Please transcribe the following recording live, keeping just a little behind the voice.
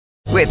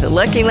With the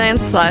Lucky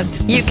Land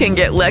Slots, you can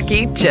get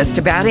lucky just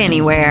about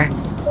anywhere.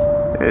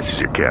 This is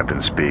your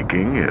captain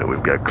speaking.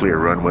 We've got clear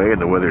runway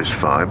and the weather's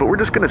fine, but we're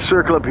just going to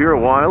circle up here a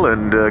while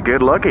and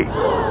get lucky.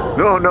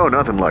 No,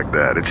 nothing like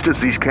that. It's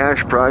just these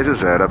cash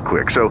prizes add up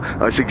quick. So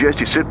I suggest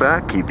you sit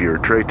back, keep your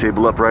tray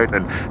table upright,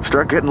 and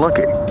start getting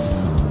lucky.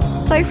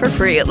 Play for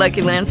free at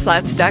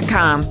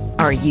LuckyLandSlots.com.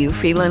 Are you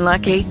feeling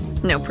lucky?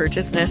 No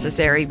purchase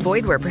necessary.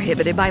 Void where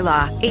prohibited by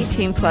law.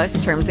 18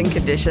 plus terms and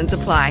conditions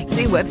apply.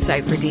 See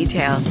website for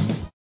details.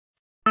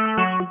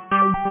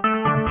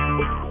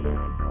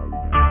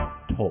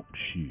 Talk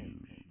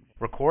shoes.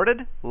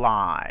 Recorded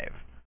live.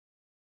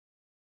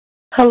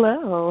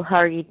 Hello, how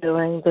are you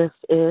doing? This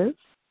is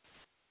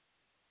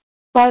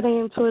Friday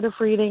Intuitive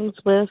Readings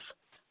with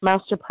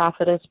Master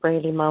Prophetess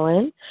Brandie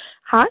Mullen.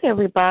 Hi,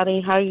 everybody.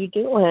 How are you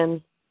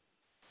doing?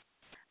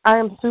 I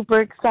am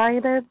super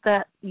excited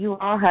that you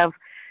all have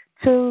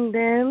tuned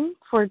in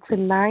for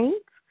tonight.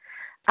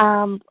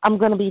 I'm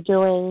going to be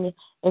doing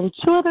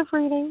intuitive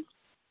readings,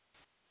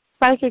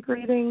 psychic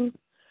readings,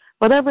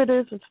 whatever it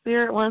is that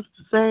Spirit wants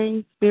to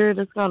say, Spirit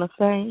is going to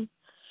say.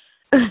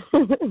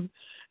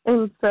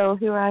 And so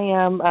here I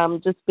am,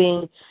 just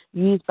being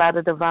used by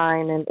the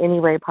divine in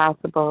any way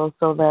possible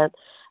so that,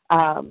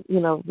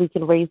 we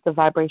can raise the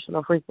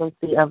vibrational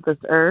frequency of this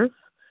earth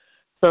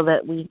so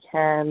that we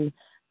can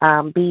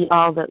be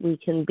all that we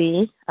can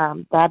be.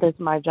 That is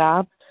my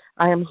job.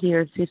 I am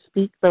here to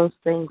speak those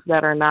things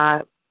that are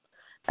not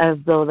as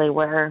though they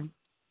were.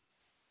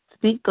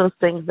 Speak those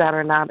things that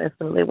are not as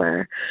though they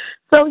were.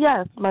 So,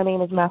 yes, my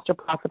name is Master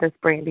Prophetess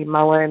Brandie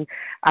Mullen.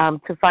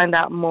 To find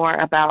out more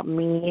about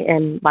me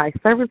and my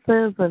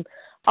services and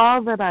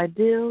all that I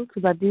do,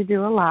 because I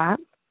do a lot.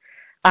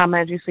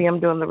 As you see,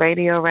 I'm doing the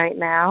radio right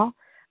now.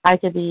 I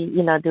could be,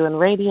 doing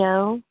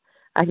radio.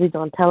 I could be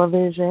doing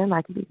television.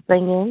 I could be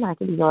singing. I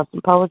could be doing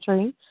some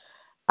poetry.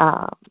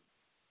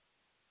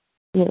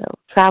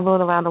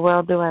 Traveling around the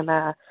world doing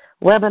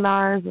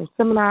webinars and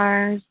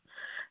seminars.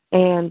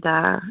 And,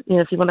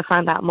 if you want to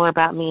find out more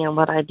about me and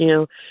what I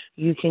do,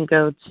 you can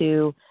go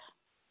to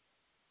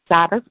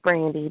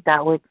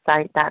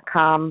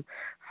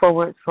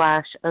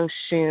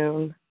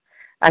goddessbrandie.wixsite.com/Oshun.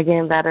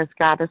 Again, that is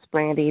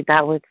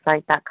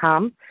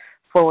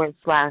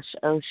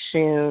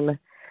goddessbrandie.wixsite.com/Oshun.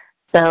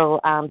 So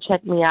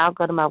check me out.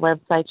 Go to my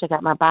website. Check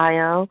out my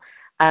bio.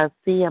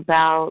 See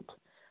about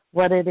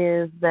what it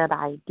is that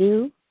I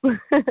do.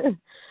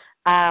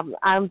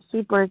 I'm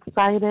super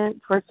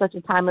excited for such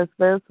a time as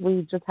this.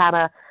 We just had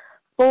a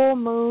full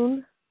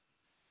moon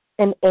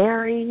in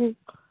Aries.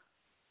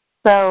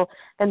 So,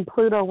 and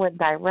Pluto went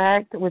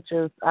direct, which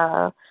is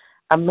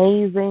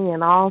amazing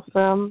and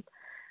awesome.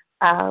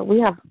 We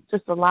have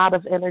just a lot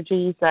of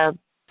energies. I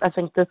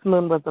think this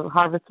moon was a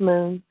harvest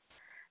moon.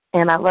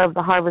 And I love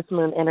the harvest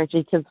moon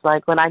energy because,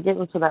 when I get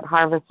into that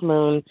harvest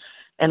moon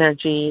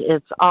energy,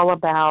 it's all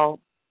about,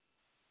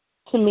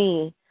 to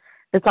me,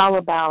 it's all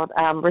about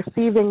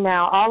receiving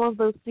now all of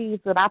those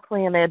seeds that I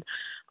planted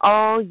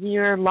all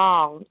year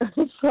long.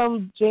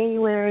 From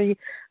January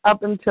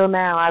up until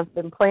now, I've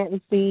been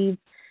planting seeds.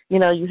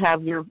 You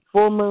have your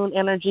full moon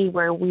energy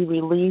where we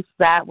release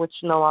that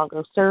which no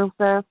longer serves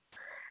us.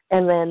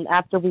 And then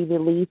after we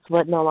release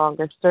what no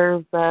longer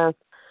serves us,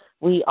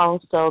 we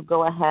also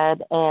go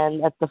ahead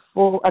and at the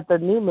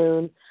new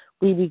moon,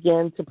 we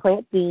begin to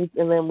plant seeds,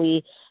 and then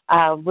we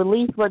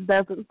release what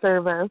doesn't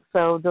serve us,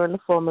 so during the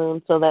full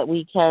moon, so that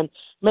we can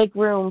make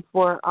room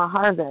for a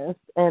harvest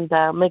and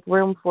make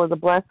room for the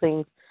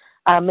blessings.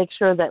 Make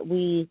sure that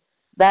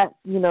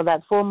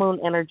that full moon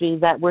energy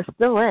that we're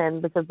still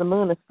in, because the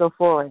moon is still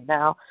full right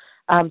now.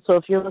 So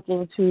if you're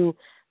looking to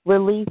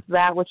release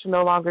that which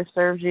no longer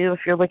serves you,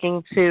 if you're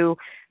looking to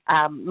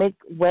make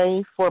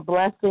way for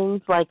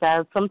blessings,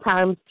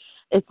 sometimes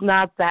it's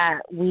not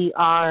that it's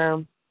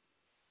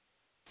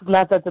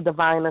not that the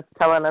divine is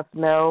telling us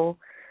no.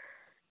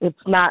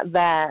 It's not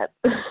that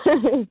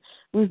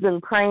we've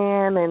been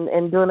praying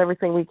and doing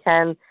everything we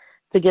can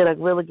to get a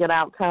really good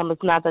outcome.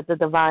 It's not that the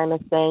divine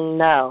is saying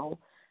no.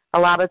 A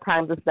lot of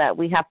times it's that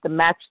we have to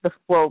match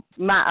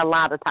not a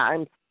lot of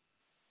times.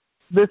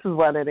 This is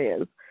what it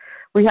is.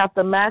 We have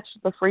to match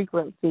the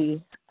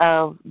frequency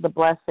of the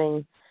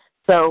blessing.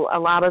 So a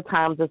lot of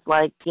times it's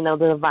the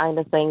divine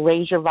is saying,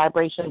 raise your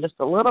vibration just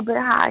a little bit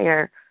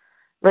higher.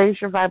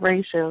 Raise your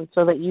vibration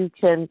so that you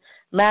can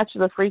match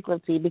the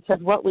frequency, because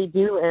what we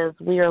do is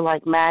we are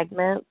like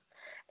magnets,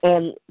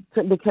 and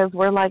because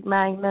we're like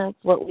magnets,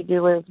 what we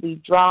do is we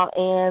draw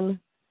in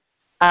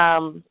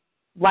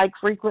like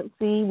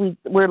frequency.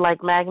 We're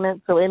like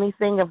magnets, so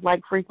anything of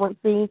like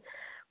frequency,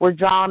 we're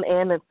drawn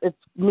in. It's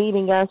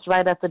meeting us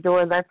right at the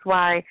door. That's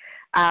why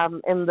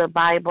in the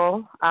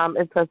Bible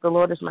it says, the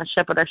Lord is my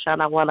shepherd, I shall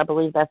not want. I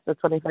believe that's the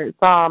 23rd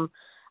Psalm.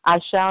 I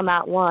shall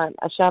not want,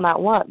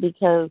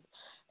 because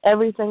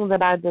everything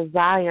that I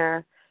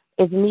desire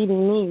is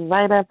meeting me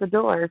right at the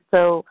door.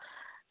 So,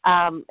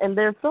 and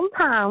there's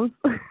sometimes,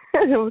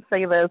 I will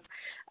say this,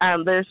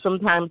 there's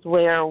sometimes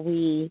where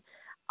we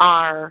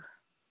are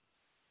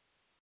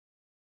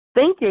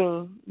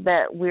thinking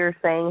that we're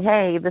saying,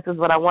 hey, this is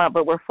what I want,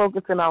 but we're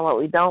focusing on what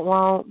we don't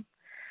want.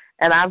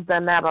 And I've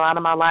done that a lot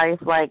of my life,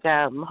 like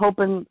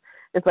hoping.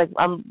 It's like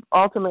I'm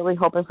ultimately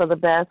hoping for the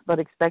best, but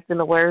expecting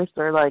the worst,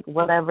 or like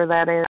whatever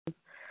that is.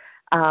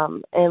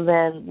 And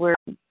then we're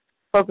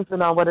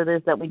focusing on what it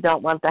is that we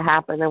don't want to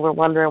happen, and we're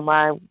wondering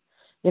why.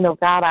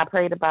 God, I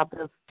prayed about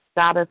this.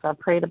 Goddess, I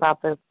prayed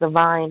about this.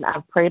 Divine,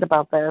 I've prayed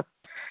about this.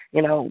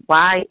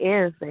 Why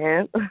is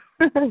it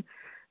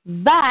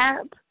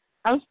that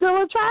I'm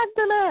still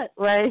attracting it,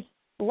 right?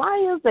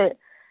 Why is it?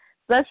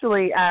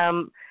 Especially,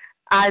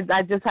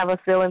 I just have a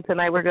feeling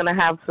tonight we're going to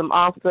have some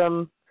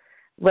awesome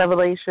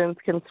revelations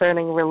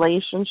concerning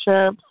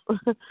relationships.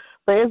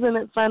 But isn't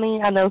it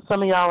funny? I know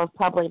some of y'all have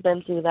probably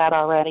been through that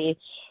already,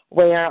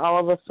 where all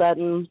of a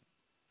sudden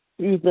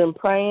you've been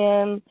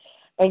praying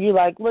and you're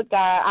like, look,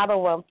 God, I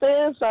don't want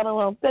this, I don't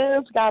want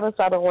this, Goddess,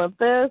 I don't want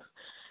this.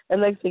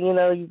 And next thing you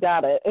know, you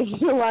got it. And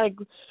you're like,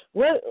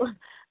 what?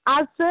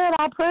 I said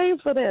I prayed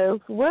for this.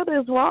 What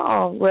is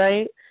wrong,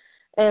 right?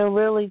 And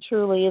really,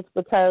 truly, it's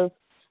because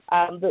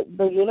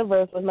the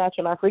universe was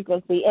matching our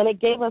frequency, and it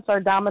gave us our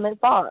dominant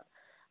thought.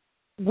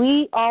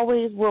 We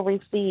always will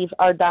receive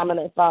our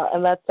dominant thought,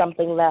 and that's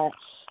something that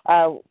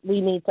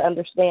we need to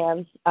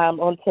understand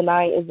on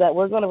tonight, is that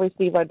we're going to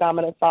receive our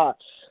dominant thought.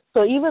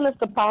 So even if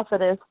the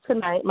prophetess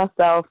tonight,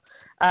 myself,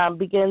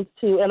 begins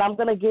to, and I'm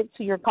going to get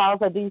to your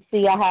calls. I do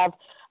see I have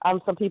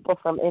some people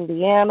from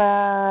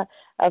Indiana,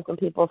 I have some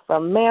people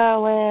from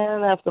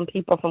Maryland, I have some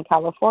people from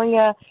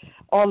California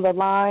on the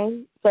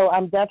line. So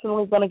I'm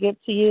definitely going to get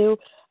to you.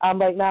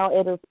 Right now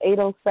it is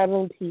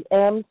 8:07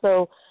 p.m.,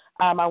 so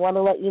I want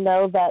to let you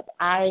know that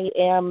I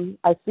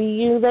see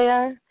you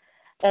there,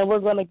 and we're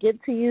going to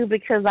get to you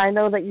because I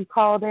know that you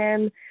called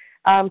in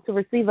to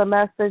receive a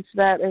message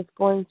that is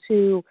going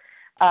to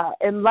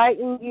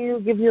enlighten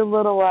you, give you a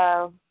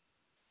little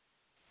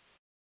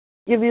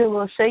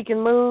shake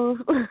and move.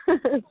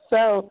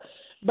 So,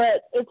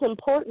 but it's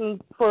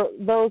important for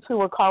those who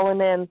are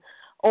calling in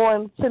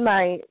on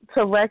tonight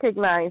to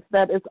recognize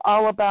that it's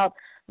all about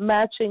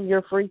matching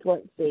your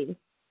frequency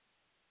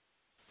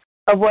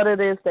of what it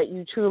is that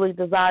you truly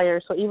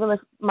desire. So even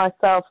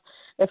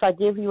if I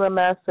give you a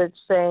message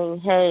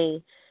saying,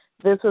 hey,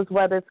 this is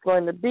what it's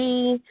going to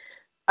be,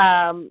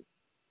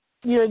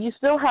 you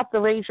still have to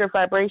raise your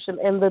vibration,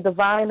 and the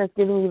divine is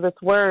giving you this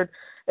word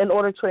in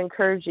order to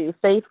encourage you.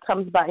 Faith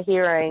comes by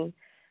hearing,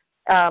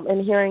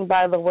 and hearing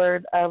by the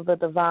word of the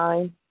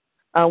divine.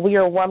 We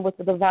are one with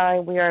the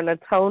divine. We are in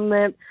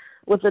atonement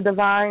with the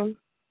divine,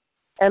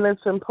 and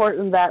it's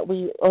important that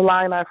we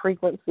align our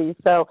frequency.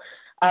 So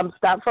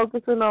stop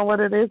focusing on what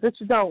it is that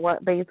you don't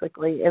want,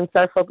 basically, and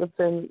start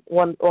focusing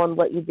on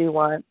what you do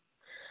want.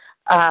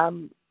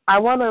 I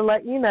want to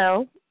let you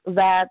know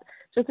that,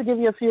 just to give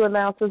you a few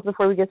announcements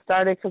before we get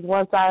started, because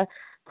once I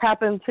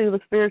tap into the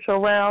spiritual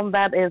realm,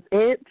 that is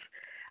it.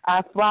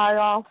 I fly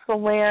off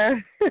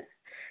somewhere,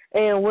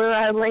 and where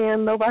I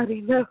land,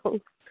 nobody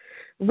knows.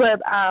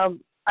 But I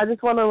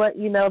just want to let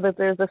you know that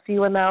there's a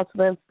few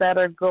announcements that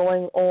are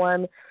going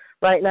on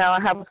right now. I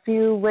have a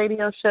few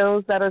radio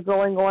shows that are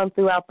going on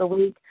throughout the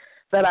week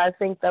that I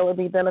think that would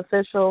be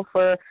beneficial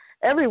for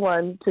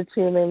everyone to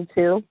tune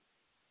into.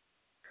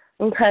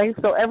 Okay,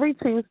 so every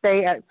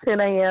Tuesday at 10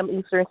 a.m.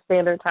 Eastern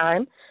Standard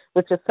Time,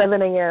 which is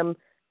 7 a.m.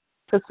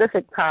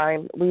 Pacific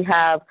Time, we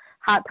have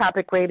Hot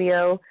Topic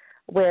Radio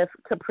with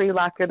Capri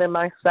Lockard and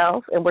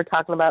myself, and we're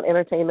talking about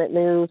entertainment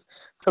news,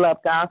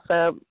 celeb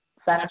gossip,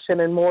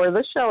 fashion, and more.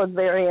 This show is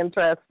very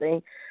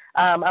interesting.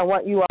 I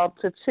want you all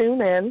to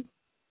tune in.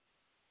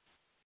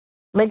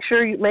 Make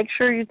sure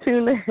you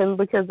tune in,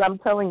 because I'm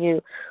telling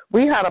you,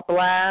 we had a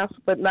blast.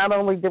 But not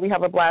only did we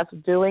have a blast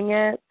doing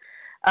it,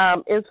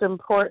 it's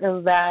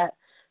important that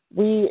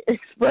we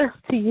express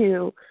to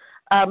you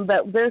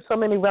that there's so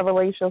many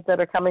revelations that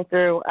are coming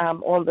through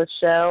on the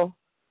show.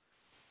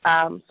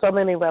 So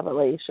many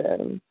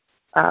revelations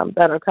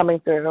that are coming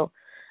through,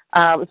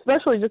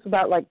 especially just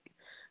about like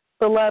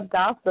celeb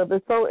gossip.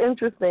 It's so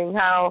interesting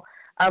how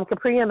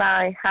Capri and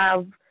I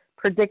have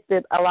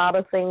predicted a lot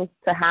of things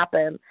to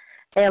happen.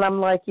 And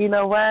I'm like, you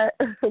know what?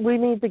 We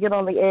need to get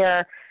on the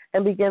air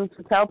and begin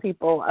to tell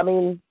people. I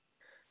mean,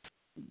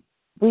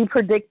 we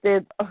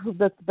predicted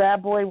this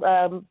Bad Boy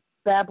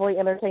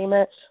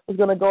Entertainment was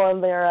going to go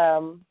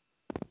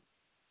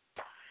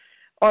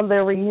on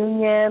their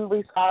reunion.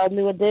 We saw a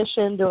New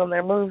Edition doing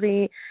their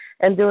movie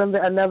and doing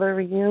another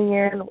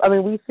reunion. I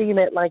mean, we've seen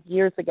it like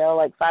years ago,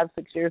 like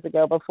 5-6 years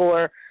ago,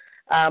 before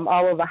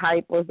all of the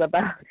hype was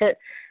about it.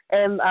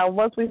 And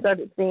once we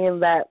started seeing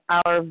that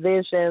our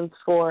visions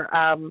for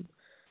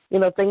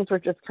things were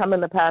just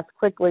coming to pass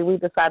quickly, we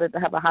decided to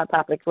have a Hot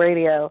Topic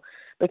Radio,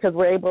 because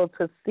we're able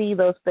to see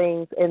those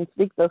things and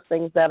speak those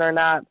things that are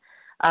not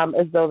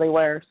as though they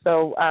were.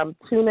 So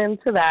tune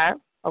into that,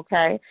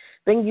 okay?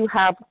 Then you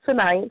have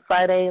tonight,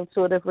 Friday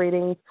Intuitive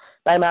Readings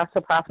by Master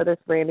Prophetess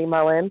Brandie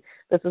Mullen.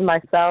 This is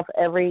myself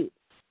every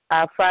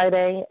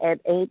Friday at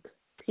 8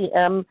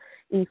 p.m.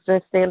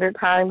 Eastern Standard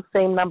Time.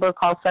 Same number,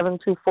 call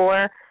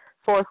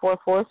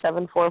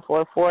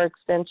 724-444-7444,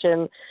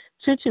 extension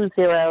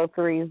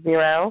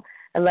 22030,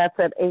 and that's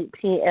at 8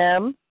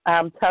 p.m.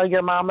 Tell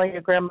your mama,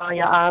 your grandma,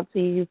 your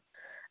aunties,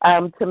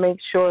 to make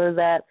sure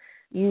that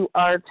you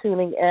are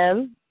tuning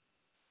in.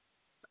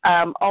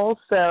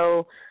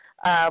 Also,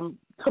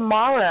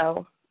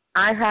 tomorrow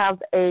I have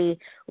a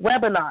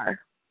webinar,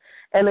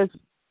 and it's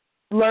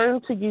Learn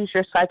to Use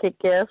Your Psychic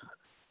Gifts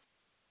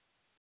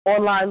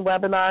online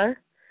webinar,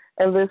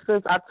 and this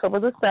is October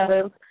the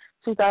 7th,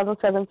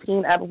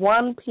 2017 at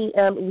 1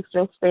 p.m.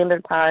 Eastern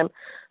Standard Time.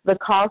 The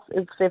cost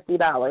is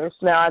 $50.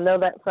 Now, I know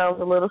that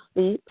sounds a little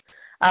steep,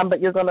 but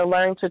you're going to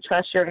learn to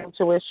trust your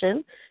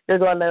intuition. You're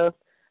going to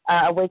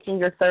awaken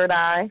your third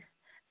eye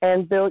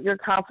and build your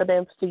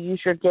confidence to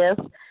use your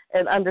gifts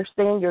and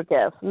understand your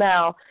gifts.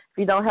 Now, if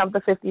you don't have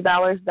the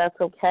 $50,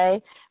 that's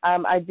okay.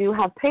 I do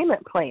have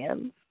payment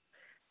plans.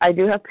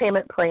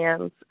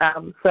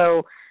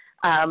 So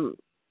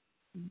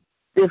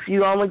if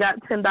you only got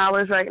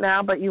 $10 right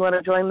now, but you want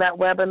to join that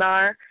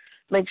webinar,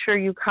 make sure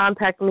you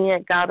contact me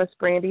at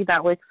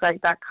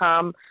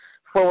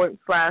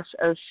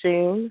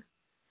goddessbrandie.wixsite.com/Oshun.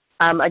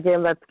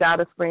 Again, that's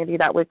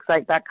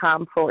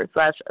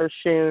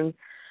goddessbrandie.wixsite.com/Oshun,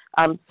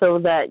 so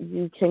that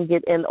you can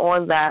get in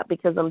on that,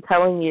 because I'm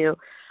telling you,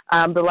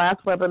 the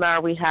last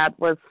webinar we had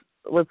was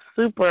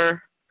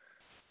super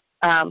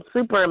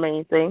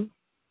amazing.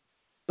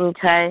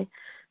 Okay?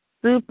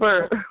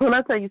 When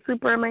I tell you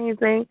super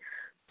amazing,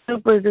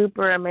 super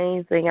duper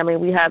amazing. I mean,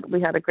 we had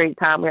a great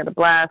time. We had a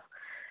blast.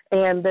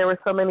 And there were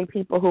so many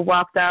people who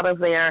walked out of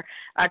there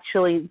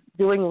actually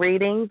doing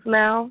readings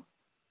now.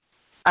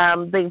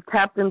 They've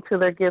tapped into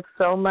their gifts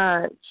so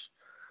much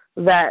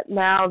that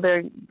now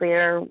they're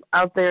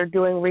out there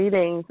doing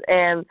readings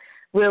and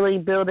really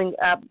building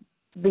up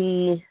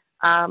the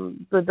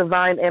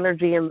divine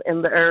energy in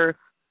the earth,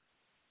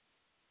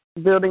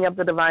 building up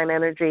the divine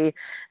energy.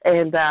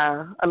 And,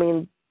 I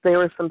mean, there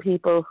were some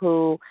people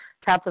who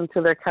tapped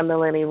into their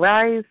Kundalini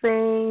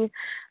rising.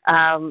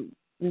 I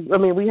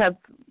mean, we had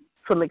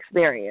some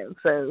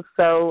experiences.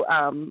 So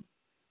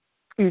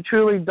you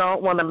truly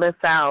don't want to miss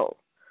out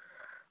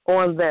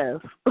on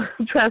this.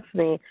 Trust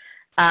me.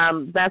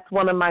 That's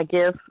one of my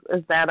gifts,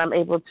 is that I'm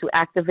able to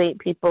activate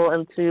people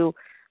into,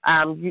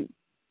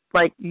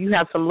 you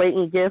have some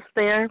latent gifts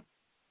there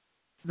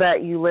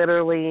that you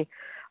literally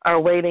are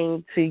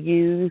waiting to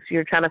use.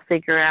 You're trying to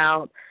figure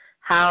out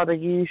how to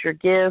use your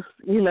gifts,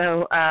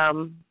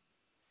 and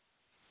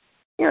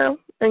you're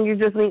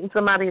just needing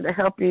somebody to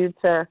help you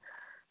to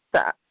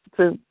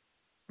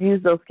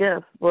use those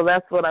gifts. Well,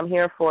 that's what I'm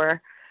here for.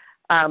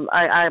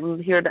 I'm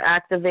here to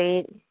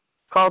activate,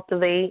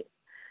 cultivate,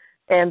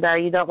 and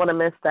you don't want to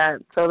miss that.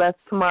 So that's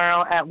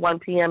tomorrow at 1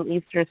 p.m.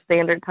 Eastern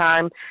Standard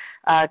Time.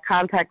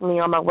 Contact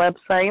me on my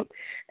website.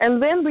 And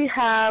then we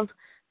have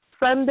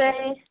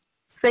Sunday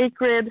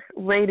Sacred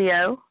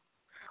Radio,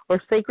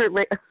 or Sacred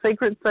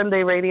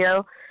Sunday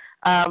Radio,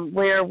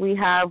 where we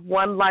have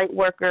one light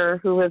worker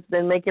who has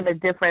been making a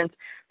difference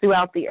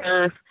throughout the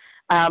earth,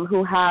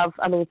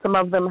 some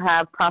of them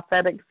have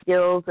prophetic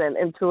skills and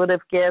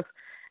intuitive gifts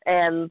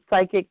and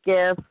psychic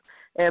gifts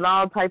and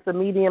all types of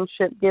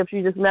mediumship gifts.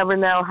 You just never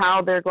know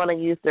how they're going to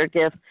use their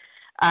gifts.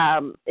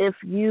 If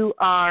you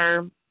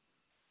are,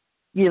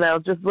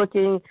 just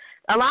looking,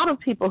 a lot of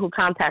people who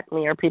contact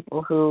me are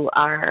people who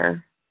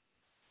are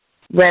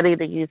ready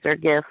to use their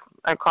gifts,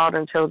 are called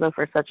and chosen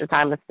for such a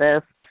time as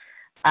this,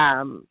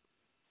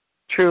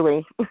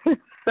 truly.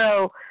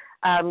 So,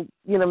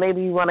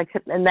 maybe you want to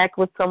connect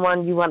with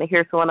someone, you want to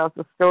hear someone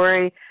else's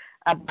story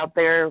about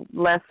their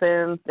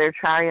lessons, their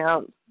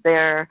triumphs,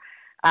 their,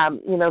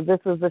 this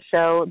is a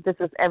show. This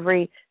is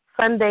every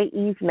Sunday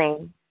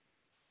evening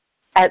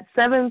at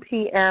 7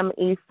 p.m.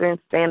 Eastern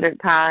Standard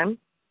Time.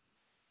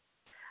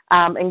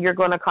 And you're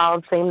going to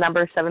call the same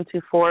number,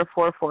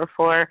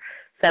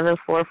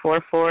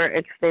 724-444-7444,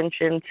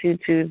 extension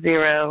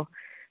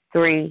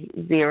 22030.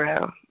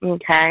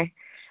 Okay?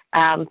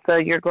 So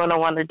you're going to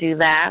want to do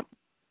that.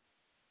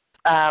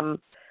 And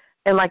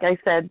like I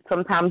said,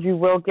 sometimes you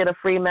will get a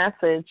free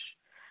message.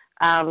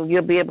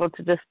 You'll be able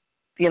to just,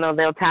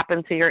 they'll tap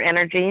into your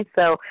energy.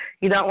 So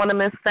you don't want to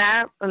miss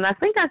that. And I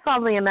think I saw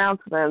the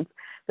announcements.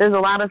 There's a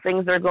lot of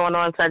things that are going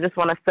on, so I just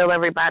want to fill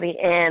everybody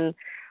in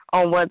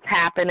on what's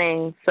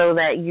happening so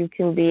that you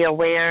can be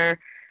aware,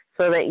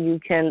 so that you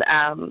can,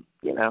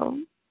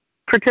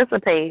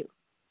 participate.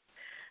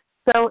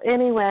 So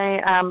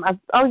anyway, and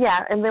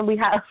then we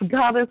have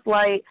Goddess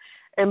Light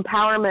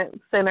Empowerment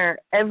Center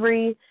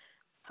every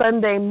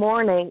Sunday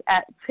morning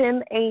at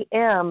 10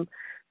 a.m.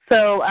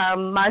 So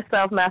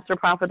myself, Master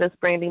Prophetess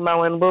Brandie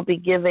Moen, will be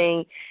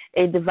giving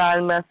a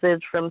divine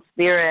message from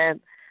Spirit,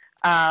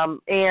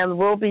 and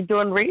we'll be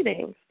doing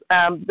readings.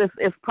 This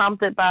is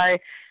prompted by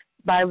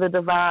the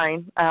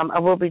divine. I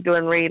will be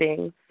doing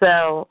readings.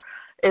 So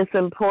it's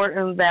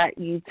important that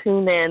you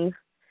tune in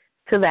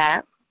to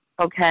that,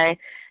 okay?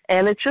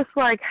 And it's just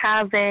like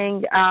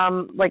having,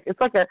 it's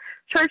like a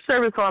church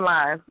service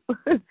online.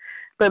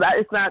 But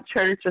it's not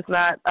church. It's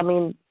not,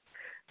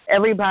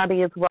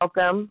 everybody is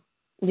welcome.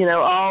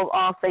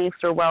 All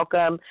faiths are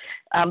welcome.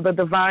 The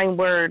divine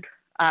word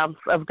of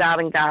God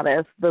and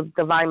Goddess, the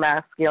divine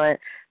masculine,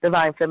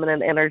 divine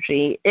feminine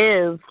energy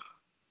is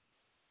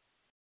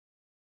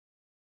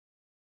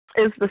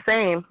it's the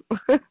same.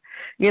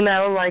 You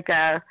know, like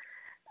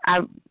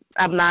I'm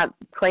not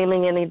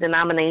claiming any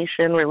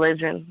denomination,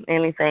 religion,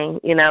 anything,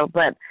 you know,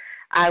 but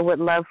I would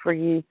love for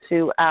you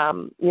to,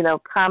 you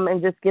know, come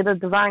and just get a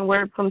divine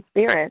word from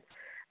Spirit,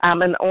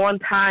 an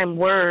on-time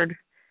word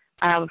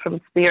from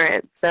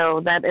Spirit.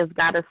 So that is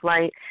Goddess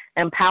Light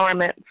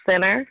Empowerment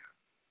Center.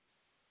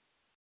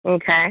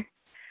 Okay.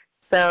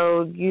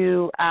 So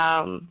you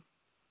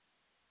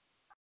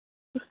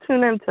just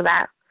tune into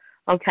that.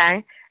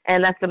 Okay.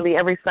 And that's going to be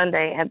every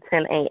Sunday at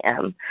 10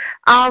 a.m.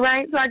 All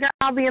right. So I got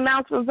all the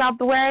announcements out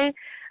the way.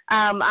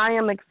 I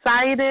am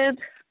excited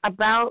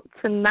about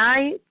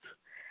tonight.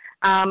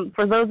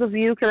 For those of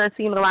you, because I've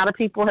seen a lot of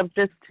people have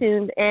just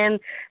tuned in,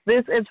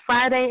 this is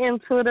Friday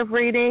Intuitive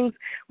Readings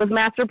with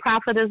Master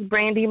Prophetess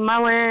Brandie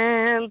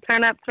Mullen.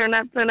 Turn up, turn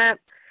up, turn up.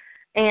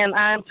 And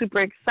I'm super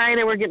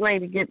excited. We're getting ready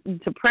to get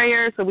into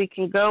prayer so we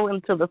can go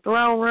into the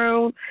throne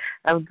room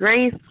of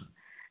grace.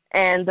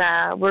 And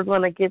we're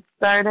going to get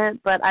started.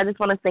 But I just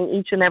want to thank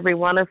each and every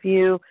one of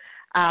you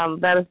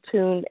that is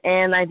tuned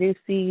in. I do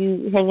see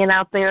you hanging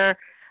out there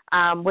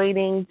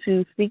waiting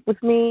to speak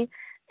with me.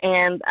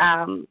 And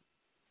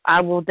I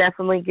will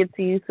definitely get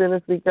to you as soon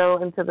as we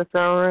go into the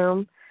throne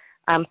room.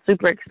 I'm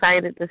super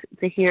excited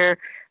to hear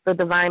the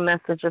divine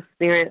message of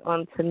Spirit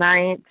on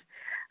tonight.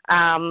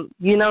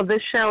 You know,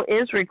 this show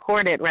is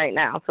recorded right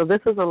now, so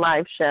this is a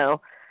live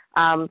show.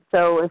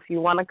 So if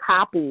you want a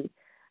copy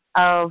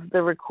of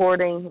the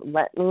recording,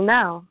 let me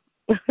know.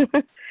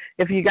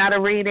 If you got a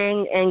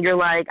reading and you're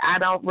like, I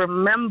don't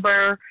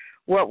remember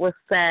what was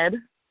said,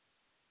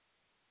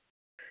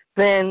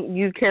 then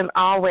you can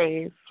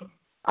always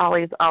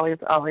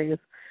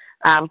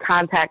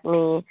contact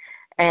me,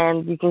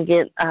 and you can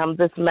get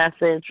this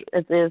message.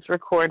 It is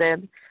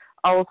recorded.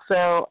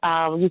 Also,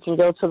 you can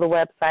go to the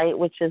website,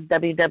 which is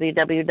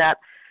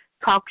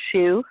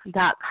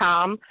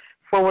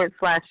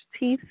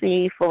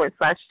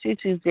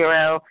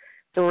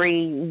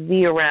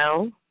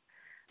www.talkshoe.com/TC/22030.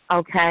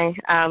 Okay,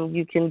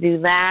 you can do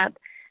that,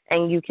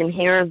 and you can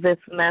hear this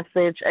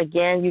message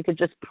again. You could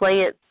just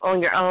play it on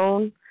your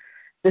own.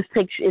 It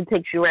takes you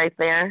right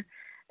there.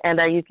 And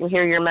you can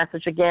hear your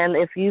message again.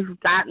 If you've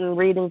gotten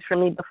readings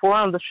from me before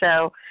on the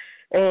show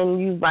and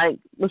you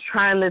was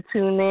trying to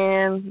tune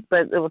in,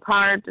 but it was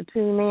hard to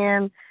tune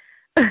in,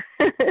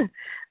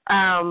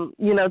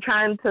 you know,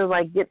 trying to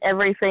get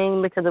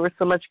everything because there was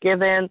so much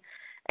given,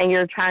 and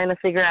you're trying to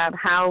figure out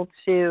how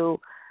to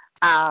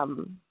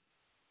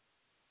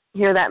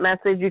hear that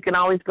message, you can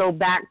always go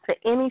back to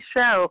any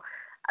show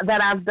that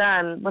I've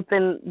done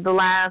within the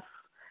last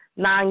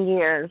 9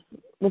 years.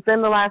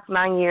 Within the last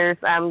 9 years,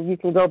 you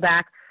can go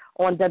back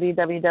on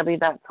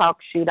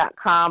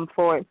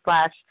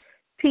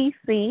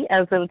www.talkshoe.com/TC,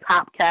 as in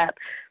Top Cat,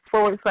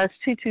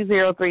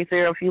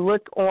 /22030. If you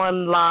look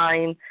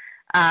online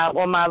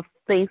on my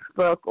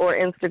Facebook or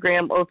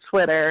Instagram or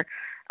Twitter,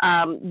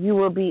 you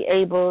will be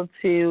able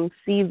to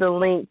see the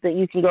link that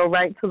you can go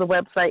right to the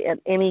website at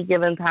any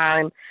given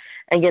time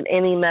and get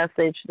any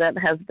message that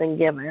has been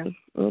given.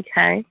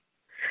 Okay.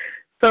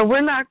 So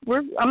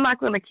I'm not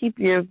going to keep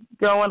you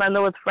going. I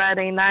know it's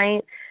Friday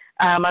night.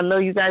 I know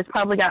you guys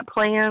probably got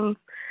plans.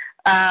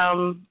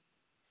 I'm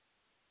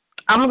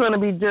going to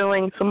be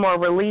doing some more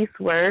release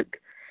work,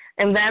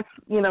 and that's,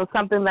 you know,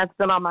 something that's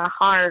been on my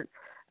heart.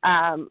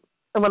 And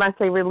when I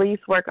say release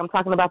work, I'm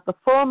talking about the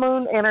full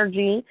moon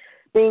energy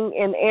being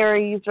in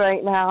Aries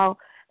right now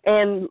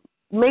and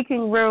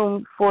making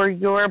room for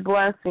your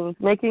blessings,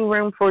 making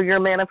room for your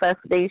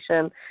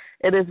manifestation.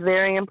 It is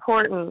very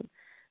important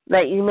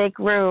that you make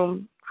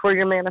room for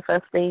your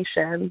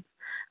manifestation.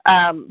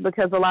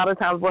 Because a lot of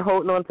times we're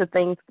holding on to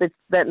things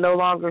that no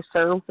longer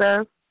serves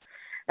us.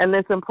 And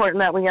it's important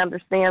that we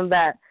understand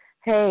that,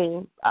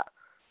 hey,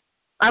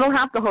 I don't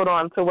have to hold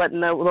on to what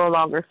no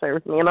longer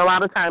serves me. And a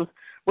lot of times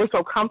we're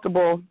so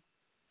comfortable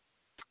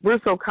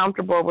with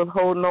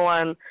holding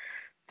on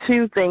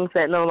to things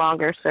that no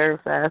longer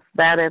serves us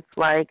that it's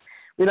like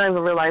we don't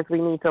even realize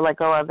we need to let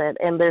go of it.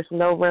 And there's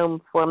no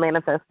room for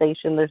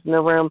manifestation. There's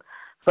no room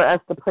for us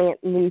to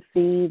plant new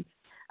seeds.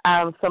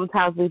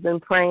 Sometimes we've been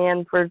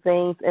praying for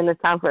things, and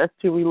it's time for us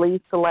to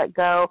release, to let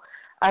go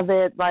of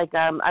it. I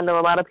know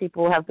a lot of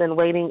people have been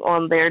waiting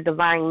on their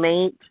divine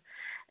mate,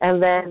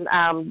 and then,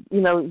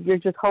 you know, you're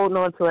just holding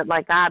on to it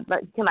like, God,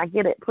 can I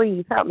get it?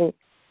 Please help me.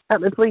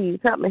 Help me, please.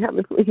 Help me,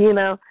 please, you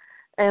know.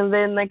 And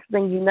then next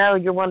thing you know,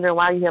 you're wondering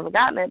why you haven't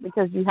gotten it,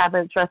 because you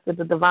haven't trusted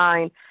the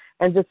divine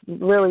and just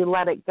really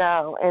let it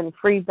go and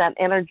freeze that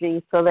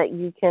energy so that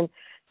you can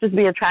just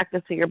be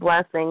attracted to your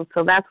blessings.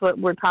 So that's what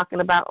we're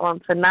talking about on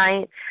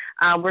tonight.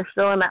 We're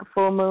still in that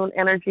full moon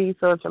energy,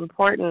 so it's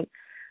important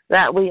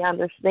that we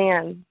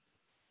understand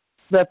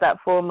that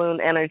full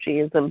moon energy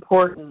is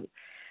important.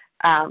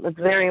 It's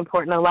very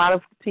important. A lot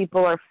of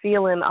people are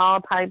feeling all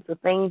types of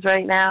things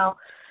right now,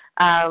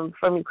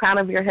 from the crown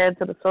of your head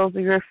to the soles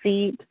of your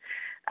feet.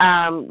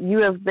 You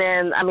have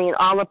been,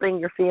 all up in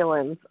your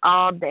feelings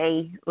all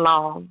day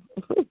long,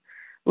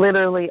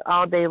 literally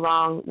all day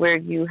long, where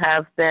you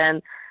have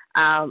been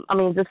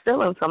just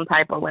feeling some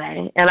type of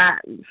way. And I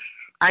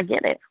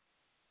get it.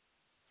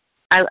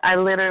 I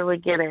literally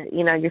get it.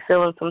 You know, you're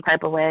feeling some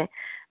type of way.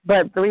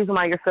 But the reason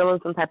why you're feeling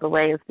some type of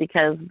way is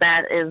because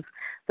that is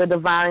the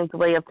divine's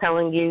way of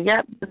telling you,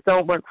 yep, this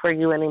don't work for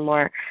you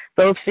anymore.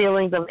 Those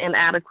feelings of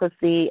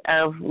inadequacy,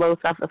 of low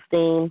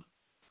self-esteem,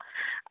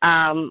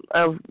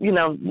 of, you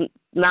know,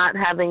 not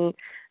having,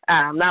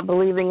 not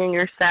believing in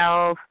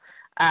yourself,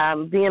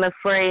 being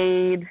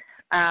afraid,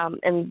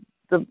 and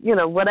the, you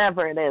know,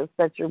 whatever it is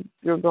that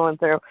you're going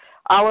through,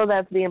 all of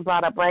that's being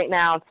brought up right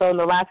now. So in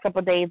the last couple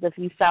of days, if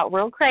you felt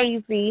real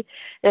crazy,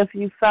 if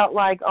you felt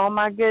like, oh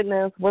my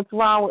goodness, what's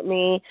wrong with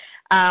me?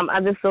 I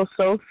just feel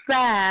so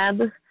sad.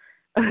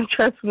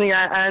 Trust me,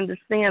 I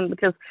understand,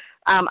 because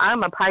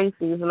I'm a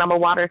Pisces and I'm a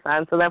water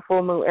sign, so that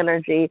full moon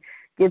energy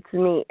gets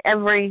me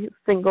every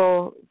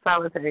single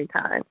solitary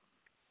time,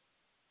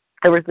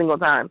 every single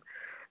time.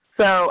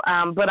 So,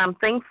 but I'm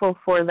thankful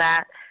for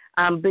that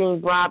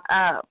being brought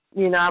up.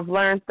 You know, I've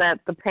learned that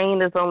the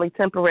pain is only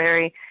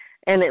temporary,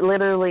 and it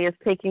literally is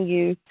taking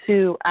you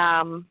to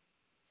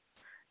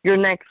your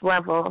next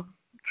level,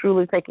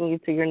 truly taking you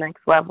to your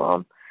next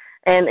level.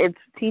 And it's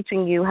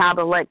teaching you how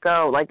to let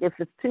go. Like, if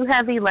it's too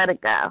heavy, let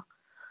it go.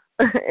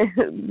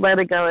 Let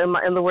it go.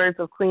 In the words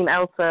of Queen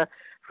Elsa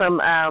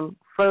from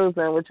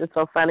Frozen, which is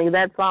so funny.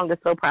 That song is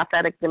so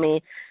prophetic to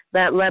me.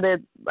 That let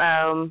it,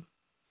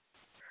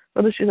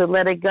 what did she say?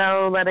 Let it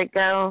go, let it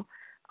go.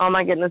 Oh,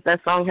 my goodness,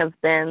 that song has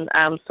been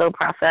so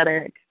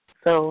prophetic,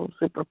 so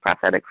super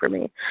prophetic for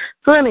me.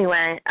 So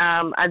anyway,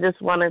 I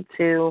just wanted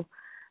to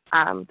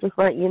just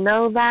let you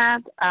know that.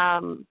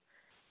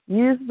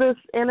 Use this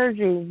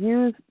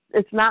energy.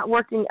 It's not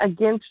working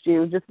against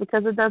you just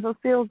because it doesn't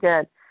feel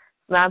good.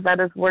 It's not that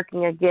it's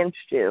working against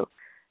you.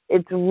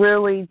 It's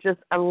really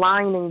just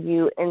aligning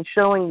you and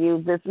showing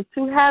you this is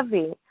too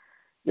heavy.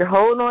 You're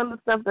holding on to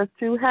stuff that's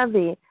too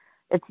heavy.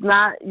 It's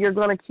not, you're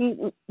going to keep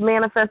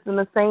manifesting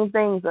the same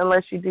things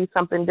unless you do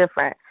something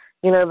different.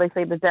 You know, they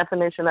say the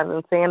definition of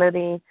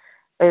insanity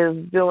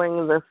is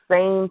doing the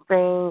same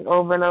thing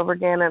over and over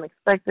again and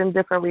expecting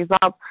different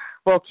results.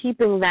 Well,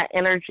 keeping that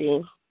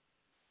energy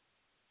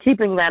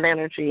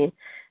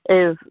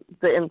is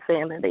the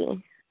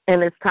insanity.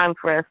 And it's time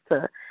for us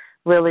to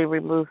really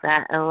remove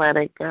that and let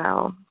it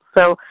go.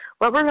 So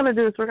what we're going to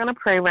do is we're going to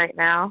pray right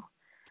now.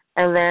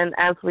 And then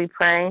as we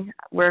pray,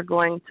 we're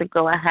going to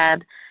go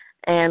ahead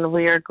and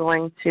we are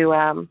going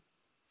to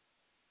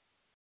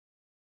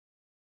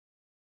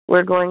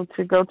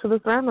go to the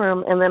throne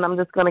room, and then I'm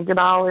just going to get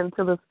all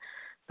into this,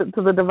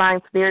 to the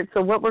divine spirit.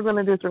 So what we're going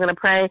to do is we're going to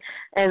pray,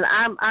 and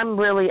I'm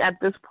really at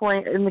this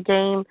point in the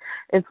game,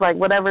 it's like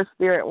whatever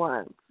spirit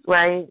wants,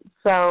 right?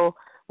 So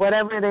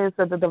whatever it is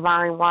that the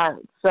divine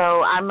wants.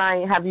 So I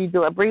might have you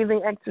do a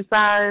breathing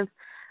exercise.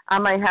 I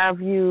might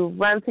have you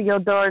run to your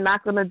door,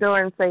 knock on the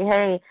door, and say,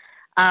 hey,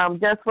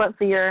 guess what,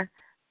 fear?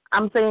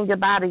 I'm saying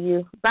goodbye to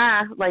you.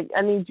 Bye. Like,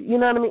 I need you. You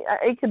know what I mean?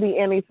 It could be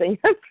anything.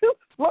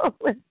 Because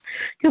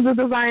the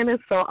divine is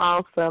so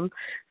awesome.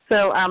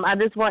 So I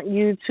just want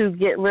you to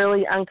get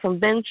really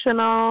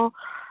unconventional.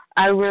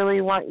 I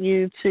really want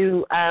you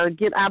to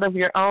get out of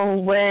your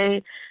own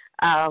way.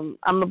 I'm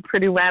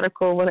pretty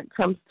radical when it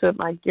comes to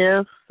my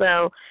gifts.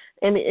 So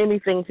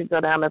anything could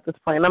go down at this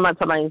point. I'm not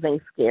talking about anything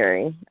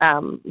scary.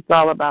 It's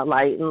all about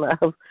light and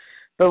love.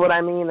 But what I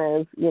mean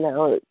is, you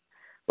know,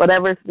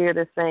 whatever spirit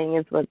is saying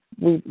is what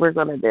we're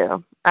going to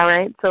do. All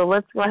right? So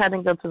let's go ahead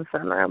and go to the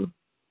sun room.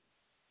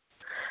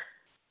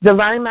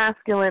 Divine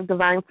masculine,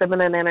 divine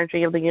feminine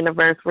energy of the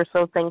universe, we're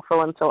so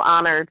thankful and so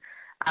honored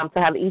to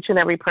have each and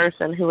every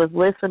person who is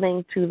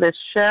listening to this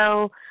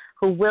show,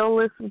 who will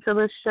listen to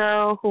this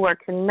show, who are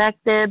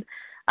connected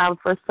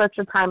for such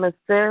a time as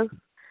this.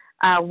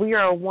 We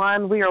are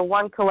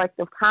one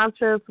collective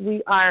conscious.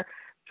 We are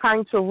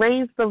trying to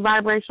raise the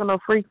vibrational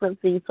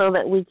frequency so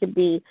that we can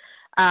be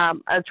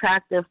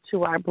attractive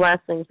to our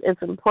blessings.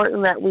 It's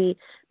important that we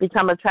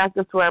become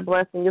attractive to our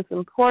blessings. It's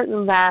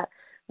important that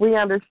we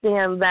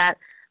understand that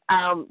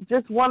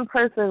just one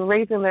person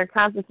raising their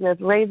consciousness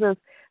raises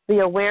the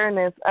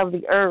awareness of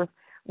the earth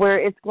where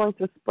it's going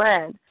to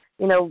spread.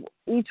 You know,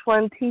 each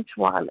one teach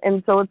one.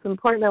 And so it's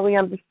important that we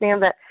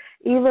understand that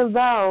even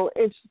though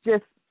it's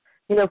just,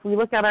 you know, if we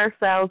look at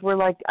ourselves, we're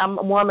like, I'm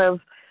one of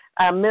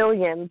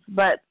millions,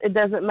 but it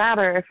doesn't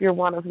matter if you're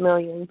one of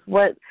millions.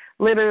 What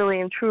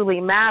literally and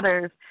truly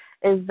matters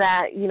is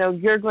that, you know,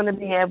 you're going to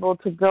be able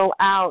to go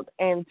out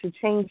and to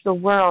change the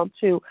world,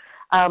 to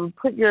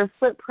put your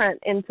footprint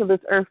into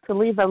this earth, to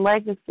leave a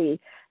legacy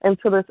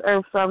into this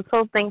earth. So I'm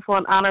so thankful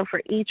and honored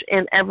for each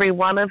and every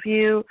one of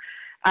you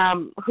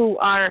who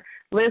are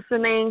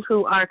listening,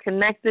 who are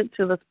connected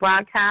to this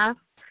broadcast.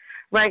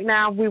 Right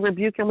now, we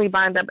rebuke and we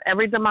bind up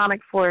every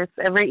demonic force,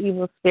 every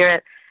evil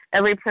spirit,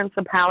 every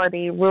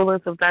principality,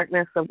 rulers of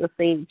darkness of the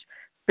sage,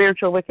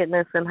 spiritual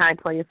wickedness in high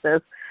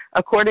places.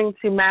 According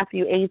to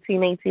Matthew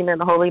 18:18 in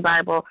the Holy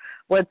Bible,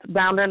 what's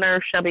bound on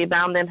earth shall be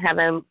bound in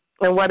heaven,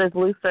 and what is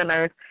loosed on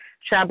earth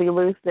shall be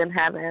loosed in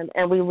heaven.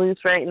 And we loose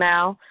right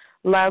now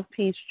love,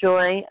 peace,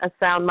 joy, a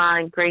sound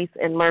mind, grace,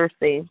 and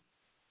mercy.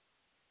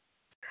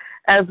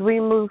 As we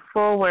move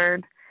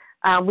forward,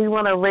 We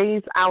want to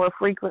raise our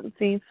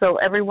frequency. So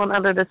everyone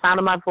under the sound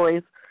of my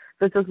voice,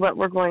 this is what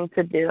we're going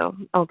to do,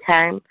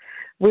 okay?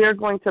 We are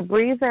going to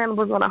breathe in.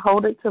 We're going to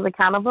hold it to the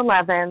count of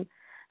 11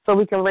 so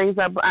we can raise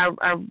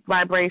our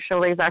vibration,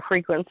 raise our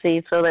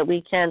frequency so that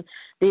we can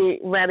be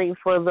ready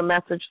for the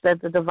message that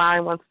the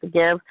divine wants to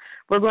give.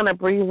 We're going to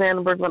breathe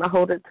in. We're going to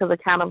hold it to the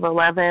count of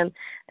 11,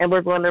 and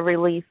we're going to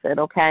release it,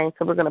 okay?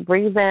 So we're going to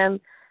breathe in,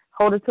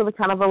 hold it to the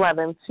count of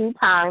 11 2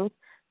 times.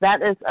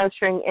 That is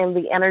ushering in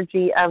the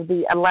energy of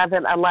the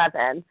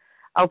 1111,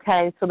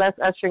 okay? So that's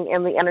ushering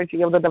in the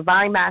energy of the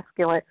divine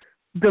masculine,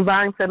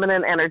 divine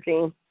feminine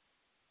energy,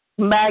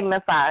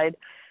 magnified.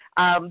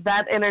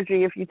 That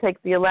energy, if you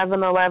take the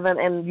 1111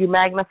 and you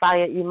magnify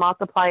it, you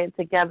multiply it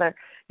together,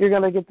 you're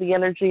going to get the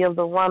energy of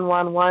the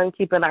 111,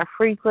 keeping our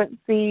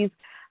frequencies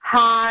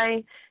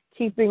high,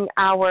 keeping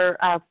our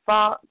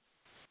thoughts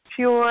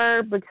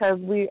pure because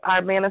we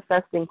are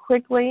manifesting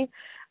quickly.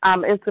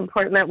 It's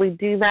important that we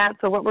do that.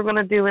 So what we're going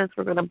to do is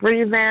we're going to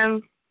breathe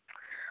in,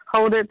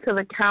 hold it to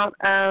the count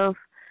of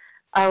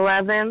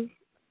 11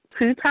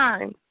 2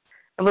 times,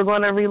 and we're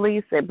going to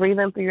release it. Breathe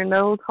in through your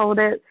nose, hold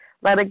it,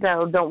 let it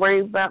go. Don't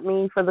worry about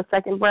me for the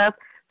second breath.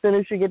 As soon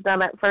as you get done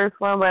that first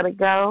one, let it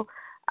go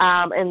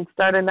and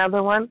start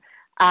another one.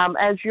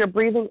 As you're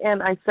breathing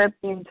in, I set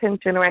the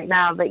intention right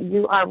now that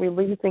you are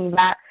releasing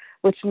that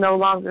which no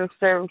longer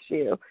serves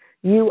you.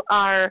 You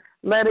are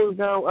letting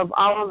go of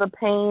all of the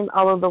pain,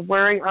 all of the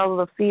worry, all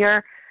of the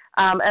fear.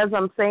 As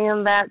I'm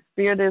saying that,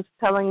 Spirit is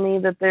telling me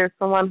that there's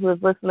someone who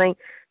is listening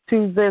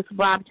to this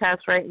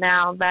broadcast right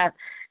now that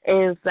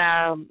is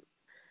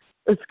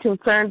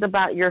concerned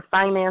about your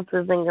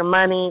finances and your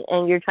money,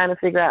 and you're trying to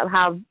figure out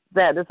how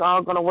that is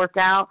all going to work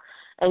out.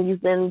 And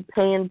you've been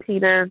paying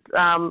Peter,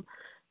 rob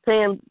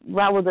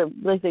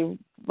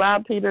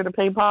Peter to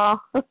pay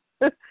Paul.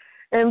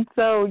 And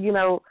so,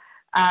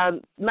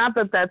 not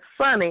that that's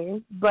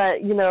funny, but,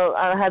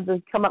 I had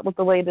to come up with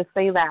a way to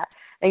say that.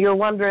 And you're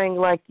wondering,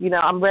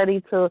 I'm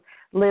ready to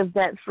live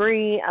debt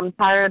free. I'm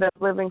tired of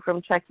living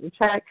from check to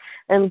check.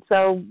 And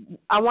so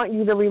I want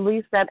you to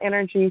release that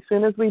energy as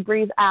soon as we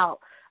breathe out.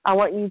 I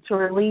want you to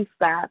release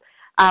that.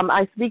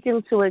 I speak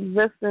into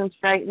existence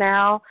right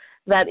now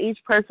that each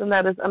person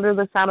that is under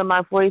the sound of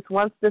my voice,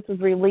 once this is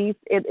released,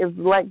 it is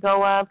let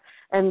go of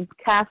and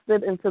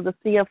casted into the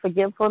sea of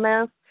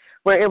forgetfulness,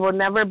 where it will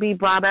never be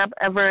brought up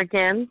ever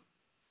again.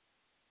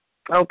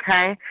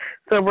 Okay?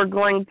 So we're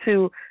going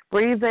to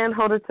breathe in,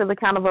 hold it to the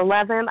count of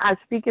 11. I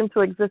speak into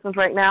existence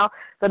right now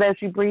that as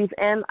you breathe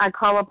in, I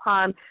call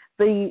upon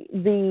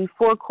the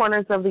four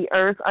corners of the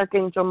earth,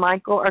 Archangel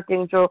Michael,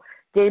 Archangel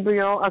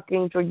Gabriel,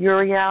 Archangel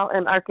Uriel,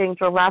 and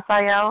Archangel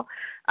Raphael.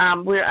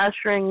 We're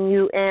ushering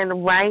you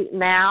in right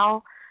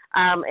now,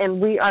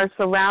 and we are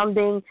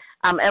surrounding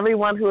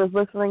everyone who is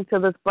listening to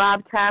this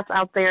broadcast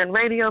out there in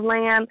Radio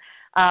Land,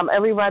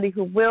 everybody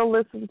who will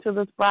listen to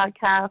this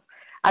broadcast.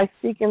 I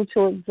speak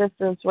into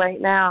existence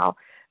right now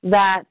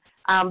that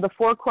the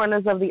four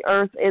corners of the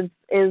earth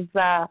is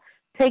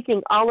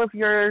taking all of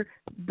your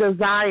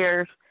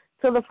desires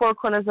to the four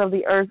corners of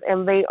the earth,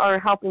 and they are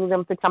helping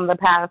them to come to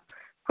pass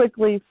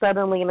quickly,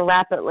 suddenly, and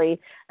rapidly.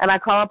 And I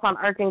call upon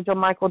Archangel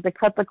Michael to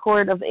cut the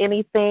cord of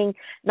anything,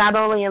 not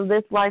only in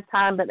this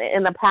lifetime, but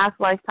in the past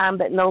lifetime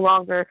that no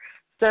longer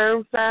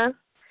serves us,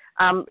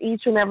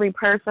 each and every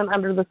person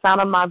under the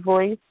sound of my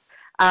voice.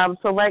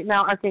 So right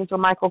now, Archangel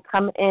Michael,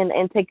 come in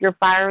and take your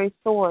fiery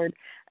sword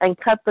and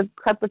cut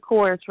the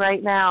cords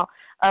right now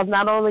of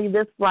not only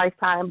this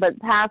lifetime, but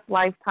past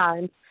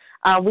lifetimes.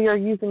 We are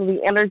using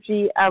the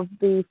energy of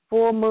the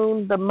full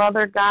moon, the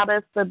mother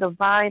goddess, the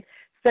divine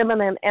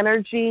feminine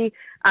energy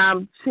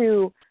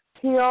to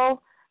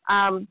heal,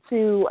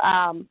 to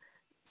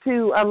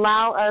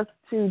allow us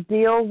to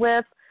deal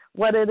with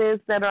what it is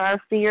that are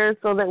our fears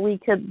so that we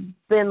could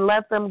then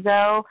let them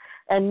go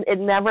and it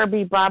never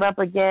be brought up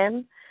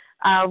again.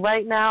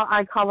 Right now,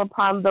 I call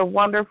upon the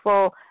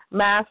wonderful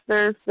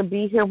masters to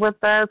be here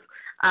with us,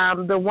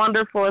 the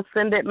wonderful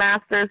ascended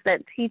masters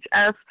that teach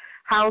us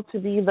how to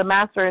be the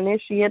master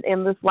initiate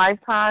in this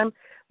lifetime,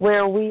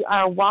 where we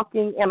are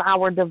walking in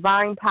our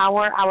divine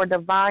power, our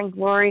divine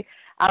glory,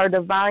 our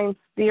divine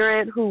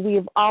spirit, who we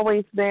have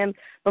always been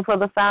before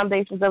the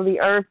foundations of the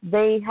earth.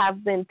 They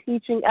have been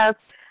teaching us.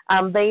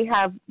 They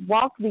have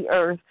walked the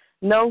earth,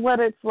 know what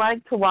it's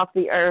like to walk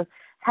the earth,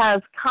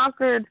 has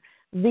conquered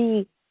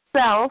the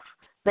self.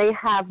 They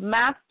have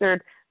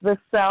mastered the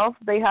self.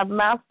 They have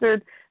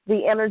mastered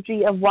the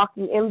energy of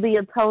walking in the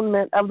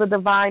atonement of the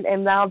divine,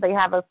 and now they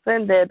have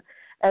ascended,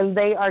 and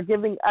they are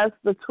giving us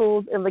the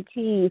tools and the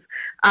keys.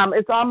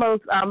 It's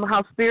almost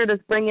how Spirit is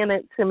bringing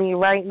it to me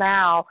right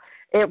now.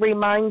 It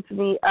reminds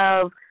me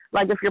of,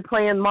 like, if you're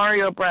playing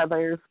Mario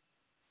Brothers,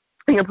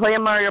 and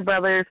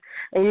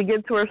you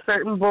get to a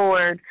certain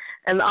board,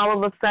 and all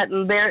of a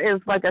sudden there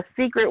is like a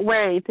secret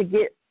way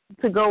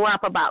to go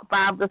up about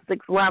 5 to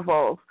 6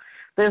 levels.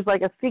 There's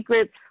like a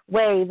secret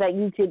way that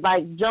you could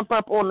like jump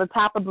up on the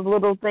top of the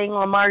little thing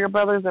on Mario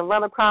Brothers and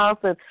run across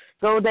and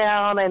go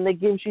down, and it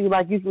gives you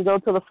like you can go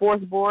to the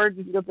 4th board,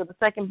 you can go to the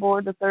 2nd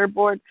board, the 3rd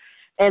board,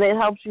 and it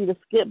helps you to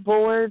skip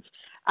boards.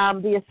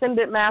 the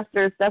Ascended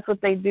Masters, that's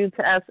what they do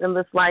to us in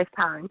this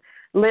lifetime.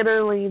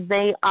 Literally,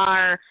 they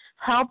are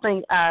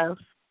helping us.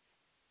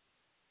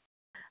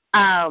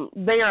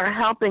 They are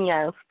helping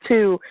us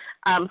to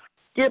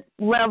skip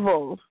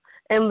levels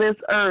in this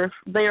earth.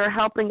 They are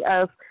helping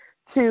us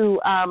to,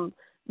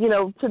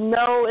 to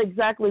know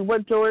exactly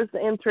what doors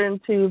to enter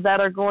into that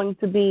are going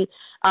to be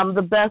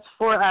the best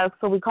for us.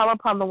 So we call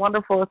upon the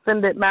wonderful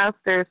Ascended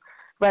Masters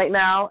right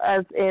now,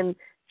 as in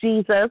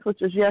Jesus,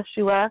 which is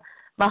Yeshua,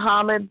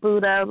 Muhammad,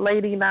 Buddha,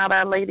 Lady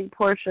Nada, Lady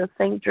Portia,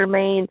 Saint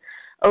Germain,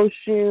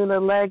 Oshun,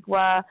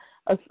 Elegua,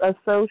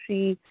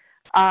 Asoshi.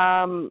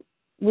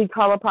 We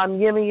call upon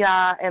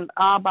Yemiya and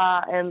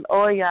Abba and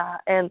Oya,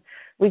 and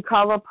we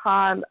call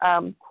upon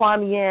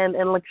Kuan Yin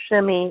and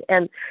Lakshmi,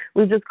 and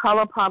we just call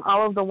upon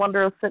all of the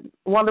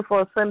wonderful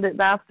Ascended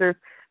Masters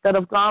that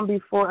have gone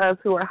before us,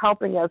 who are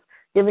helping us,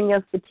 giving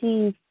us the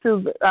keys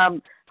to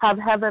have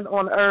heaven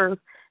on earth,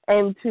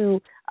 and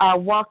to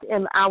walk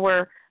in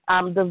our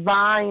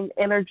divine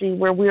energy,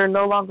 where we are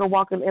no longer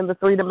walking in the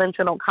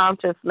three-dimensional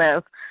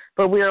consciousness,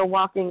 but we are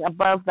walking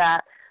above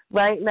that.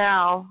 Right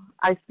now,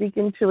 I speak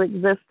into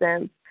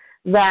existence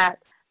that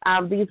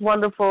these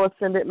wonderful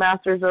Ascended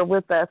Masters are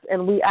with us,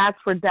 and we ask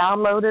for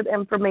downloaded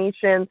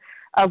information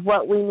of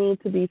what we need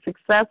to be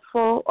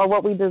successful, or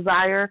what we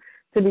desire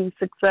to be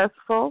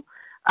successful.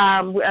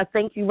 I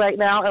thank you right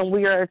now, and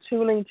we are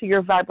attuning to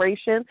your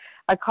vibration.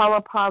 I call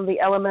upon the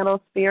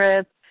elemental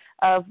spirits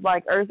of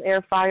like earth,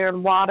 air, fire,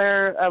 and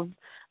water, of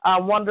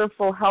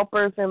wonderful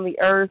helpers in the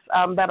earth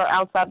that are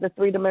outside the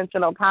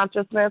three-dimensional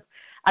consciousness.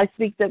 I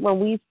speak that when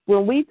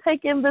we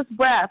take in this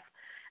breath,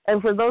 and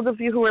for those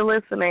of you who are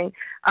listening,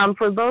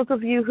 for those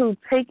of you who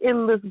take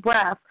in this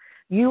breath,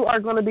 you are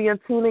going to be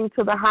attuning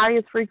to the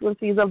highest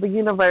frequencies of the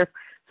universe.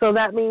 So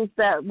that means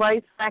that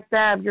right smack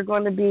dab, you're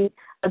going to be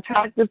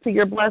attracted to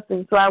your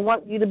blessings. So I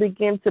want you to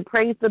begin to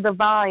praise the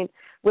divine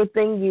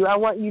within you. I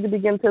want you to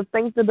begin to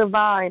thank the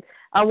divine.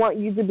 I want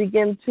you to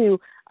begin to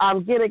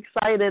get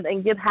excited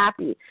and get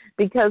happy,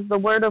 because the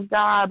Word of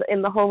God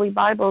in the Holy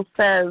Bible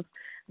says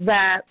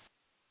that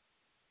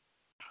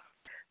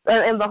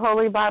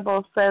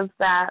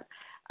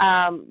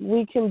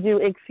we can do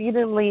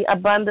exceedingly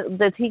abundant,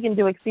 that He can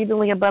do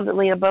exceedingly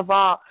abundantly above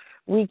all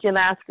we can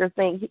ask or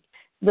think.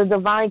 The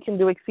divine can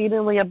do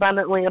exceedingly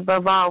abundantly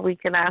above all we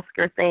can ask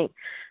or think.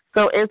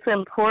 So it's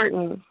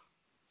important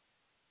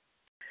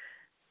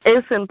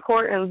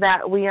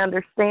that we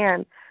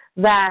understand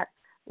that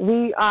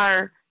we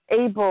are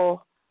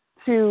able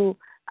to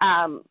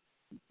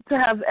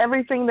have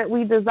everything that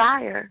we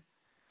desire.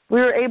 We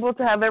are able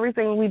to have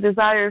everything we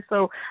desire.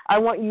 So I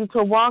want you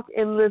to walk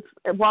in this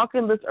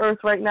earth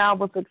right now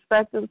with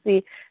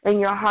expectancy in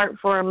your heart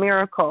for a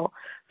miracle.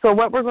 So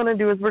what we're going to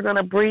do is we're going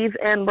to breathe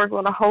in. We're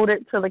going to hold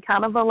it to the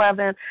count of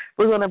 11.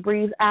 We're going to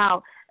breathe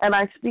out. And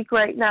I speak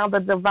right now, the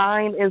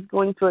divine is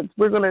we're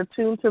going to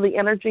tune to the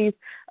energies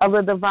of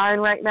the divine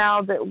right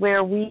now, that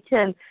where we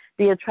can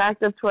be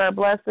attractive to our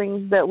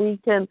blessings, that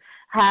we can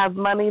have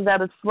money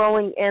that is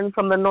flowing in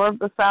from the north,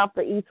 the south,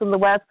 the east, and the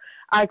west.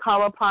 I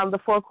call upon the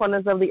four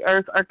corners of the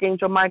earth,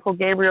 Archangel Michael,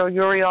 Gabriel,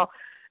 Uriel,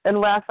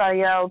 and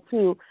Raphael,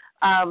 to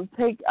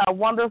take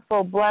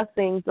wonderful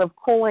blessings of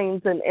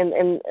coins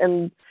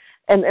and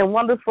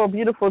wonderful,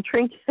 beautiful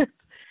trinkets,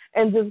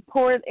 and just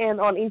pour it in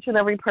on each and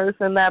every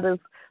person that is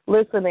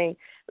listening,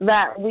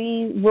 that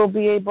we will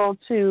be able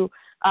to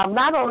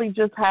not only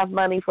just have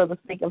money for the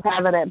sake of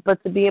having it,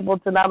 but to be able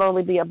to not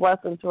only be a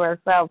blessing to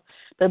ourselves,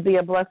 but be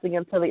a blessing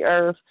into the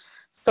earth.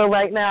 So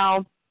right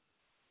now,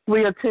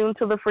 we are tuned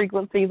to the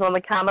frequencies on the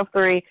count of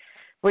 3.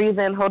 Breathe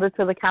in, hold it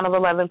to the count of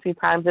 11 2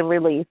 times, and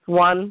release.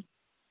 1,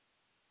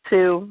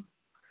 2,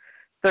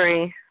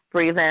 3.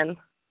 Breathe in.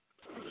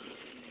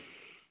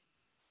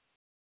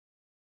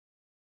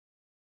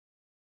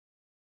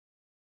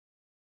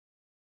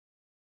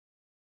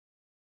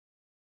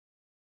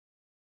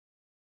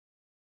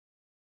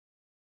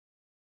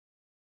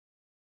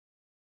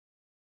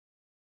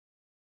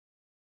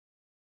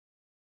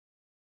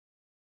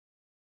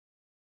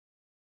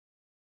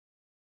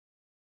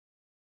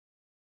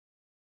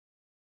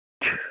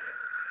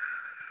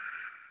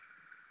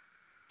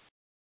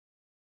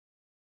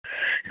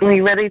 When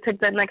you're ready to take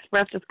that next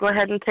breath, just go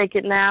ahead and take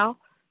it now.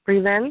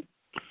 Breathe in.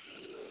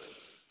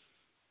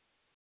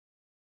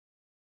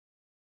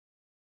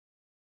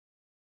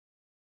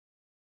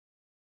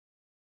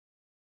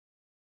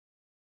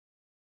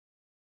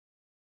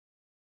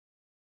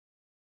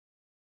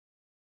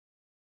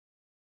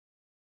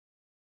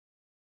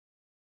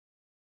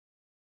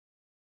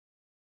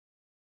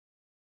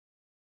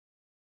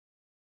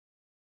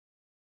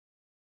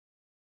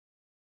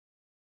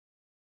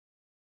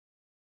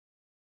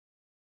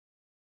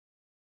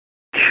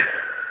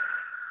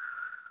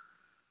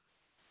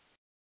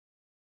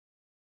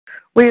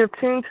 We are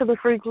tuned to the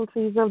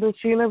frequencies of this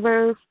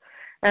universe,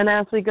 and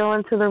as we go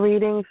into the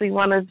readings, we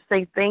want to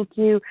say thank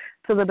you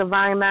to the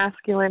divine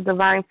masculine,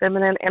 divine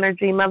feminine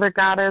energy, Mother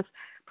Goddess.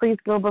 Please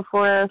go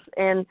before us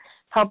and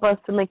help us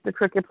to make the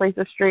crooked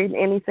places straight, and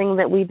anything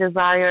that we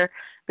desire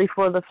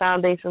before the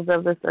foundations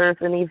of this earth,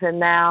 and even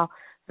now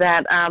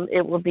that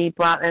it will be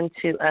brought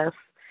into us.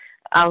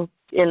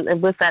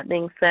 And with that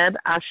being said,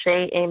 Ashe,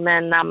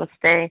 Amen,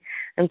 Namaste,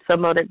 and so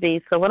mote it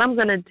be. So what I'm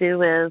going to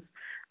do is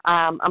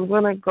I'm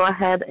going to go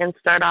ahead and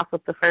start off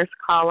with the first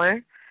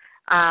caller.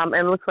 And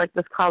it looks like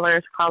this caller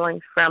is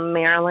calling from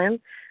Maryland.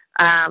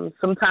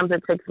 Sometimes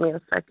it takes me a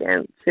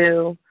second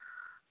to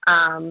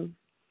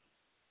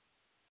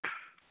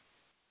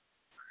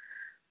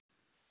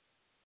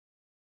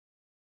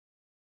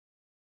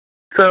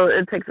so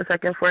it takes a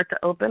second for it to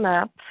open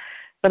up.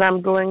 But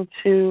I'm going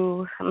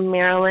to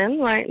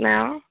Maryland right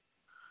now.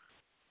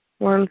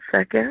 1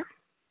 second.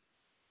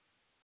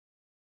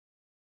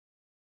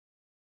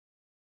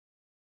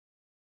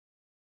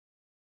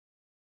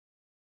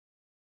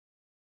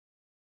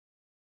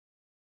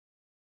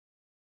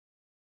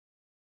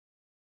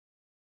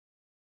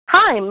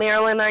 Hi,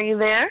 Marilyn, are you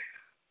there?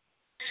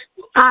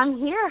 I'm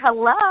here.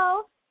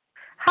 Hello.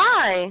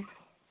 Hi.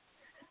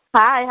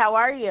 Hi, how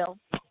are you?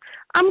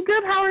 I'm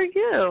good. How are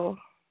you?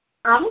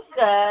 I'm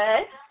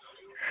good.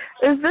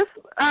 Is this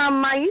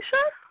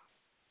Maisha?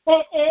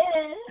 It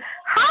is.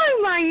 Hi,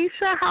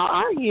 Maisha. How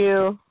are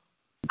you?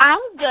 I'm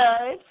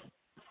good.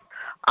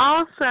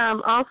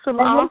 Awesome. And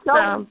your show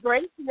was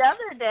great the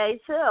other day,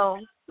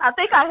 too. I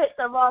think I hit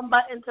the wrong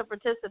button to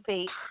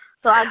participate,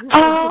 so I just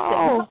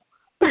Oh.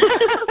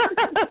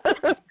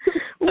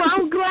 Well,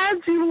 I'm glad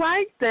you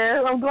liked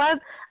it.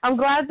 I'm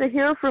glad to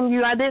hear from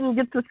you. I didn't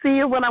get to see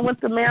you when I went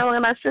to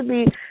Maryland. I should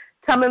be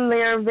coming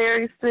there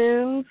very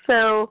soon.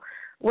 So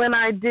when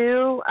I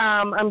do,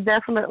 I'm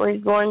definitely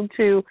going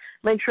to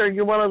make sure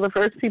you're one of the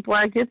first people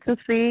I get to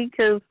see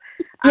because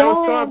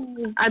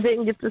I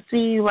didn't get to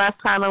see you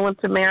last time I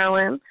went to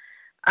Maryland.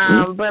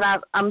 But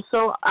I'm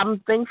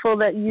thankful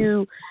that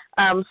you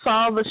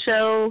saw the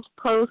show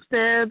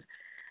posted.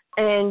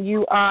 And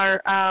you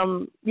are,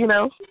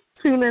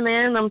 tuning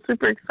in. I'm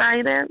super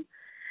excited.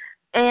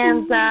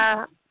 And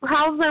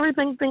how's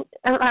everything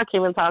I can't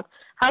even talk.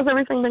 How's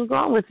everything been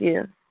going with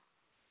you?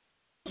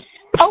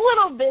 A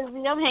little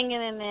busy. I'm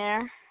hanging in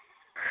there.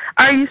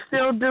 Are you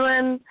still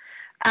doing,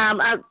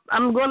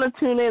 I'm going to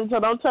tune in, so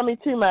don't tell me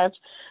too much.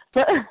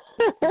 But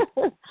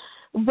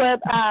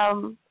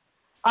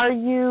are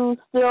you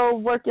still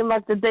working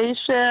like the day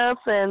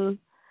shift and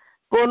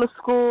going to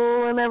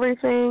school and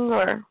everything,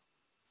 or?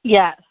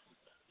 Yes.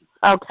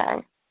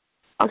 Okay,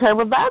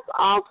 well, that's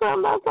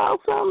awesome.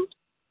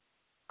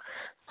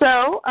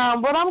 So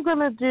what I'm going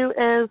to do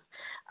is,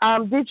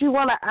 did you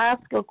want to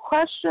ask a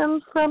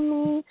question from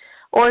me,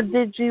 or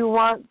did you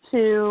want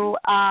to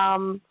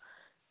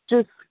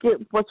just get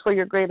what's for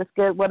your greatest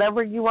good?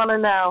 Whatever you want to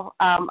know,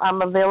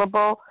 I'm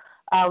available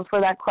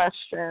for that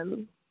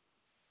question.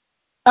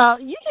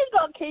 You can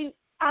go,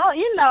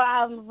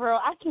 I'm real.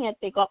 I can't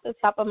think off the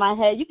top of my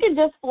head. You can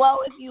just flow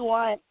if you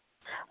want.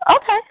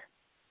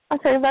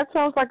 Okay, that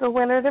sounds like a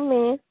winner to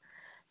me.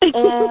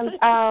 And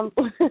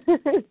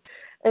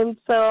and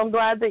so I'm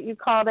glad that you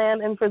called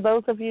in. And for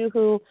those of you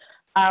who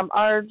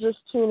are just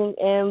tuning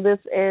in, this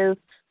is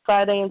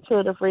Friday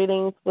Intuitive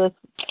Readings with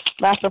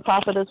Master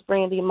Prophetess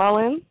Brandie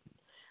Mullen.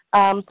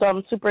 So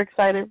I'm super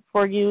excited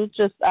for you.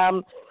 Just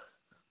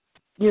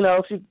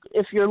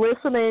if you're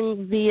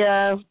listening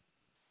via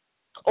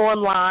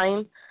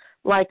online,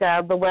 like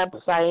the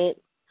website.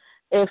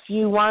 If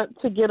you want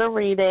to get a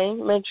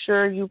reading, make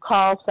sure you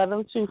call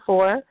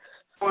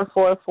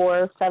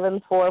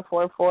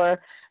 724-444-7444,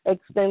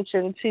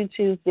 extension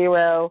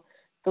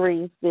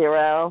 22030,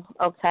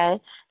 okay?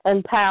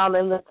 And pound,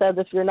 and it says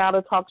if you're not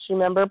a TalkShoe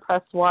member,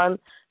 press 1.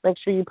 Make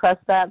sure you press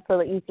that so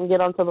that you can get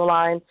onto the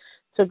line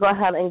to go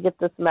ahead and get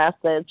this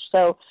message.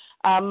 So,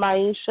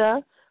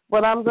 Maisha,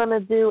 what I'm going to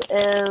do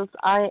is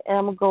I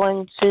am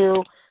going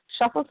to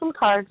shuffle some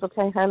cards,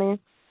 okay, honey?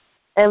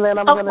 And then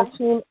I'm going to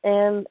tune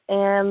in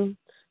and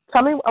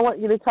I want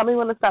you to tell me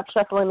when to stop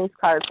shuffling these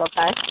cards,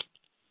 okay?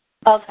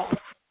 Okay.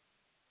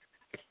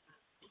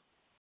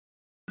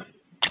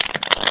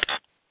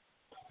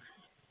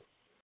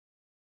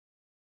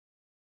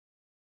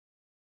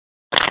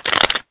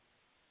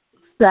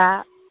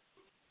 Stop.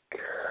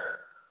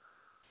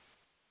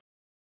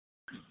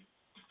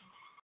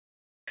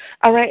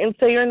 All right, and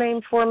say your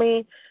name for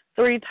me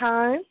 3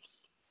 times.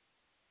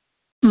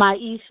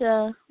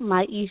 Maisha,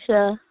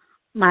 Maisha,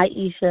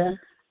 Maisha.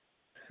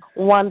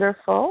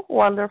 Wonderful,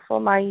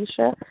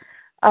 Maisha.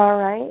 All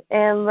right,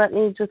 and let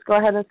me just go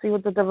ahead and see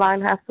what the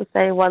divine has to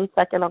say. 1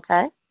 second,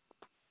 okay?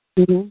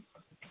 Mm-hmm.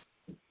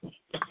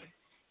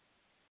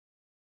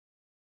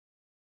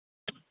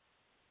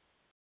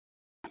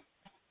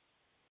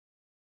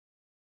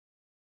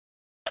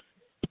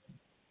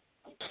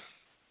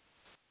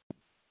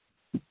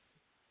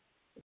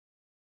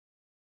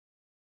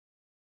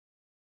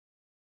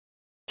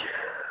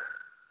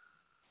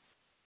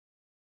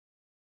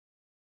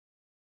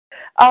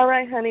 All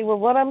right, honey. Well,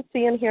 what I'm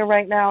seeing here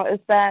right now is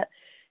that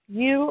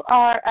you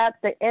are at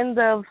the end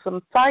of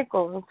some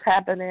cycles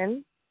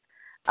happening.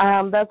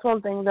 That's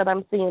one thing that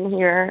I'm seeing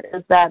here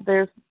is that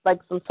there's like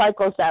some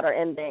cycles that are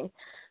ending.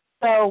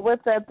 So with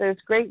that, there's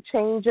great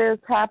changes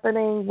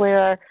happening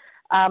where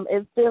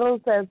it feels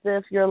as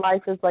if your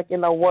life is like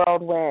in a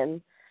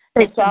whirlwind.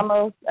 It's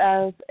almost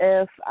as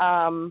if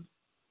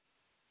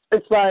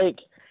it's like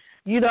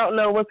you don't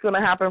know what's going to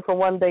happen from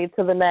one day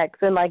to the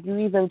next. And, like, you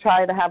even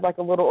try to have, like,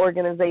 a little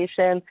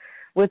organization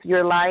with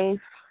your life,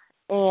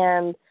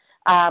 and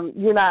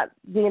you're not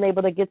being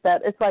able to get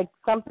that. It's like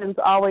something's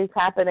always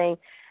happening,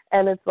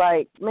 and it's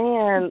like,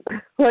 man,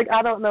 like,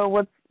 I don't know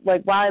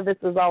why this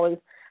is always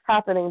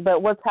happening.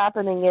 But what's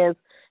happening is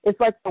it's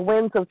like the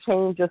winds of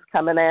change is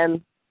coming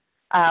in.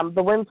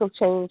 The winds of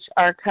change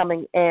are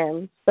coming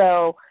in.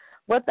 So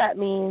what that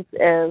means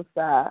is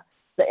the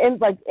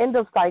end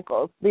of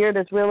cycles. Beard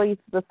is really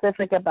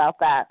specific about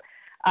that.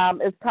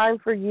 It's time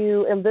for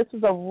you, and this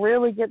is a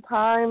really good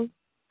time.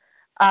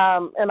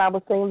 And I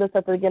was saying this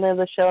at the beginning of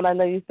the show, and I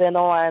know you've been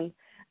on,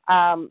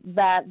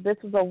 that this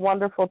is a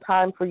wonderful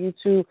time for you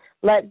to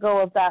let go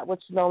of that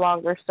which no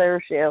longer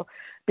serves you.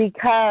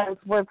 Because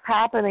what's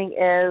happening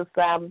is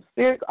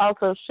Spirit's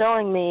also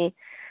showing me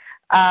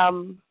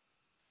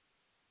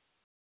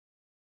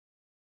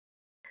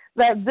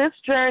that this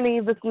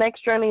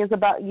next journey is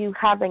about you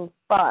having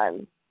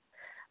fun,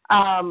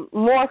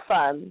 more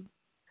fun.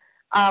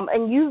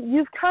 And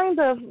you've kind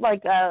of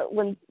like,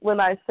 when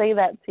I say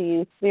that to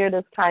you, Spirit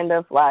is kind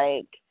of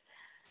like,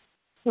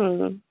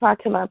 how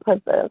can I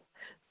put this?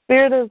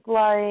 Spirit is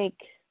like,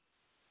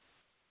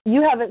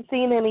 you haven't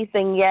seen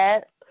anything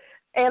yet.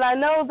 And I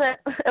know that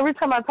every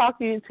time I talk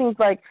to you, it seems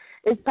like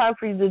it's time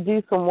for you to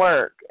do some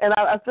work. And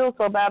I feel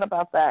so bad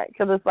about that,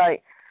 because it's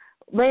like,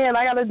 man,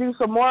 I got to do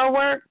some more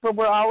work, but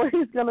we're always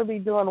going to be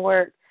doing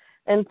work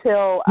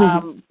until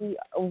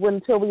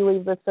we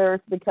leave this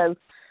earth, because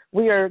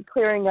we are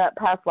clearing up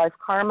past life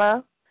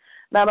karma.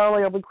 Not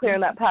only are we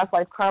clearing up past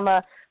life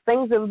karma,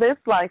 things in this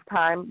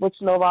lifetime which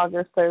no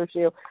longer serves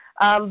you.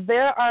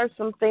 There are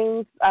some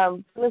things, as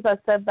soon as I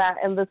said that,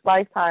 in this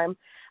lifetime,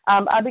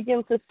 I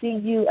begin to see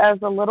you as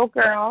a little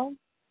girl,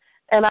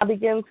 and I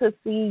begin to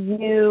see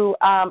you,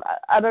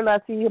 I don't know, I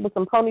see you with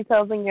some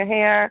ponytails in your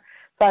hair,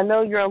 so I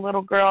know you're a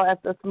little girl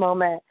at this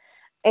moment.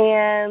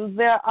 And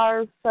there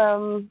are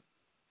some,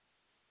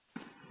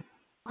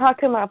 how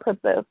can I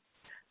put this?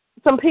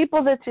 Some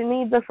people that you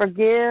need to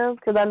forgive,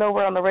 because I know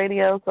we're on the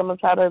radio, so I'm going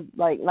to try to,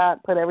 like,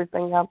 not put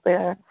everything out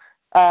there.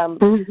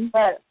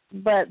 But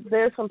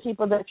there's some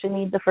people that you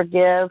need to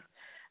forgive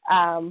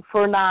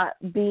for not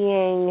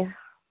being,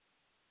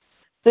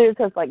 there's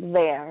just, like,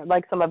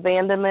 like some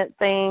abandonment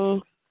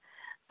things.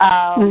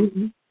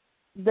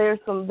 There's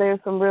some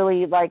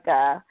really,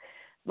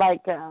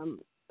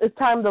 it's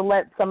time to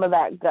let some of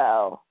that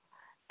go.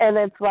 And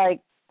it's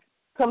like,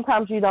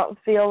 sometimes you don't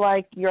feel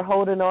like you're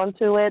holding on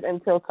to it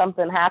until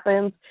something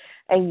happens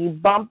and you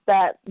bump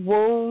that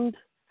wound.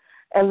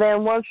 And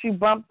then once you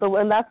bump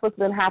and that's what's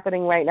been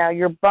happening right now,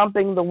 you're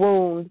bumping the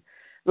wound.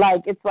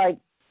 Like, it's like,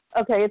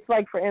 okay, it's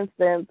like, for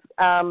instance,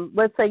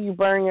 let's say you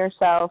burn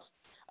yourself.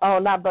 Oh,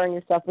 not burn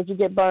yourself, but you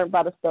get burnt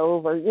by the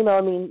stove, or, you know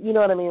what I mean? You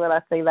know what I mean when I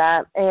say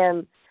that.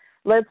 And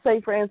let's say,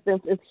 for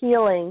instance, it's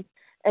healing,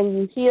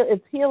 and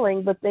it's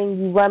healing, but then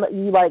you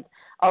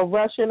are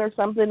rushing or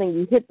something, and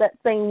you hit that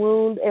same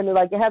wound, and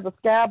it has a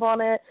scab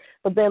on it,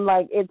 but then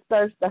it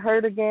starts to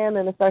hurt again,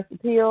 and it starts to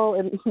peel,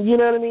 and you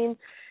know what I mean?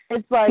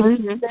 It's like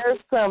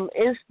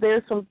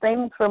there's some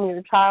things from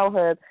your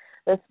childhood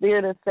that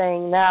Spirit is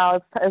saying now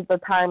is the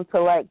time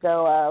to let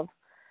go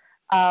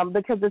of,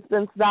 because it's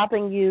been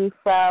stopping you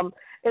from.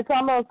 It's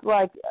almost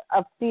like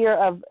a fear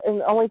of,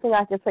 and the only thing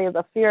I can say is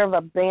a fear of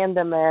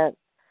abandonment.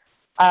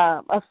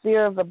 A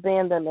fear of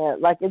abandonment.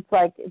 Like, it's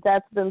like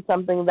that's been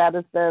something that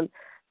has been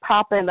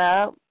popping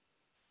up.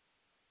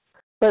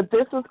 But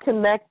this is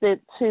connected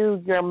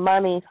to your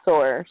money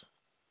source.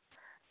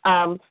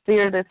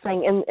 Spirit is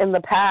saying in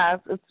the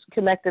past, it's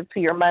connected to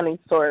your money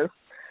source.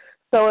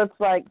 So it's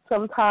like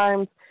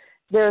sometimes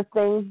there are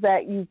things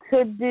that you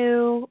could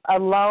do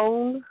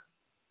alone.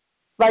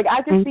 Like,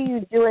 I can see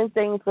you doing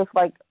things with,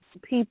 like,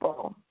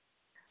 people.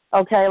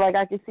 Okay? Like,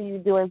 I can see you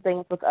doing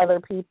things with other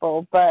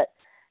people, but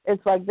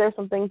it's like there's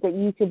some things that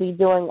you could be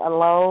doing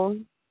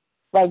alone,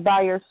 like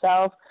by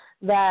yourself,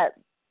 that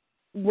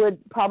would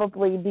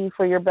probably be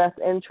for your best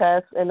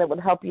interest, and it would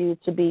help you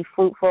to be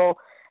fruitful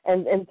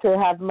and to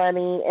have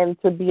money and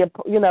to be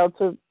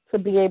to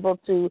be able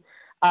to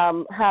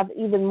have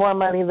even more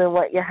money than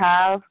what you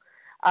have.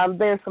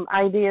 There's some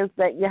ideas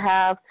that you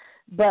have,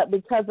 but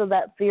because of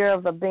that fear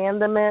of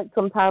abandonment,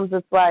 sometimes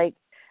it's like,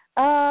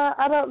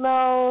 I don't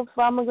know if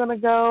I'm going to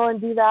go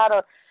and do that.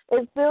 Or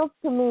it feels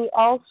to me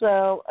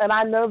also, and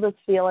I know this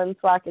feeling,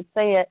 so I could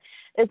say it.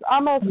 It's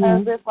almost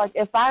as if, like,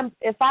 if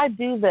I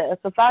do this,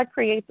 if I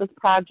create this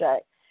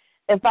project,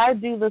 if I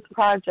do this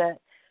project,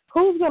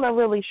 who's going to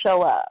really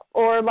show up?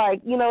 Or,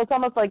 like, it's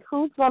almost like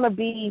who's going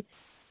to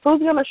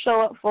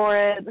show up for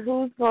it?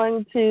 Who's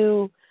going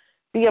to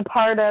be a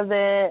part of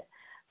it?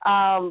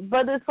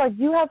 But it's like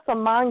you have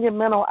some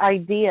monumental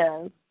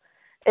ideas.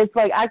 It's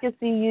like I could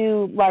see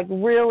you, like,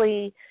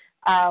 really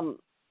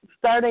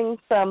starting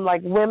some,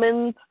 like,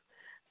 women's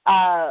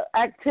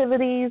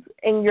activities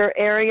in your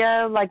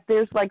area. Like,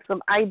 there's, like,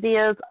 some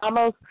ideas.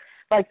 Almost,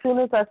 like, soon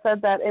as I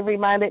said that, it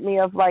reminded me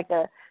of, like,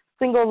 a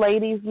single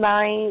ladies'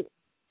 night.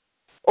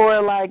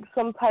 or like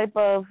some type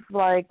of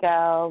like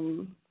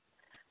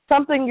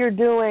something you're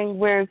doing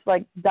where it's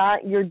like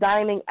you're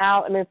dining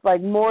out and it's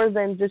like more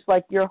than just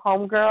like your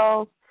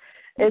homegirls.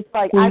 It's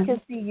like I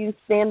can see you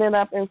standing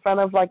up in front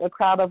of like a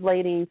crowd of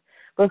ladies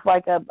with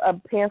like a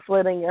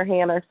pamphlet in your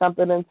hand or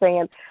something and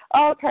saying,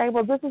 oh, okay,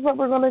 well, this is what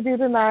we're going to do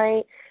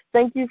tonight.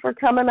 Thank you for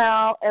coming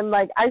out. And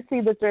like I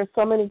see that there's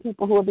so many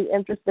people who will be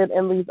interested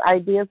in these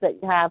ideas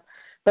that you have,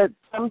 but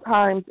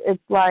sometimes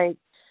it's like,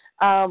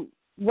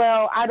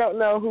 well, I don't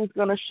know who's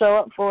going to show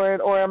up for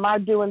it, or am I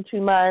doing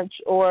too much,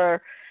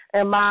 or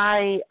am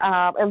I,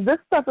 and this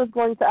stuff is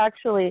going to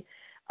actually,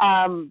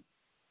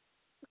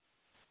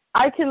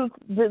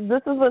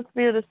 this is what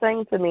Spirit is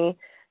saying to me.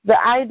 The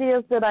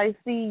ideas that I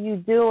see you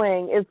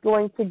doing is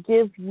going to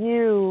give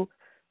you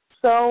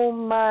so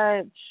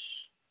much,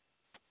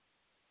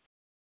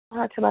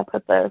 how can I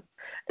put this?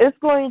 It's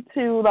going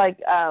to, like,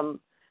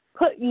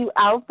 put you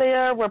out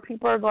there where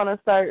people are going to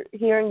start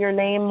hearing your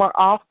name more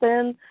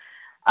often.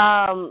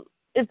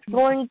 It's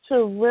going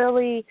to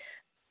really,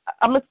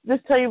 I'm going to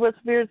just tell you what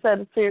Spirit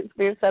said.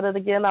 Spirit said it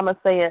again. I'm going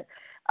to say it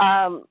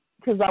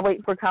because I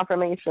wait for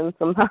confirmation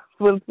sometimes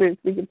when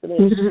Spirit's speaking to me.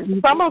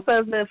 It's almost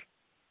as if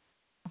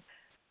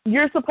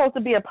you're supposed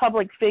to be a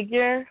public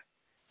figure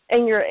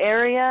in your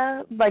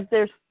area. Like,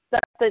 there's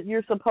stuff that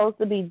you're supposed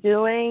to be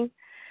doing,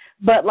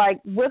 but, like,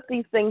 with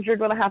these things, you're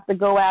going to have to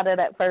go at it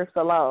at first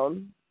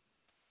alone.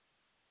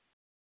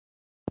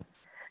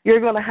 You're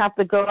going to have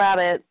to go at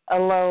it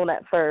alone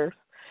at first.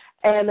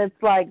 And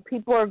it's like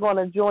people are going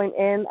to join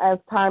in as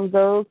time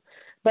goes,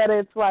 but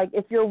it's like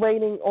if you're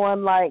waiting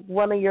on, like,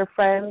 one of your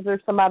friends or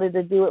somebody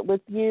to do it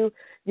with you,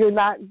 you're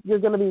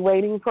going to be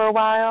waiting for a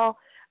while.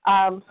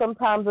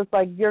 Sometimes it's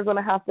like you're going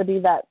to have to be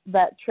that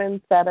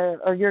trendsetter,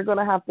 or you're going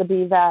to have to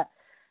be that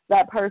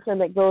person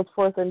that goes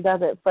forth and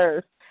does it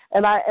first.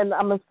 And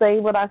I'm going to say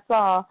what I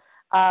saw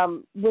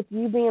with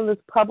you being this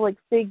public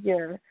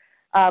figure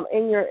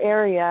in your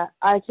area.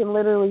 I can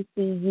literally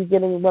see you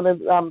getting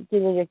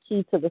giving a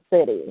key to the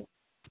city,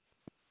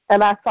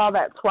 and I saw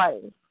that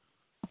twice.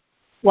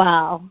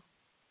 Wow.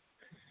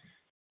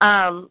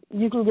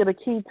 You can get a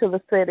key to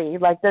the city.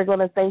 Like, they're going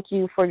to thank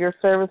you for your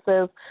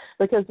services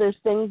because there's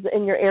things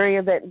in your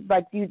area that,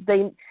 like,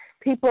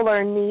 people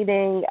are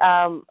needing,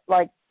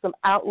 like, some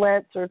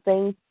outlets or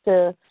things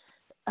to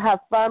have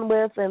fun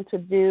with and to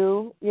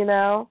do, you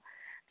know.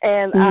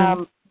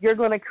 And you're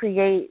going to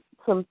create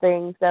some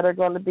things that are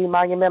going to be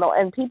monumental,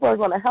 and people are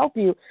going to help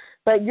you,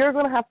 but you're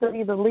going to have to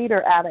be the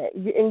leader at it.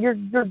 And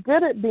you're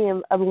good at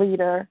being a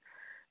leader,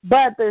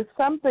 but there's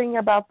something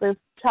about this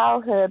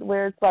childhood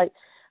where it's like,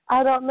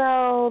 I don't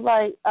know,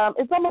 like,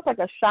 it's almost like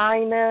a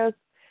shyness,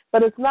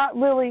 but it's not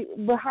really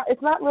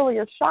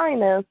a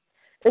shyness.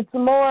 It's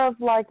more of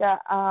like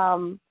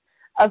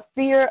a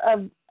fear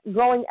of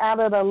going at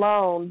it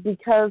alone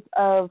because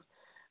of,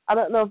 I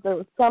don't know if there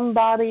was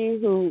somebody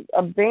who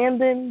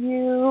abandoned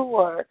you,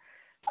 or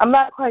I'm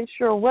not quite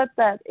sure what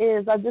that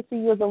is. I just see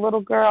you as a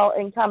little girl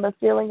and kind of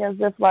feeling as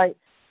if, like,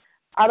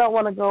 I don't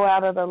want to go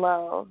at it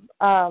alone.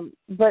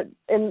 But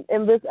in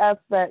this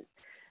aspect,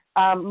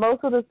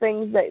 most of the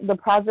things the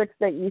projects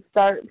that you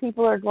start,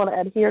 people are going to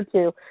adhere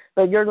to,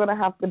 but you're going to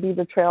have to be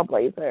the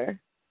trailblazer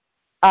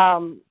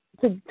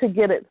to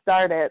get it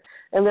started.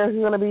 And there's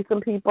going to be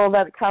some people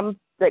that come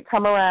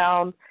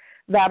around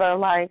that are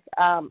like,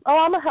 oh,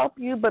 I'm gonna help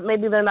you, but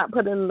maybe they're not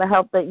putting in the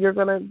help that you're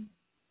gonna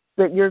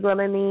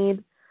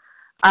need.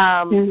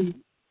 And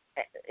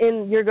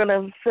you're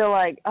gonna feel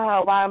like,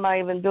 oh, why am I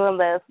even doing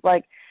this?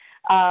 Like,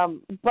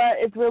 but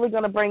it's really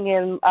gonna bring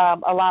in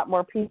a lot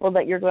more people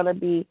that you're gonna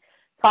be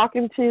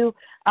talking to.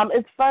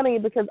 It's funny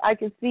because I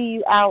can see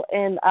you out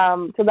in,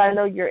 because I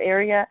know your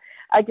area,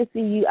 I can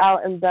see you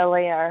out in Bel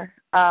Air.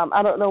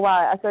 I don't know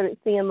why. I started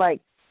seeing,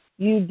 like,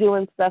 you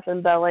doing stuff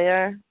in Bel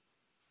Air.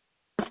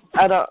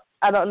 I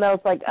don't know.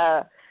 It's like,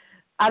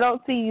 I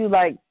don't see you,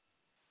 like,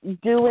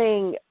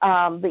 doing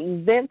the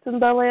events in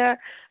Bel Air,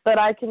 but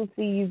I can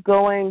see you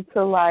going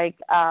to, like,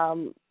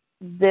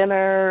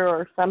 dinner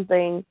or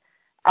something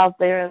out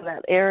there in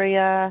that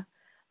area.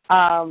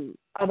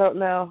 I don't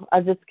know.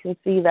 I just can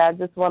see that. I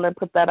just want to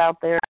put that out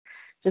there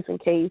just in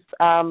case.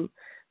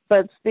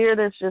 But Spirit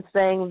is just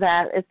saying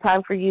that it's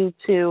time for you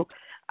to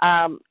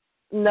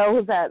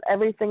know that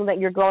everything that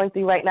you're going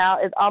through right now,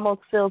 it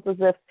almost feels as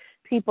if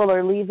people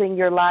are leaving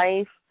your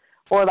life,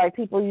 or like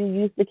people you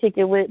used to kick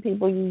it with,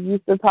 people you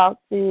used to talk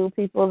to,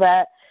 people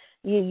that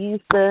you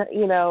used to,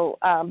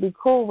 be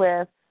cool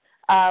with.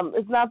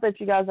 It's not that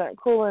you guys aren't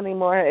cool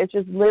anymore. It's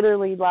just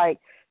literally like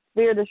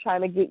Spirit is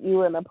trying to get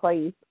you in a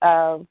place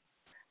of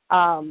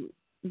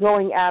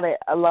going at it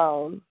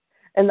alone.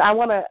 And I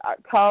want to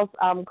call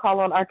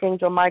on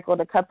Archangel Michael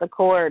to cut the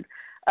cord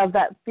of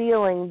that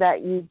feeling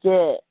that you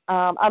get.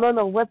 I don't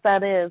know what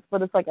that is,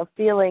 but it's like a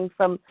feeling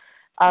from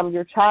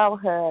your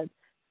childhood.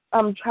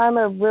 I'm trying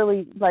to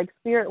really, like,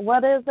 Spirit,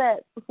 what is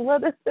it?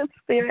 What is it,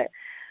 Spirit?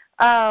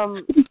 So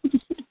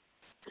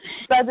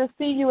I just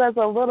see you as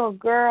a little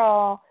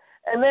girl,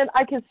 and then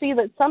I can see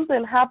that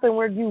something happened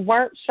where you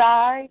weren't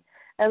shy,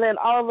 and then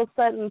all of a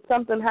sudden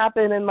something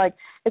happened, and like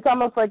it's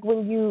almost like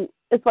when you,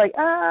 it's like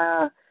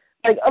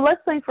let's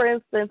say for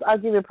instance, I'll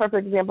give you a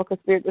perfect example because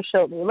Spirit just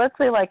showed me. Let's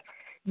say like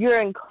you're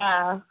in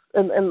class,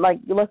 and like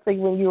let's say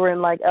when you were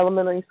in like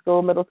elementary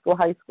school, middle school,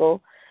 high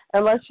school,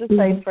 and let's just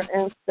say for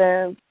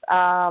instance,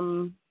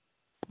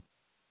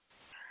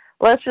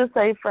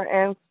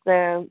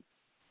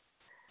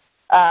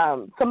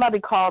 somebody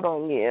called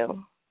on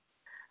you,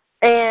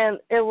 and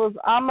it was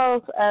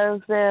almost as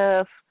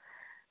if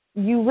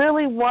you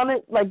really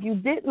wanted, like you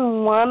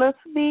didn't want to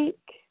speak.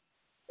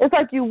 It's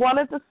like you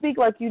wanted to speak,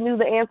 like you knew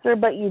the answer,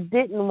 but you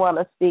didn't want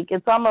to speak.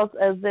 It's almost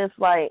as if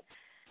like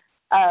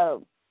a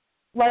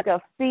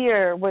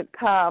fear would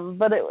come,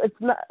 but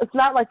it's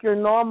not like your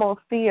normal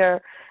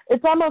fear.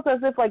 It's almost as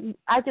if like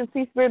I can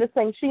see Spirit is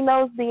saying she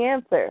knows the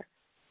answer.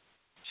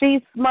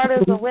 She's smart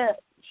as a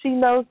whip. She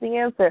knows the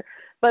answer.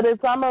 But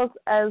it's almost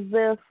as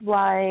if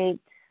like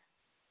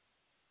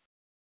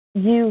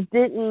you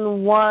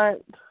didn't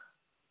want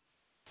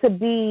to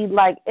be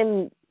like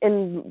in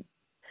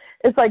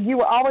it's like you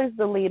were always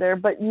the leader,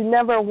 but you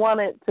never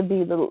wanted to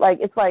be the, like,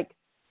 it's like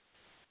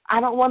I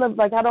don't want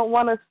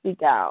to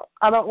speak out.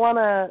 I don't want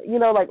to,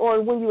 like,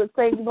 or when you would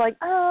say, you'd be like,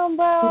 I'm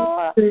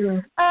going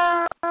to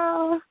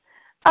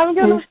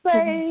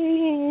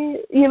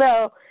say,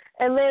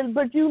 and then,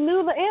 but you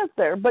knew the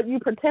answer, but you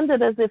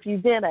pretended as if you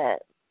didn't.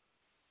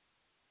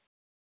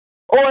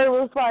 Or it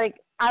was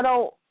like, I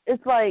don't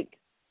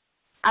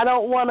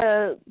want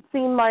to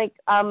seem like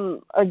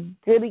I'm a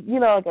goody,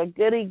 like a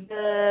goody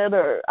good,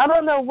 or I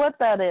don't know what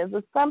that is.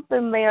 There's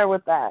something there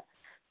with that.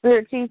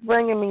 Spirit keeps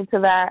bringing me to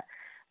that.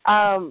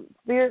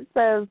 Spirit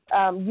says,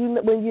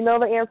 when you know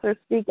the answer,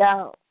 speak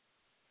out.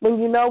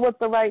 When you know what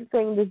the right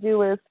thing to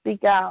do is,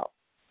 speak out.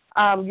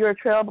 You're a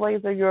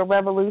trailblazer. You're a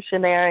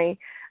revolutionary.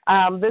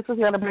 This is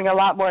going to bring a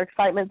lot more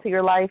excitement to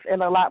your life,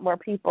 and a lot more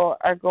people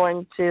are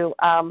going to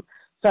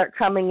start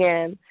coming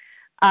in.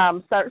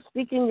 Start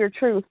speaking your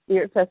truth.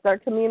 Spirit says,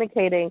 start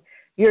communicating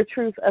your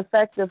truth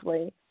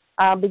effectively.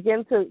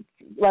 Begin to,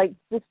 like,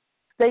 just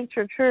state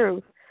your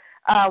truth.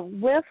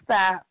 With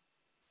that,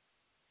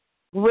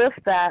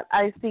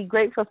 I see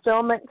great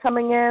fulfillment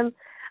coming in.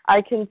 I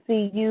can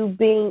see you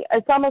being,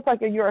 it's almost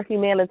like you're a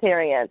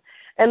humanitarian.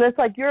 And it's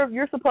like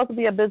you're supposed to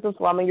be a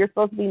businesswoman. You're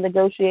supposed to be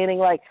negotiating.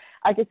 Like,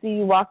 I could see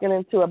you walking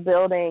into a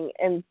building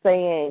and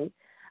saying,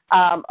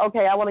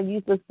 okay, I want to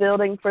use this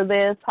building for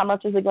this. How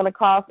much is it going to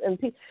cost? And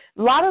a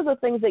lot of the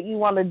things that you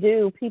want to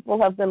do,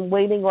 people have been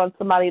waiting on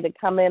somebody to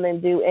come in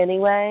and do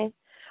anyway.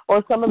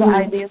 Or some of the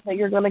ideas that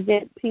you're going to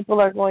get,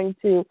 people are going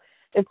to,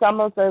 it's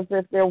almost as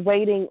if they're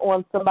waiting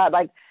on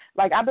somebody,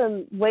 like I've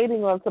been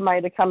waiting on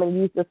somebody to come and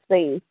use the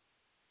space,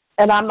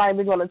 and I'm not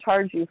even going to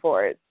charge you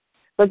for it,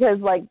 because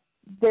like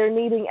they're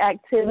needing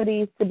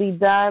activities to be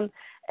done,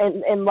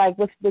 and like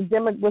with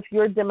with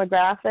your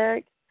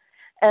demographic,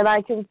 and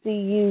I can see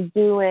you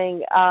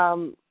doing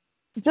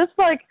just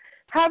like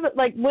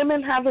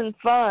women having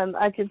fun.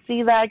 I can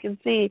see that. I can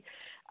see,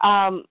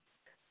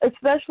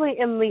 especially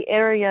in the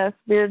area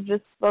Spirit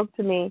just spoke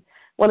to me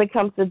when it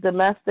comes to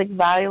domestic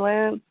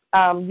violence.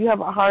 You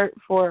have a heart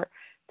for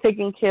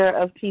taking care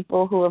of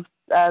people who have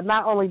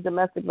not only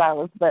domestic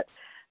violence, but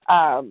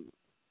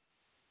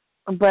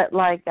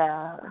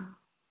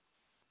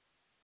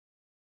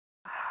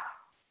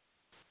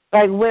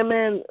like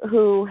women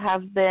who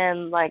have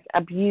been like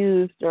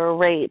abused or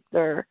raped,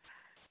 or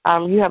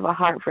you have a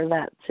heart for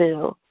that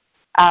too.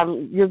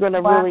 You're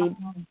gonna really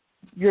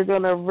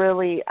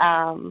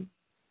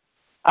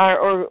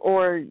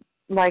or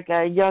like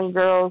young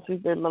girls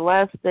who've been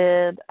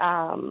molested.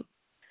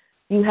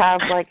 You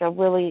have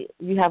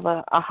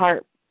a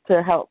heart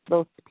to help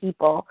those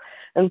people,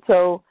 and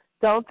so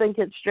don't think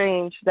it's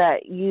strange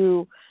that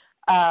you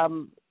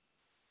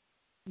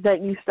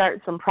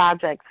start some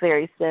projects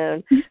very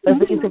soon. That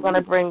these are going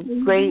to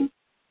bring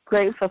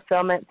great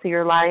fulfillment to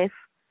your life.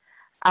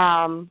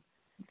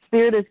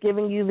 Spirit is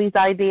giving you these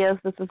ideas.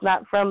 This is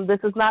not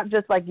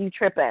just like you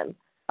tripping.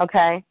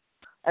 Okay,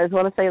 I just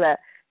want to say that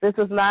this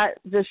is not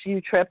just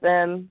you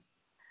tripping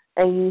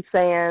and you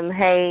saying,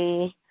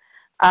 hey.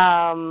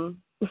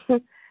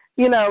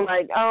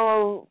 Like,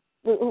 oh,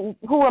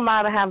 who am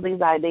I to have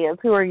these ideas?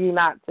 Who are you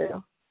not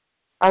to?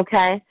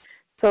 Okay?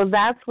 So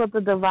that's what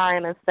the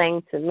divine is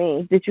saying to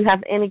me. Did you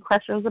have any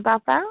questions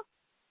about that?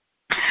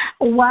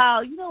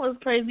 Wow,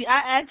 what's crazy?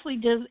 I actually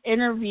just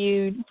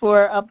interviewed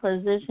for a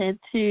position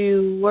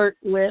to work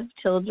with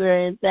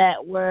children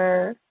that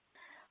were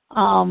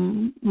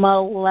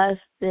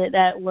molested,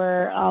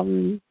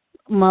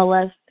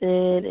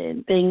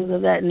 and things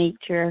of that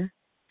nature.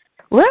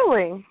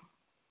 Really?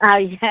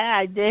 Yeah,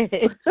 I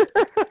did.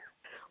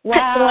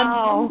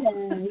 Wow.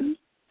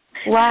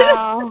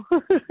 Wow.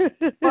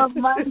 On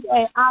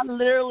Monday, I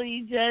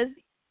literally just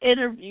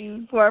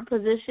interviewed for a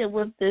position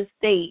with the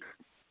state.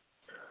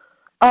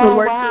 Oh,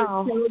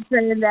 wow. With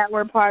children that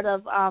were part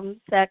of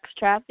sex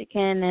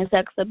trafficking and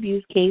sex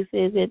abuse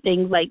cases and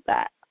things like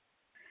that.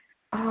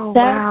 Oh,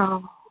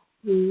 wow.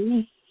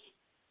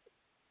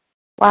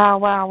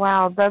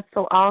 Wow. That's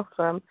so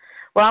awesome.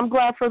 Well, I'm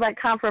glad for that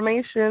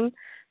confirmation.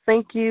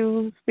 Thank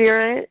you,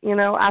 Spirit.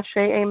 Ashe,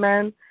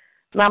 amen,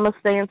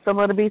 namaste, and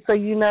so to be. So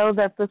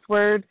that this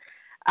word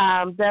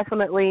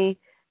definitely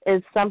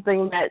is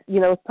something that,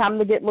 it's time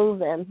to get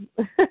moving.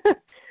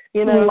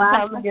 It's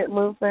time to get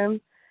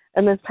moving.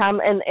 And it's time,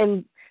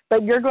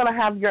 but you're going to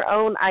have your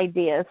own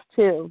ideas,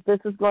 too. This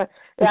is going,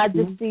 I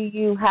just see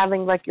you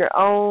having, like, your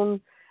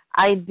own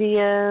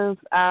ideas.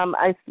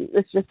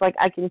 It's just like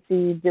I can see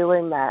you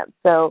doing that.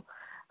 So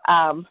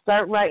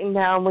start writing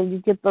down. When you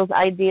get those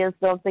ideas,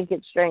 don't think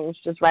it's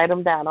strange. Just write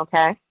them down,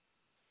 okay?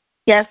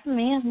 Yes,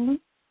 ma'am.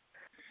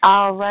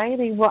 All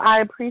righty. Well,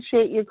 I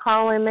appreciate you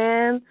calling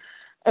in,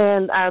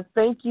 and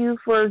thank you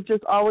for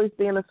just always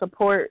being a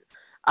support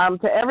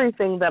to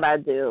everything that I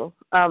do.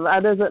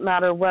 It doesn't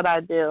matter what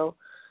I do.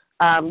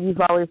 You've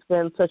always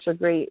been such a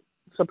great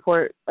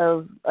support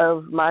of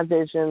my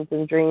visions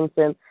and dreams.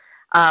 And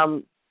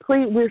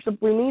please,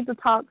 we need to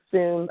talk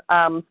soon,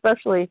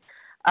 especially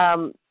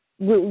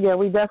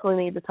we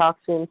definitely need to talk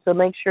soon. So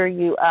make sure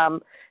you,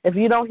 if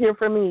you don't hear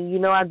from me,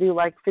 I do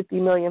like 50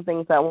 million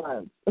things at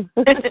once.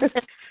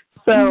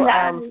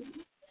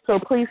 So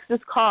please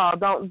just call.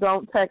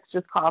 Don't text.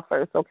 Just call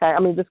first, okay? I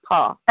mean, just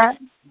call.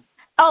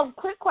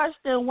 Quick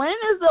question. When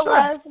is the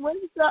last?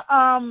 When's the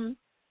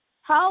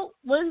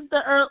when's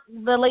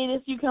the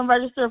latest you can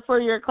register for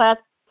your class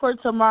for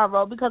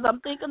tomorrow? Because I'm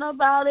thinking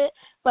about it,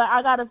 but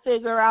I got to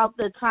figure out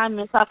the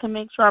timing so I can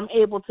make sure I'm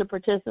able to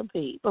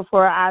participate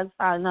before I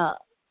sign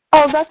up.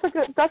 Oh, that's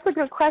a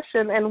good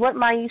question. And what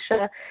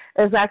Maisha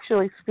is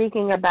actually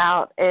speaking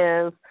about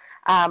is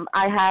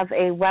I have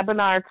a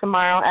webinar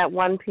tomorrow at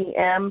 1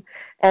 p.m.,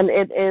 and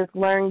it is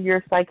Learn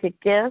Your Psychic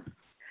Gifts.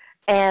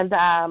 And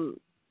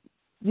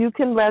you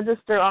can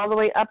register all the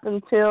way up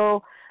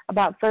until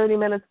about 30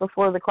 minutes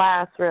before the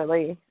class,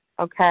 really.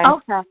 Okay?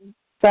 Okay.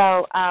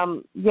 So,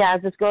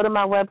 just go to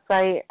my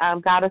website,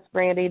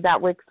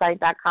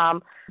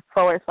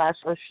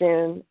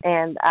 goddessbrandy.wixsite.com/Oshun,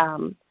 and,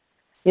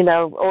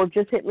 or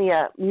just hit me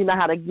up. You know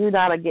how to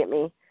get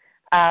me.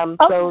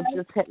 So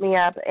just hit me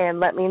up and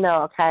let me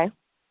know, okay?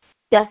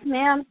 Yes,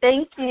 ma'am.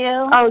 Thank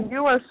you. Oh,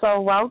 you are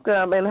so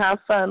welcome, and have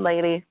fun,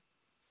 lady.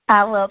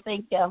 I will.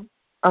 Thank you.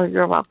 Oh,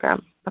 you're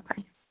welcome.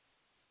 Bye-bye.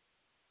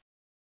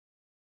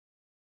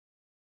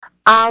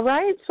 All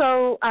right,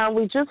 so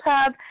we just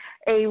had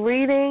a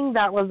reading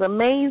that was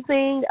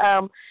amazing,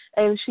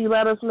 and she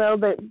let us know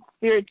that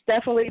Spirit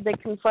definitely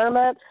did confirm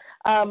it.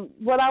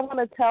 What I want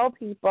to tell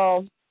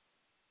people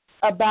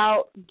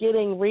about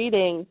getting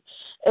readings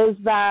is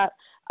that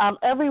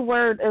every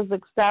word is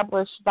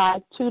established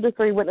by 2 to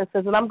 3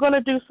 witnesses, and I'm going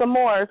to do some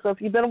more. So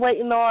if you've been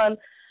waiting on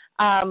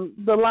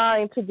the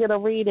line to get a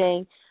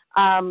reading,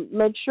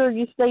 make sure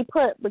you stay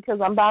put,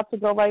 because I'm about to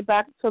go right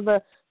back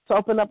to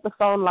open up the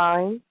phone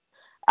line.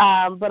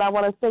 But I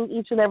want to thank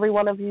each and every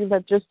one of you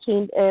that just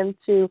tuned in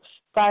to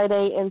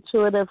Friday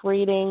Intuitive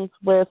Readings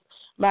with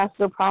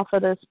Master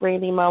Prophetess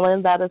Brandie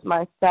Mullen. That is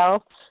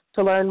myself.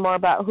 To learn more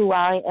about who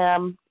I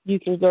am, you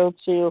can go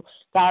to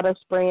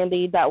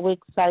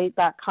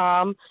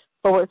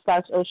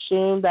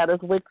goddessbrandy.wixsite.com/Oshun. That is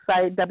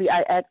Wixsite,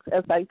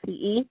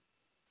 WIXSITE.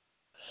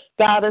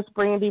 Goddess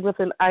Brandie with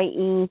an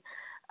IE,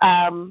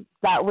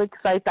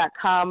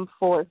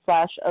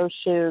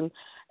 .wixsite.com/Oshun.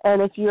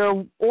 And if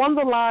you're on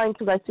the line,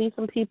 because I see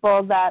some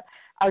people that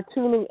are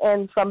tuning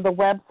in from the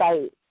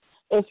website,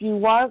 if you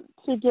want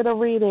to get a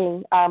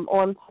reading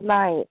on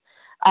tonight,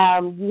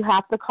 you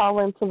have to call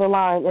into the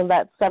line, and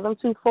that's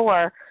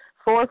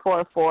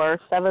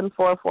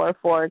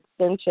 724-444-7444,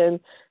 extension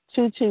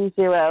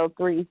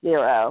 22030,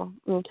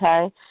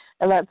 okay?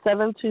 And that's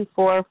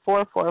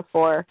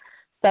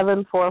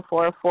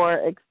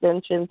 724-444-7444,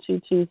 extension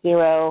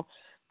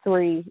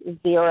 22030.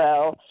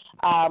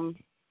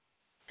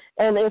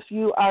 And if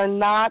you are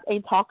not a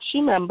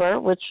TalkShoe member,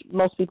 which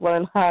most people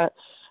are not,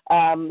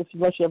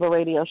 unless you have a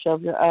radio show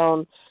of your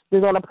own,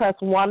 you're going to press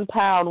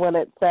 £1 when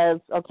it says,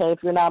 okay,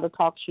 if you're not a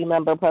TalkShoe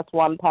member, press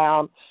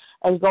 £1.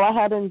 And go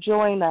ahead and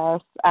join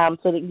us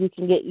so that you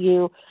can get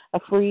you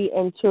a free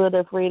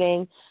intuitive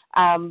reading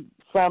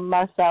from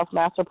myself,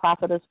 Master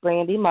Prophetess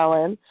Brandie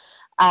Mullen.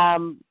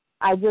 I'm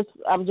just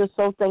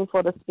so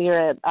thankful to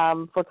Spirit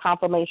for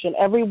confirmation.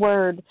 Every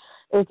word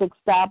is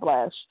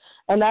established,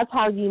 and that's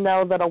how you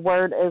know that a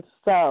word is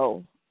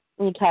so,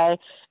 okay?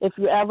 If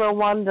you're ever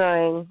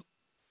wondering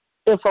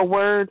if a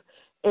word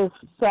is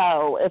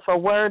so, if a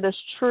word is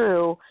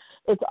true,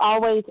 it's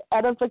always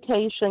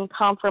edification,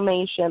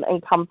 confirmation,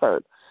 and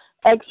comfort.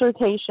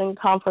 Exhortation,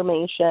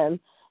 confirmation,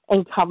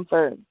 and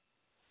comfort.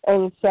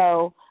 And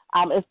so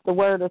if the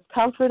word is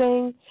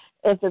comforting,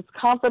 if it's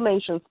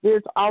confirmation,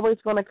 Spirit's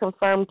always going to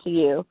confirm to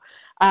you,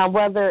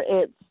 whether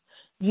it's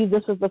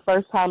this is the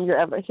first time you're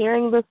ever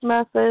hearing this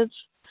message,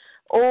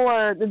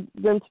 or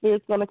then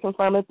Spirit's going to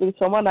confirm it through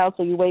someone else,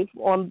 so you wait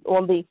on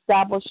the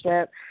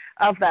establishment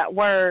of that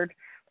word,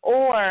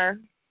 or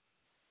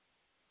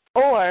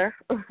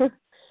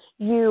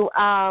you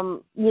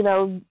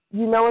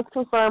it's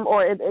confirmed,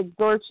 or it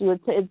exhorts you,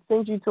 it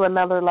sends you to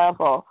another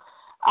level.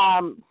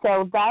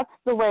 So that's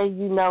the way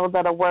you know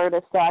that a word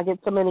is so. I get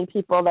so many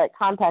people that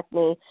contact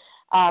me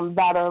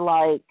that are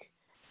like,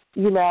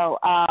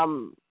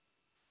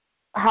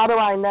 how do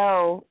I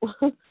know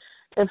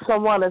if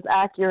someone is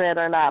accurate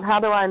or not? How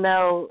do I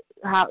know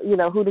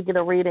who to get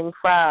a reading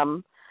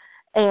from?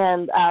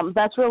 And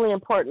that's really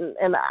important.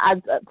 And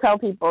I tell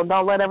people,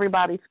 don't let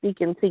everybody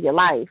speak into your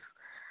life.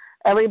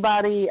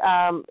 Everybody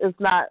is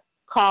not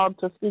called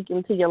to speak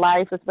into your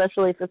life,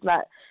 especially if it's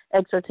not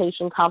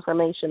exhortation,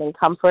 confirmation, and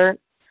comfort.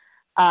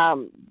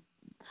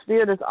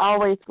 Spirit is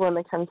always going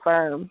to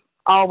confirm,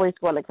 always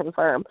going to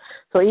confirm.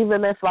 So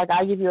even if, like,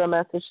 I give you a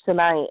message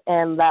tonight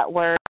and that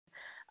word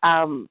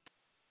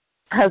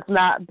has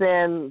not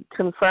been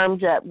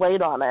confirmed yet,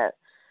 wait on it.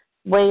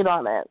 Wait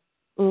on it,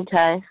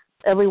 okay?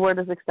 Every word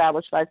is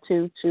established by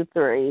 2 to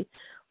 3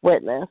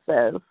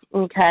 witnesses,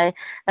 okay?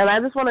 And I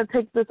just want to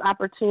take this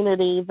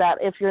opportunity that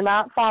if you're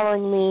not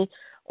following me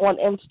on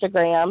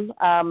Instagram,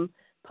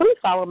 please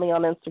follow me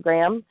on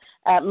Instagram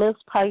at Miss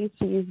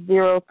Pisces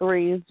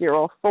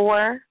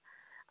 0304.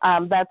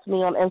 That's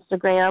me on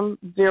Instagram,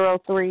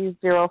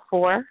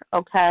 0304,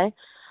 okay?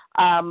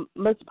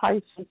 Miss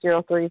Pisces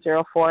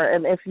 0304.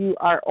 And if you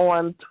are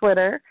on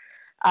Twitter,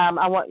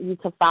 I want you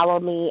to follow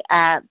me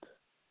at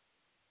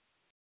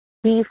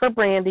B for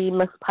Brandie,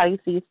 Miss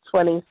Pisces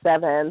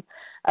 27.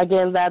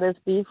 Again, that is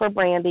B for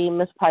Brandie,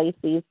 Miss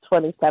Pisces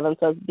 27.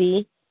 So it's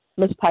B,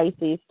 Miss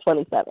Pisces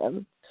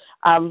 27.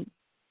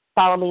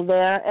 Follow me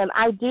there. And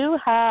I do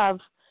have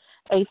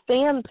a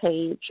fan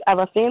page. I have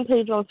a fan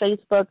page on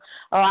Facebook.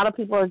 A lot of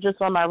people are just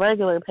on my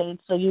regular page,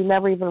 so you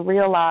never even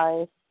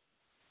realize,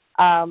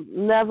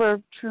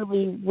 never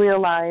truly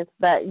realize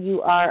that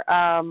you are,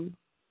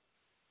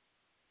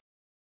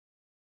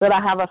 that I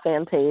have a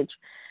fan page.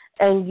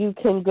 And you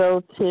can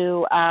go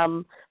to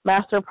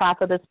Master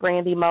Prophetess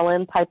Brandie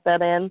Mullen, type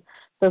that in.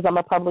 Says I'm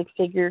a public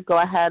figure. Go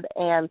ahead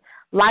and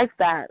like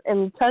that.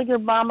 And tell your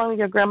mama,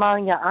 your grandma,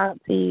 and your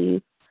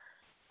aunties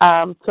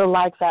to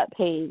like that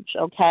page,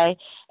 okay?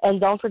 And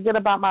don't forget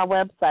about my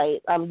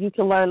website. You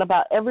can learn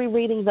about every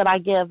reading that I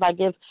give. I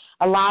give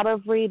a lot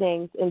of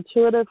readings,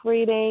 intuitive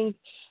readings,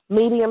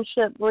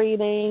 mediumship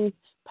readings,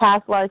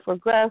 past life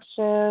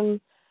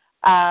regression.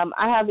 I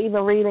have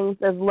even readings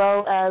as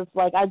low as,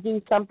 like, I do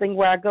something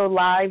where I go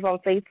live on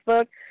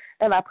Facebook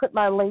and I put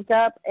my link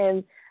up,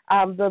 and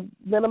the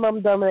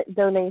minimum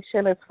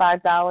donation is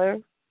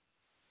 $5.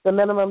 The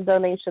minimum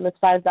donation is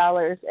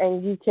 $5,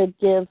 and you could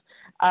give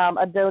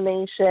a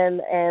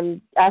donation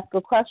and ask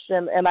a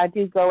question, and I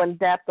do go in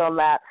depth on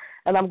that.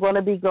 And I'm going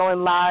to be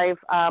going live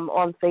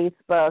on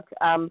Facebook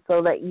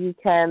so that you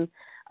can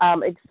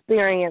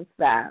experience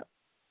that.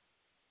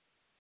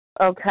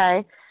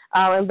 Okay?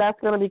 And that's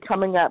going to be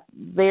coming up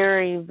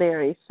very,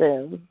 very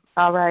soon.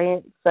 All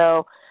right?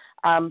 So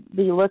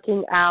be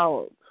looking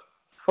out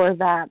for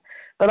that.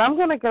 But I'm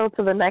going to go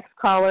to the next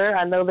caller.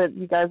 I know that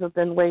you guys have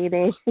been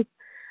waiting,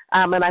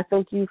 and I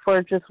thank you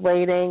for just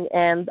waiting.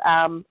 And,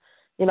 I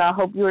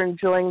hope you're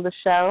enjoying the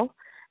show.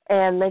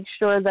 And make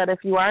sure that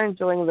if you are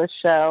enjoying the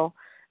show,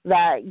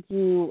 that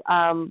you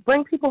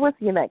bring people with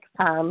you next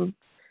time.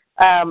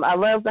 I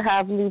love to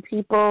have new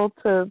people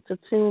to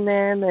tune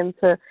in and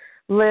to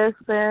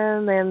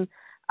listen and,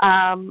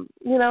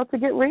 to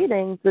get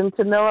readings and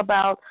to know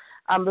about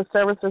the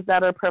services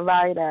that are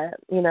provided,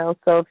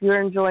 So if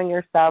you're enjoying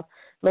yourself,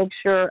 make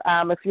sure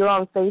if you're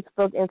on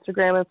Facebook,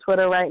 Instagram, and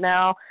Twitter right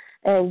now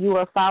and you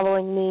are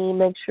following me,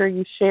 make sure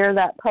you share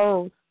that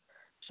post.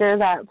 Share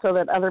that so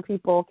that other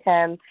people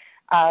can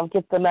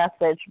get the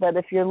message. But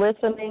if you're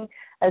listening,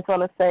 I just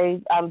want to say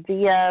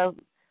via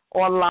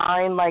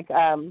online, like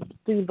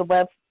through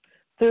the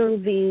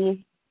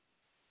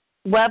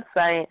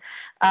website,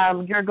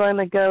 you're going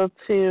to go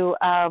to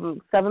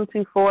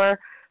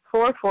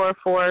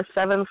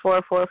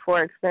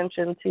 724-444-7444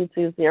 extension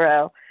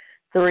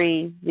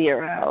 22030.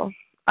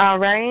 All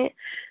right.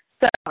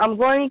 So I'm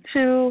going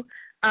to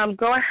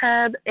go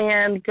ahead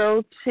and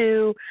go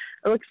to,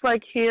 it looks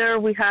like here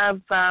we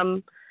have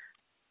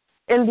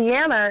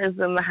Indiana is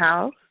in the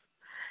house.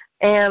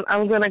 And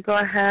I'm going to go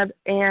ahead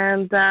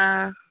and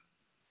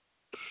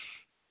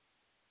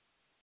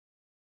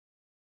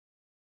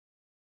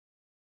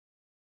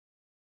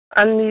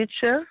unmute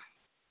you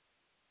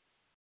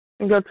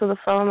and go to the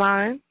phone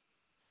line.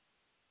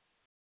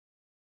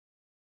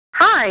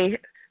 Hi,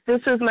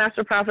 this is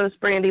Master Prophetess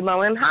Brandie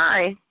Mullen.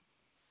 Hi.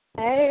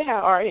 Hey,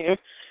 how are you?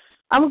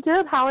 I'm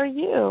good. How are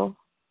you?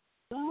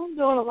 I'm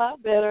doing a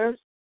lot better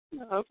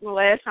from the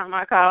last time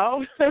I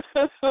called. It's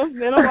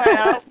been a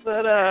while,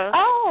 but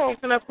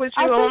keeping up with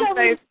you on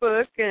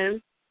Facebook.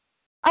 And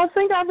I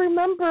think I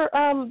remember,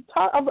 I'm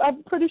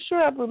pretty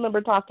sure I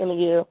remember talking to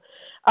you.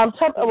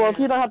 Well, if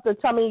you don't have to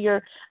tell me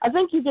I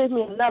think you gave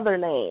me another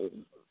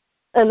name.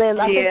 And then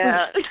I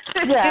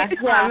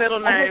think my middle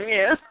name,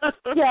 yeah.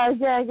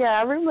 Yeah,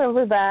 I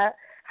remember that.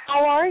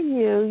 How are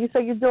you? You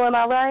say you're doing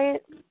all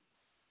right?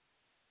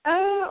 On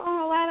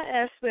a lot of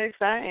aspects,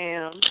 I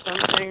am.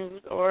 Some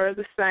things are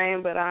the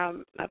same, but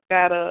I've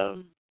got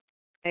a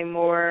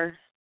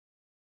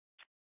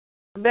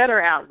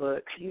better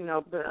outlook,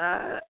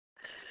 but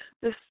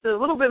just a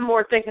little bit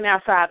more thinking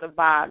outside the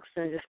box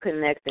and just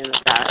connecting the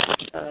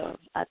dots.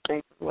 I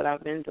think is what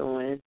I've been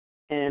doing,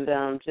 And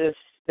just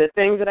the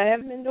things that I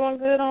haven't been doing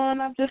good on,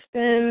 I've just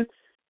been,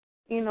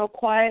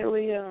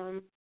 quietly,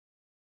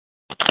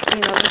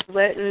 just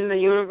letting the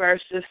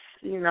universe just,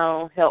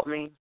 help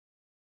me.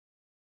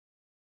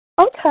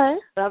 Okay.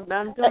 I'm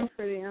doing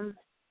I'm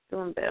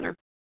doing better.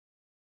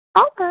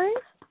 Okay.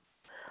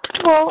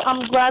 Well,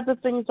 I'm glad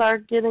that things are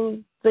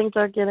getting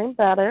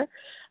better.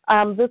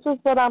 This is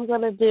what I'm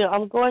going to do.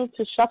 I'm going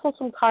to shuffle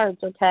some cards,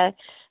 okay?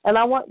 And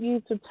I want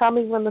you to tell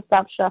me when to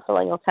stop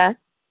shuffling, okay?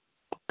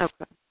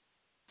 Okay.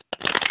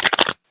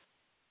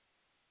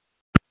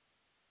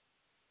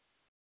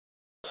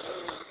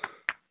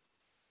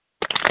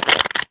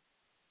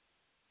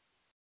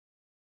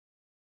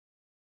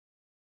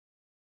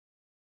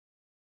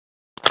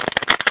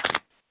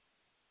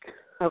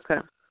 Okay.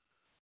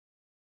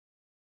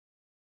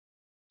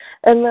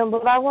 And then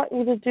what I want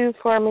you to do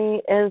for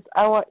me is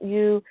I want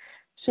you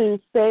to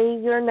say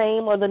your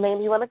name or the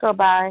name you want to go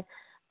by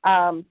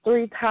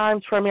 3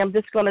 times for me. I'm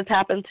just going to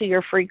tap into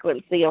your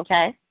frequency,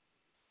 okay?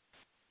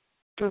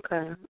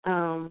 Okay.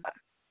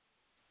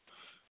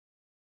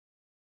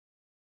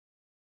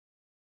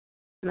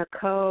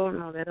 Nicole,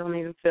 no, that don't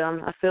even feel. I'm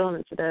not feeling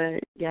it today.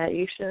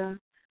 Yaisha.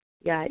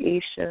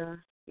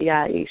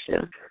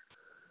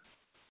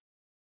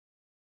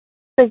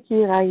 Thank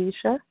you,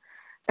 Aisha.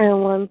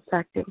 And 1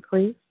 second,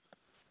 please.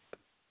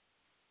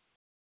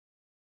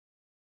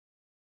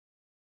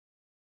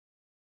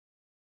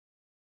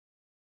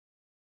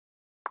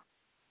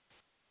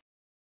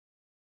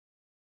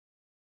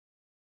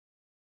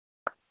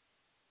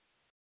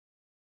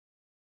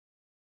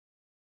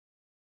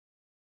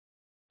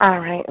 All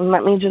right, and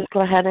let me just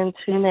go ahead and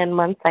tune in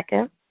 1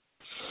 second.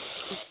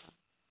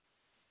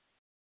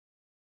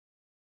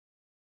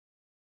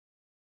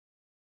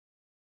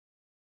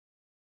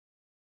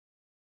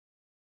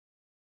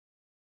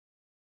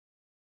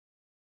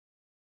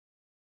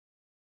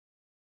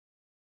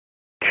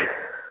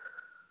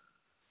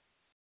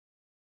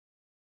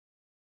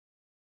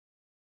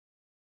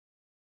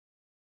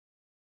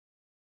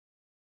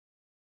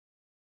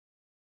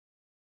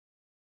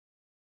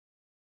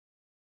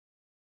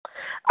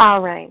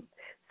 All right.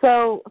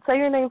 So say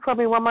your name for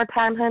me one more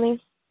time,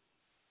 honey.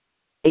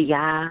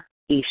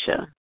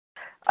 Yaisha.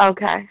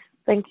 Okay.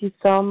 Thank you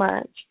so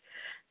much.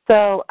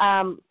 So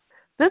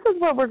this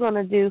is what we're going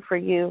to do for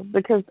you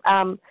because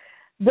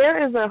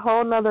there is a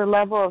whole nother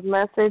level of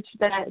message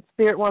that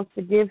Spirit wants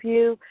to give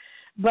you.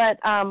 But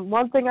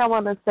one thing I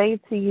want to say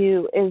to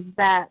you is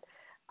that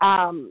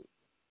I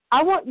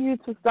want you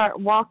to start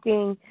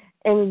walking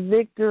in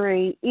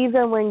victory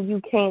even when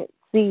you can't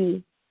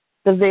see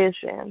the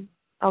vision,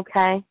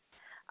 okay?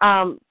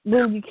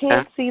 When you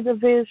can't see the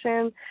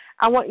vision,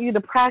 I want you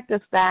to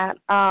practice that.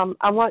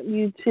 I want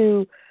you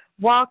to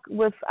walk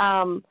with,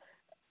 not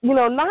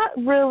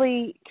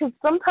really, because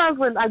sometimes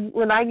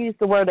when I use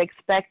the word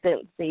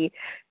expectancy,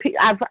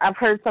 I've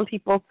heard some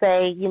people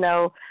say,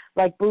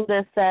 like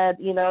Buddha said,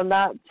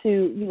 not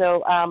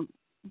to,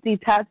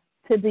 detach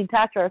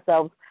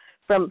ourselves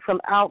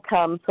from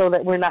outcomes so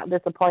that we're not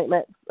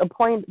disappointed, and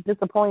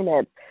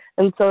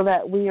so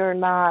that we are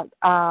not.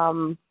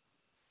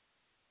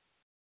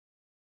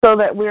 So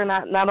that we're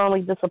not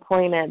only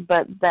disappointed,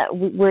 but that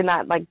we're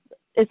not like,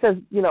 it says,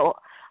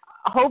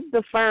 hope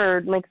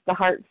deferred makes the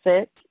heart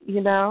sick,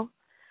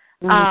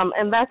 Mm-hmm.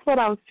 And that's what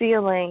I'm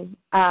feeling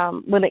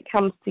when it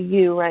comes to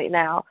you right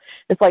now.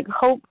 It's like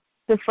hope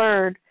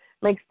deferred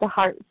makes the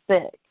heart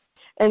sick.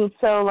 And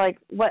so, like,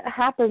 what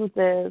happens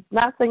is,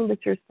 not saying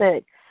that you're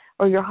sick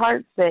or your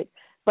heart's sick,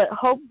 but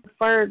hope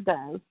deferred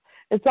does.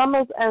 It's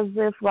almost as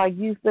if, like,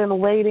 you've been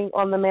waiting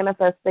on the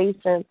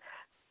manifestation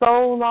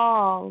so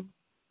long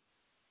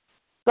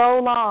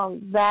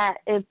that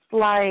it's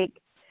like,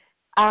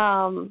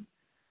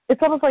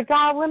 it's almost like,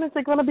 God, when is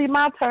it going to be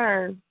my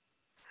turn?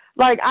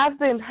 Like, I've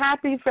been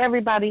happy for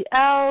everybody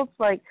else.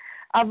 Like,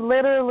 I've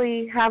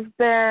literally have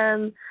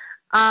been,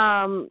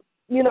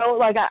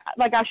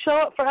 like I show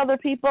up for other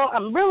people.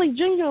 I'm really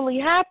genuinely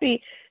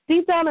happy.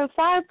 Deep down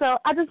inside, though,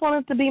 I just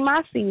want it to be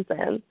my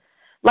season.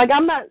 Like,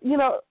 I'm not,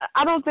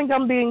 I don't think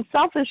I'm being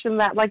selfish in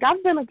that. Like,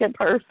 I've been a good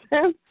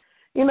person.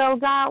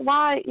 God,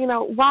 why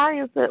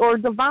is it, or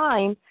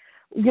divine,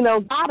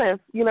 goddess,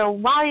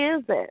 why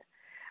is it?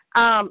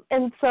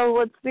 And so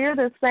what Spirit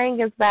is saying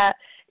is that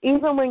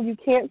even when you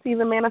can't see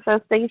the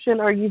manifestation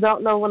or you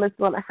don't know when it's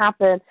going to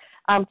happen,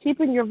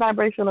 keeping your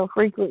vibrational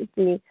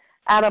frequency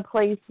at a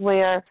place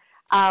where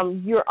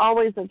you're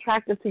always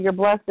attracted to your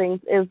blessings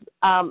is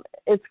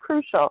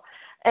crucial.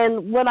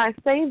 And when I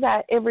say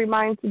that, it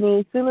reminds me,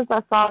 as soon as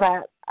I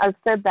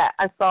said that,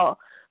 I saw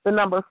the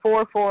number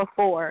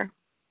 444.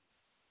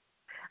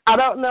 I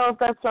don't know if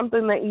that's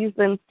something that you've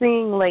been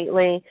seeing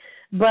lately,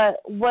 but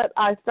what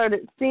I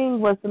started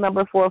seeing was the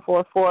number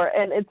 444,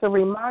 and it's a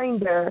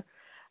reminder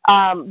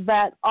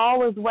that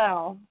all is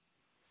well.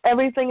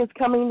 Everything is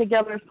coming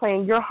together as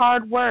planned. Your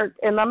hard work,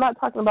 and I'm not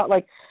talking about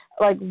like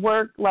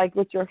work like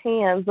with your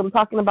hands. I'm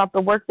talking about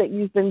the work that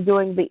you've been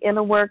doing, the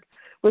inner work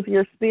with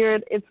your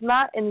spirit. It's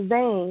not in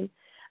vain.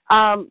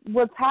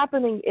 What's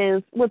happening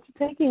is, what's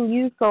taking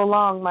you so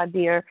long, my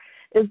dear,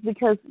 is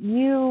because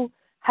you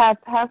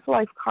have past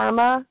life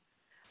karma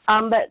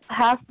that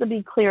has to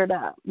be cleared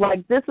up.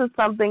 Like, this is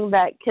something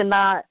that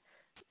cannot,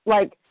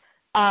 like,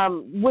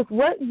 with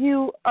what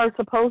you are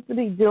supposed to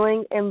be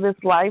doing in this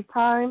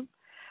lifetime,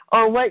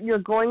 or what you're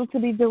going to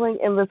be doing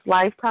in this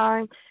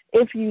lifetime,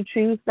 if you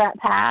choose that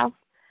path,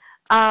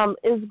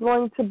 is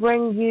going to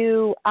bring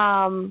you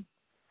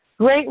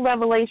great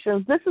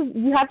revelations.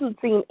 You haven't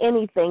seen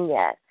anything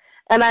yet.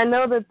 And I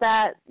know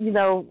that,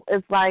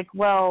 it's like,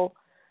 well,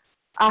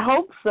 I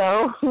hope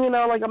so.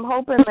 Like, I'm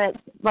hoping that,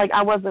 like,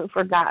 I wasn't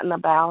forgotten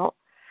about.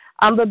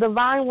 The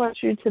divine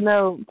wants you to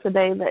know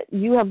today that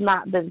you have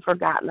not been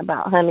forgotten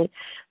about, honey.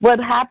 What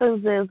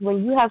happens is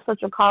when you have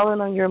such a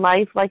calling on your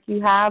life like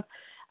you have,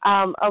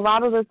 a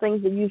lot of the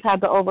things that you've had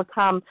to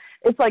overcome,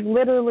 it's like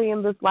literally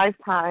in this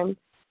lifetime,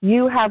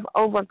 you have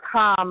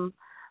overcome,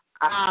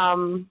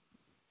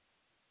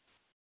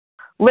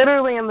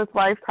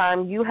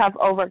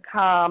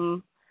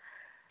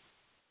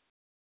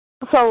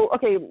 so,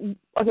 okay,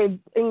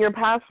 in your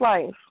past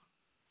life,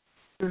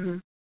 Mm-hmm.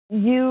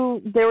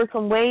 there were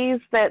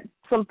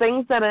some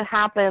things that had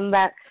happened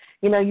that,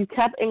 you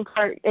kept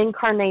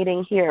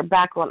incarnating here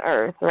back on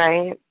Earth,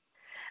 right?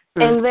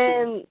 Mm-hmm. And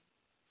then,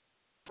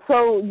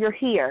 so you're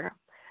here.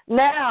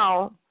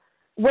 Now,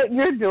 what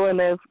you're doing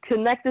is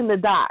connecting the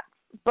dots.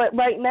 But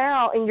right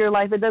now in your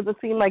life, it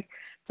doesn't seem like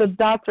the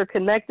dots are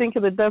connecting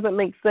because it doesn't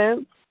make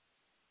sense,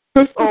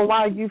 or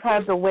why you've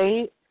had to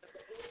wait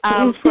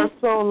for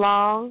so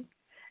long.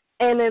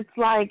 And it's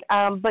like,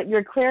 but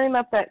you're clearing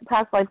up that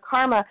past life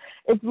karma.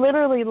 It's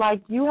literally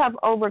like you have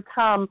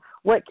overcome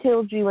what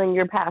killed you in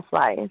your past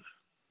life.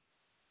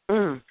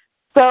 Mm.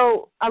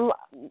 So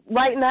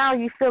right now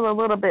you feel a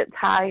little bit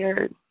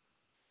tired.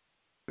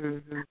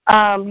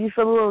 Mm-hmm. You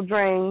feel a little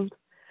drained.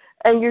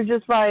 And you're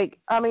just like,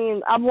 I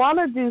want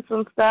to do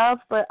some stuff,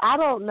 but I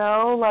don't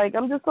know. Like,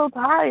 I'm just so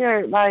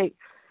tired. Like,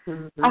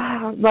 Mm-hmm.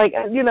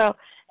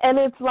 And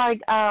it's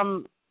like,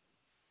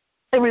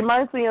 it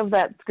reminds me of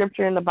that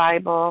scripture in the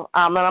Bible,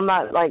 and I'm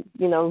not, like,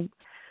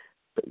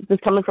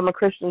 just coming from a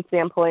Christian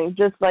standpoint,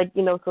 just like,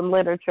 some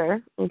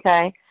literature,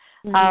 okay,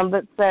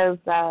 that says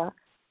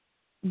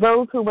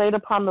those who wait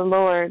upon the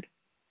Lord,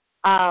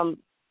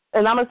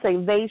 and I'm going to say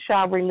they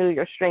shall renew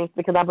your strength,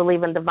 because I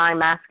believe in divine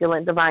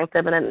masculine, divine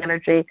feminine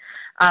energy.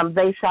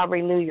 They shall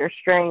renew your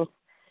strength.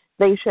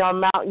 They shall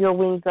mount your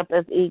wings up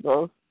as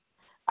eagles.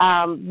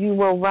 You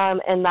will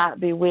run and not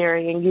be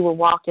weary, and you will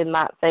walk and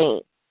not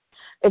faint.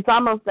 It's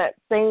almost that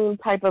same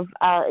type of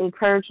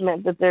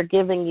encouragement that they're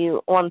giving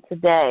you on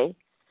today,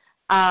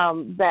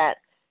 that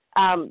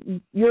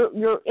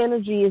your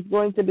energy is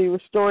going to be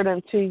restored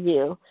unto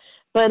you.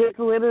 But it's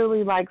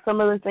literally like some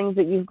of the things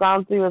that you've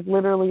gone through has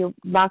literally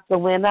knocked the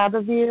wind out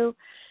of you,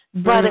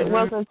 but it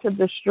wasn't to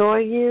destroy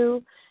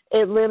you.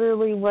 It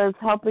literally was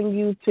helping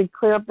you to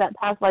clear up that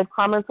past life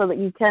karma so that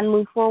you can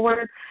move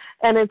forward.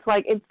 And it's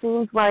like, it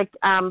seems like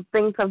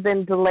things have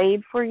been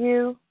delayed for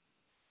you.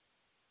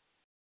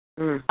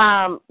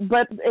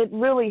 But it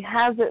really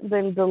hasn't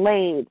been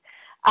delayed.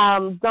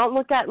 Don't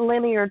look at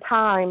linear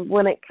time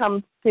when it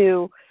comes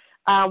to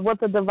what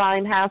the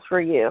divine has for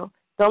you.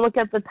 Don't look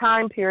at the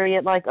time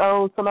period like,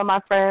 oh, some of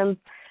my friends,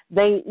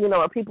 they,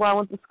 or people I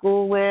went to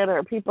school with,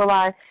 or people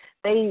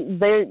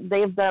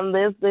they've done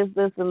this, and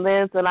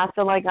this, and I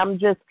feel like I'm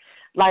just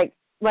like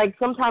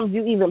sometimes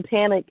you even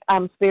panic.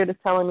 Spirit is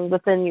telling me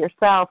within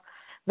yourself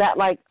that,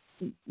 like,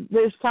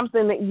 there's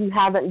something that you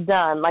haven't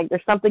done. Like,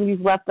 there's something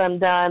you've left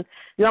undone.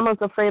 You're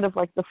almost afraid of,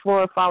 like, the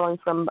floor falling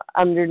from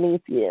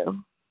underneath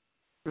you.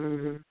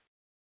 Mm-hmm.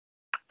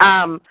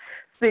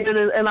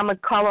 And I'm going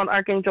to call on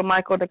Archangel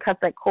Michael to cut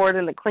that cord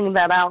and to clean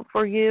that out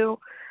for you.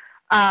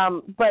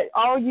 But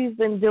all you've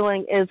been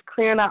doing is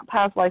clearing out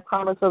past life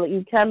karma so that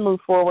you can move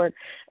forward.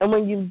 And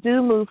when you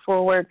do move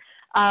forward,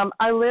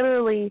 I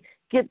literally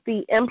get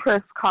the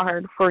Empress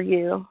card for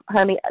you,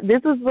 honey.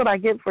 This is what I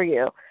get for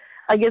you.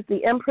 I get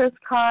the Empress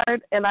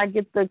card, and I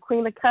get the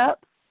Queen of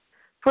Cups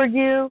for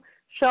you,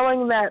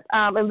 showing that,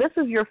 and this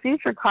is your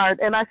future card,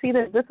 and I see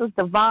that this is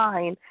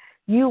divine,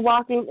 you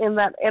walking in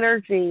that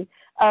energy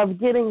of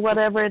getting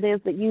whatever it is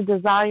that you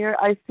desire.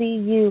 I see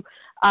you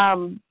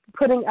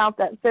putting out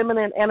that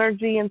feminine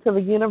energy into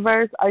the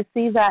universe. I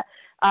see that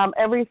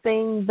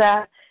everything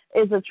that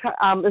is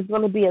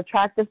going to be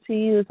attractive to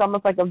you is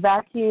almost like a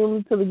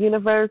vacuum to the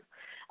universe.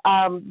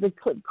 The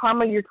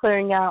karma you're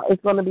clearing out is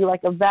going to be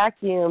like a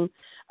vacuum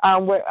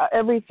where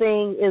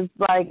everything is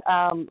like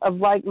of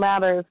like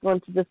matter is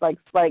going to just like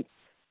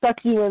suck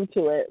you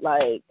into it,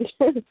 like.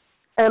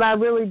 And I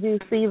really do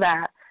see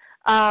that.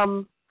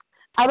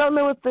 I don't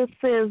know if this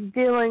is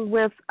dealing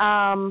with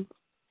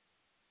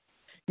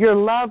your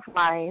love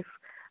life.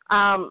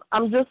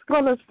 I'm just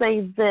going to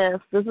say this.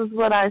 This is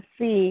what I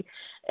see,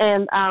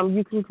 and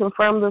you can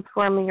confirm this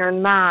for me or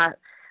not.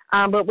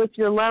 But with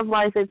your love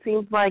life, it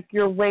seems like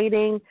you're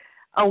awaiting.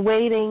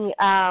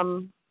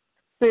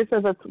 This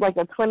is like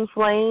a twin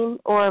flame,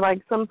 or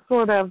like some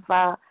sort of.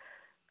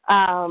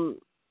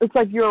 It's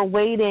like you're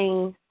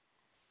awaiting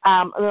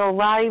an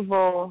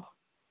arrival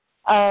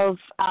of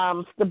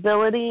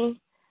stability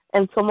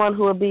and someone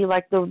who will be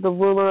like the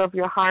ruler of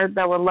your heart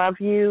that will love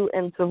you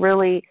and to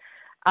really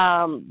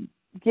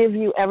give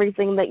you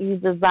everything that you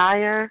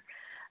desire.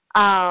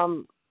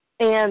 And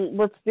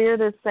what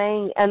Spirit is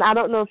saying, and I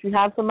don't know if you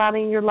have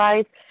somebody in your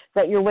life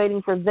that you're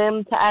waiting for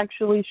them to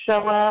actually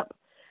show up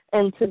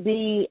and to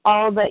be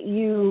all that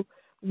you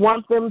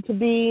want them to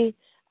be.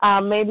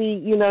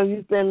 Maybe,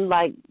 you've been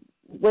like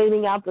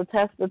waiting out the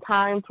test of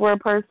time for a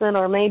person,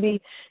 or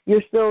maybe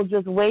you're still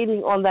just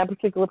waiting on that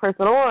particular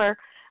person, or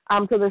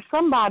because there's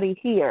somebody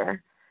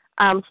here.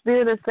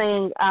 Spirit is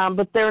saying,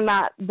 but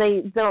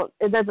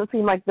it doesn't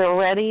seem like they're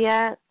ready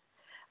yet,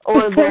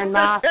 or they're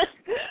not,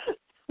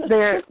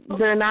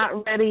 they're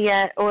not ready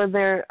yet, or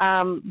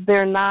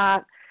they're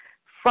not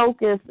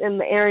focused in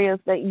the areas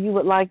that you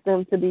would like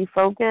them to be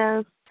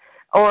focused,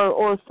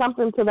 or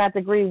something to that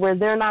degree where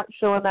they're not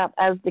showing up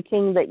as the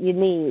king that you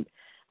need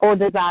or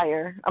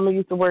desire. I'm going to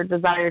use the word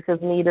desire because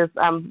need is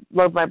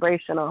low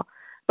vibrational.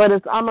 But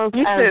it's almost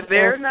you as said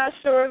they're not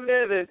sure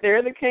that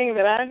they're the king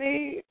that I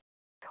need?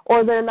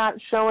 Or they're not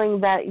showing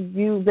that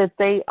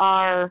they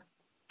are.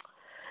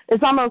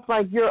 It's almost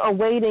like you're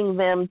awaiting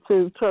them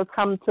to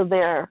come to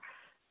their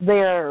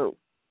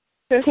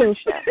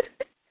kingship.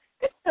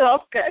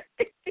 Okay.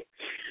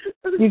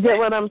 You get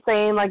what I'm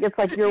saying? Like it's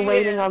like you're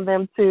waiting on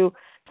them to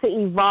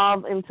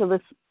evolve into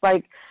this,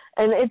 like,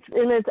 and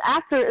it's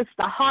after it's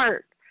the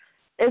heart.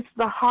 It's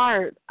the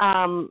heart.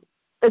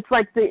 It's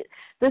like this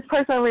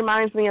person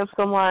reminds me of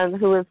someone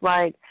who is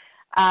like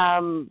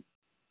a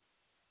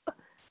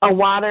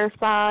water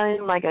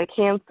sign, like a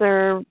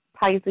Cancer,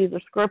 Pisces, or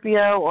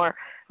Scorpio, or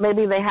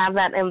maybe they have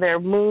that in their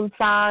moon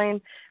sign,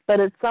 but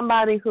it's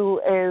somebody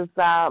who is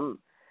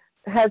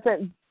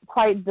hasn't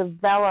quite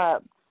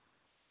developed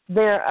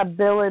their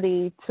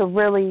ability to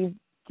really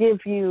give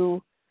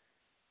you,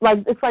 like,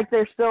 it's like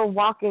they're still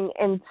walking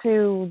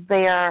into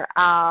their,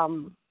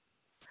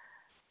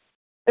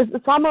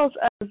 it's almost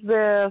as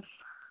if,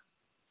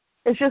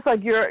 it's just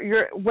like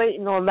you're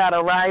waiting on that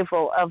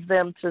arrival of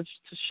them to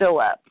show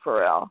up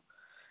for real,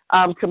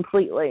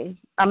 completely.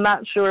 I'm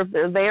not sure if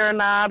they're there or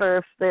not,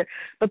 or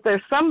but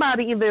there's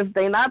somebody, either if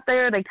they're not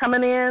there, they're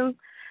coming in,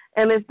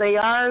 and if they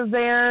are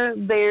there,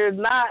 they're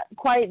not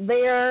quite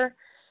there,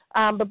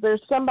 but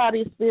there's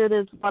somebody Spirit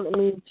is wanting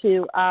me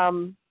to,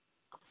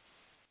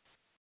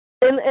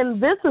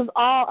 and this is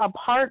all a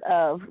part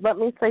of, let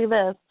me say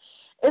this,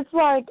 it's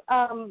like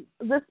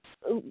this,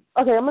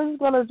 okay, I'm just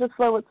going to just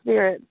flow with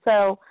Spirit.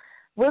 So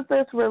with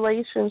this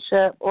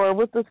relationship or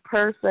with this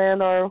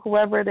person or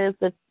whoever it is,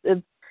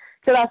 because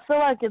I feel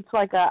like it's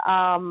like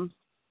I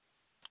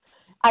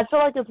feel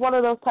like it's one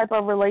of those type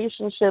of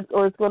relationships,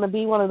 or it's going to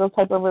be one of those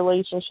type of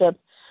relationships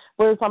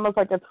where it's almost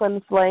like a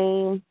twin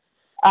flame,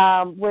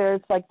 where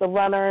it's like the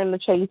runner and the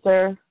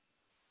chaser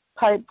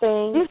type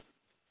thing.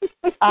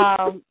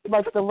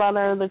 Like the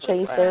runner and the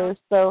chaser.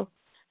 So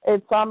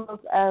it's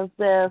almost as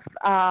if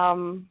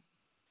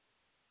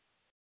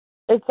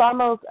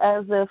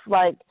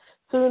like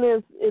soon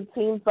as it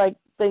seems like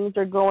things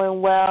are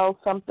going well,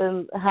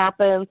 something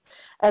happens,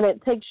 and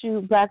it takes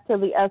you back to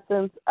the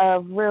essence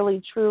of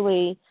really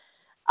truly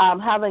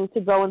having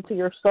to go into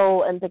your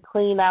soul and to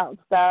clean out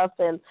stuff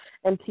and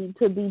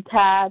to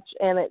detach,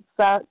 and it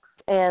sucks.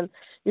 And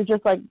you're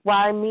just like,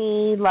 why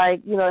me?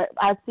 Like,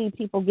 I see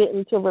people get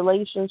into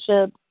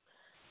relationships.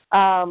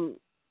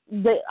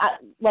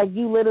 Like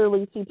you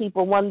literally see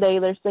people one day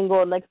they're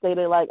single, and next day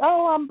they're like,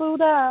 oh, I'm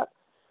booed up,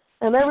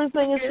 and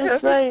everything is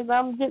just great.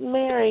 I'm getting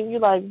married. You're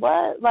like,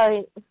 what?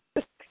 Like,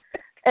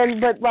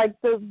 but like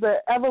the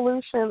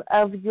evolution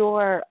of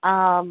your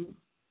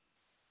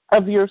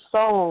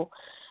soul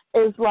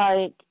is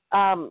like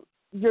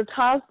you're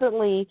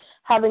constantly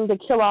having to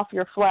kill off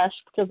your flesh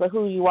because of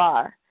who you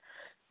are.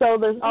 So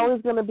there's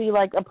always going to be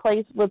like a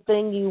place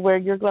within you where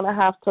you're going to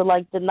have to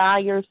like deny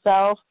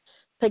yourself,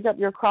 pick up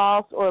your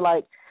cross, or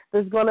like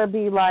there's going to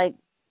be like,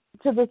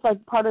 because it's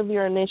like part of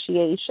your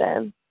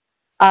initiation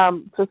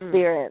to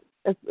Spirit.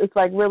 It's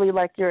like really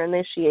like your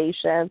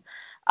initiation.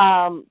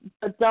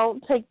 But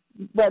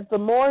but the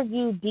more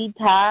you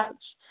detach,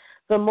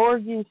 the more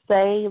you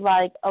say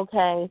like,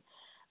 okay,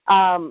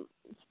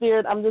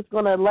 Spirit, I'm just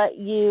going to let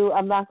you,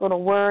 I'm not going to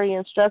worry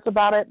and stress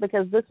about it,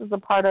 because this is a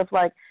part of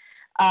like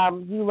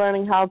you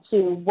learning how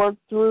to work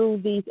through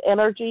these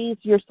energies.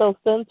 You're so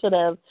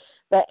sensitive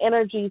that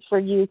energies for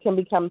you can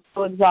become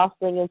so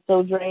exhausting and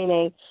so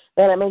draining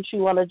that it makes you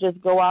want to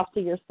just go off to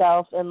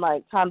yourself and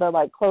like kind of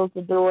like close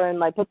the door and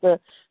like put the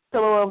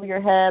pillow over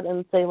your head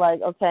and say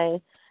like,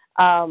 okay,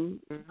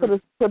 put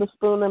a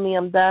spoon in me,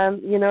 I'm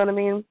done. You know what I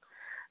mean?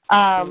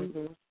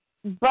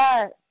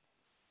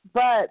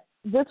 But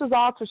this is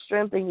all to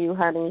strengthen you,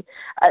 honey.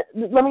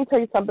 Let me tell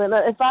you something.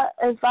 If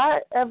I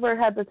ever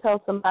had to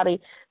tell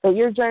somebody that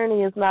your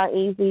journey is not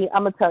easy,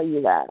 I'm gonna tell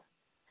you that.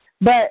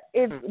 But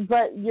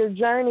your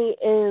journey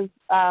is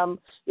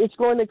it's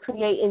going to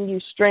create in you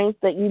strength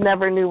that you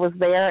never knew was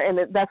there, and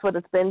that's what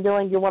it's been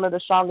doing. You're one of the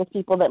strongest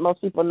people that most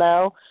people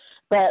know.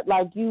 But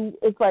like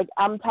it's like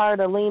I'm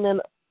tired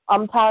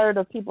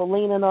of people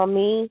leaning on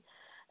me,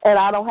 and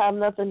I don't have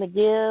nothing to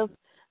give.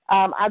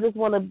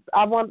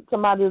 I want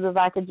somebody that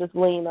I could just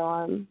lean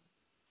on.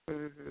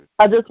 Mm-hmm.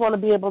 I just want to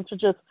be able to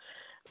just,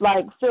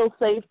 like, feel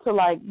safe to,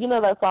 like, you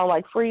know that song,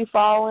 like, free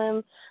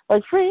falling?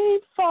 Like, free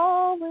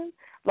falling.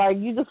 Like,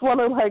 you just want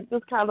to, like,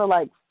 just kind of,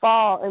 like,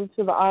 fall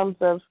into the arms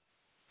of,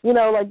 you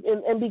know, like,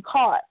 and be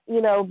caught,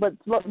 you know, but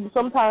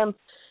sometimes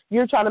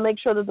you're trying to make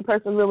sure that the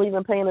person really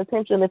even paying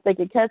attention if they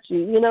could catch you,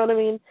 you know what I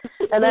mean?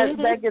 And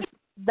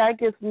that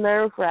gets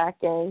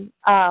nerve-wracking.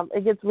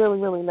 It gets really,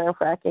 really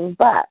nerve-wracking,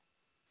 but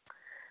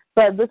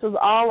this is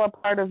all a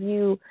part of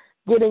you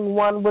getting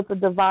one with the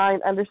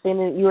divine,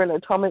 understanding that you're in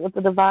atonement with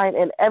the divine,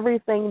 and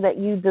everything that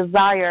you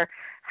desire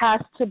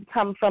has to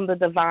come from the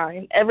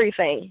divine.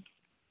 Everything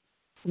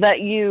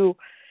that you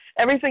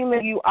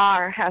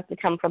are has to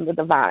come from the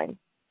divine.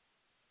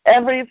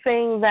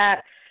 Everything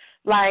that,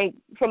 like,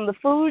 from the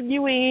food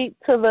you eat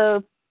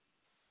to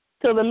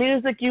the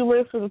music you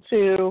listen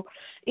to,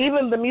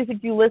 even the music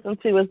you listen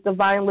to is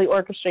divinely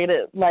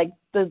orchestrated. Like,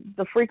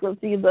 the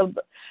frequencies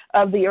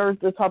of the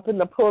earth is helping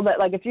to pull that.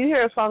 Like, if you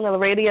hear a song on the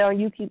radio and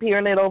you keep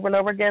hearing it over and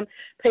over again,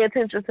 pay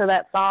attention to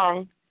that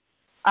song.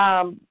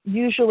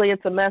 Usually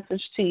it's a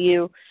message to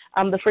you.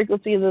 The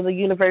frequencies of the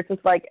universe is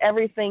like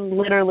everything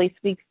literally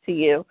speaks to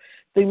you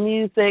through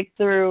music,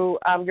 through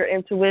your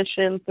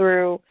intuition,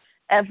 through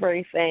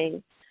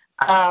everything.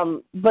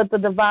 But the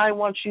divine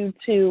wants you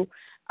to,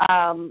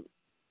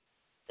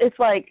 it's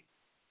like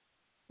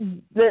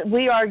that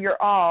we are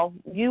your all.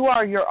 You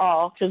are your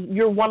all because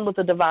you're one with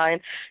the divine.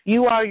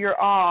 You are your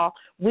all.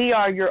 We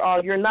are your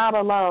all. You're not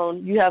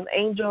alone. You have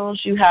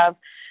angels. You have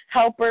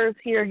helpers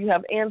here. You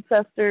have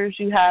ancestors.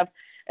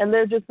 And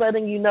they're just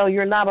letting you know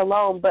you're not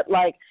alone. But,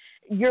 like,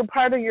 you're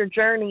part of your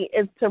journey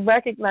is to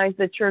recognize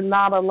that you're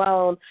not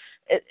alone.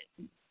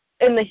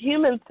 In the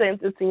human sense,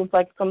 it seems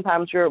like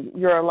sometimes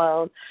you're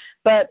alone.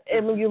 But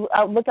when you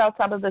look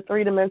outside of the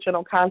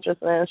three-dimensional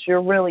consciousness,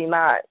 you're really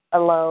not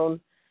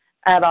alone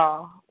at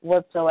all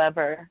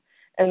whatsoever.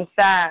 In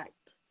fact,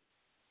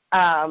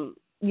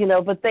 you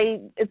know, but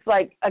it's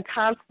like a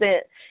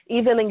constant,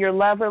 even in your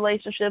love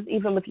relationship,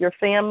 even with your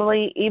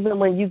family, even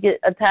when you get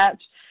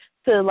attached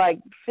to, like,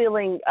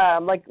 feeling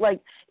like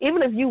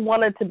even if you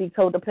wanted to be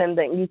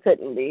codependent, you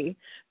couldn't be,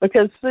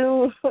 because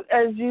soon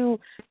as you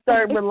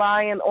start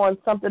relying on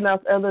something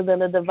else other than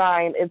the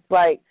divine, it's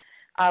like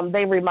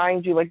they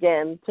remind you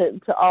again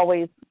to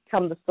always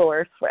come to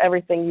source for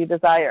everything you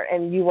desire,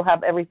 and you will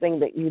have everything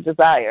that you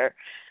desire.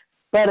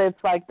 But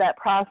it's like that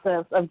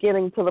process of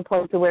getting to the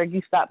point to where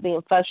you stop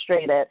being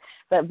frustrated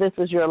that this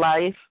is your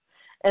life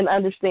and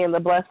understand the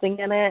blessing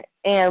in it.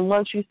 And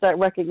once you start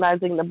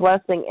recognizing the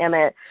blessing in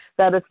it,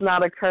 that it's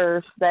not a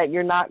curse, that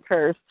you're not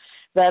cursed,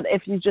 that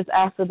if you just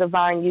ask the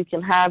divine, you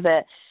can have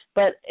it.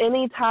 But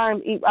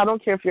anytime, I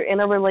don't care if you're in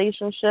a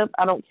relationship,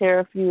 I don't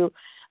care if you,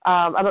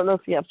 I don't know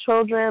if you have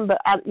children,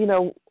 but, you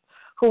know,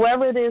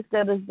 whoever it is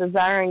that is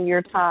desiring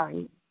your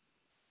time,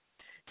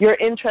 your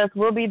interest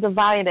will be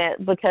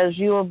divided because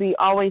you will be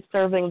always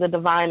serving the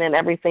divine in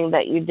everything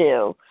that you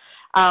do.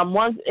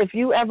 If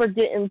you ever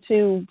get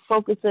into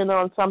focusing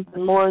on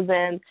something more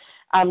than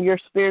your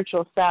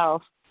spiritual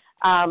self,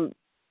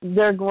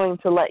 they're going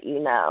to let you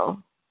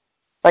know.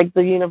 Like,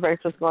 the universe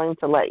is going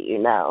to let you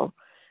know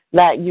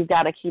that you've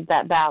got to keep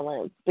that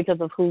balance because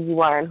of who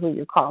you are and who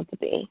you're called to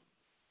be.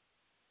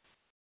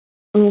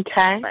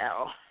 Okay?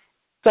 Wow.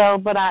 So,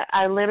 but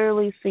I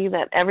literally see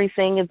that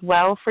everything is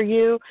well for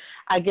you.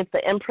 I get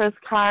the Empress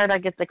card. I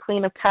get the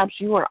Queen of Cups.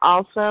 You are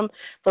awesome.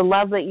 The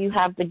love that you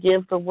have to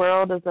give the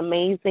world is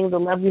amazing. The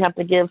love you have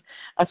to give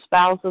a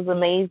spouse is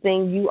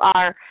amazing. You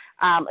are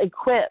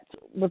equipped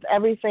with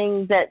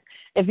everything that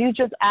if you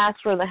just ask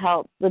for the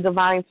help, the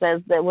divine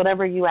says that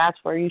whatever you ask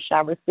for, you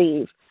shall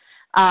receive.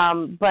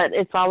 But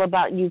it's all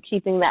about you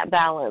keeping that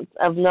balance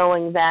of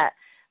knowing that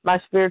my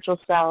spiritual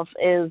self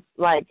is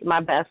like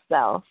my best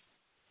self.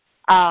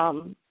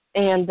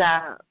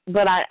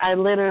 But I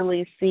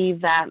literally see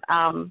that,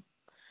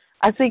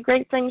 I see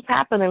great things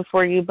happening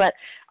for you, but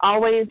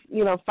always,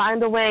 you know,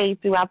 find a way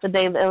throughout the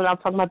day, and I'll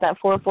talk about that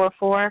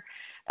 444,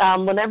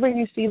 whenever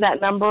you see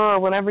that number or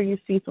whenever you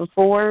see some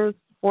 4s,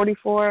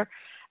 44,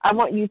 I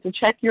want you to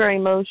check your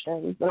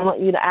emotions. I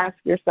want you to ask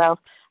yourself,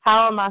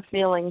 how am I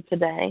feeling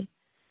today?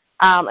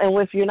 And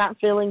if you're not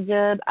feeling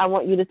good, I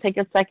want you to take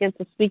a second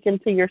to speak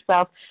into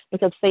yourself,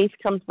 because faith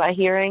comes by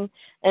hearing,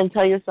 and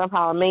tell yourself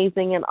how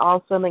amazing and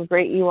awesome and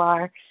great you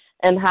are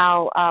and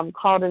how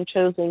called and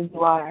chosen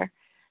you are.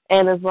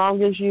 And as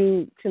long as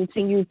you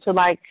continue to,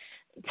 like,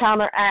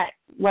 counteract,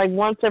 like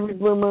once every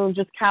blue moon,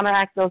 just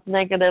counteract those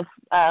negative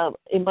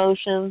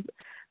emotions,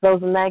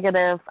 those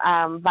negative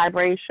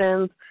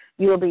vibrations,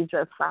 you will be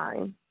just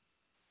fine.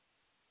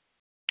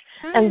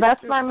 And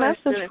that's my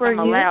message for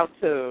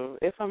you.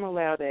 If I'm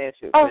allowed to ask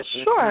you a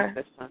question. Oh,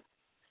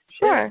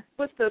 sure.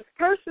 With the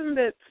person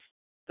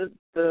that's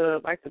the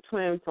like the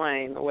twin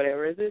flame or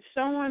whatever, is it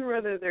showing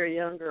whether they're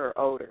younger or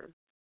older?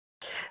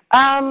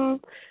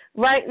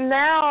 Right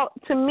now,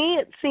 to me,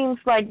 it seems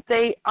like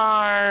they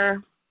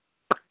are.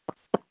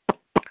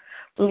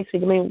 Let me see.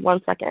 Give me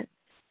 1 second.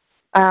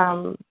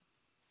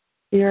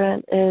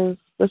 Spirit, is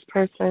this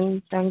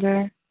person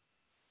younger?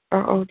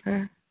 or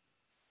older.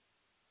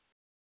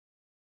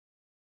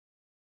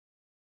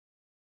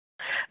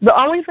 The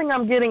only thing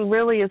I'm getting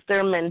really is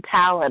their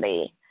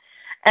mentality.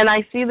 And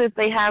I see that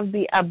they have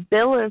the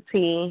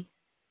ability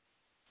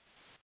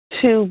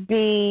to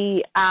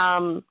be,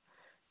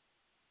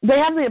 they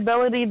have the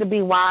ability to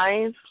be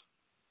wise.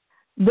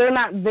 They're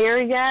not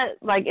there yet,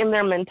 like in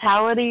their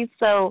mentality.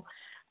 So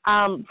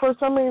for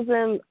some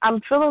reason,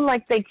 I'm feeling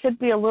like they could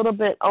be a little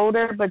bit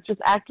older, but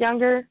just act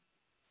younger.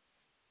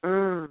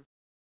 But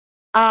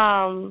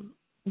I'm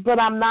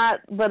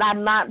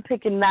not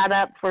picking that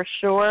up for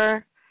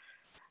sure.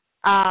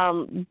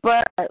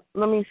 But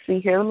let me see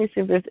here. Let me see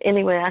if there's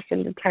any way I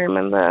can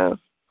determine this.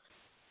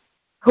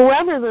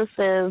 Whoever this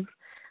is,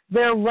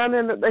 they're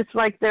running. It's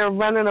like they're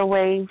running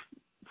away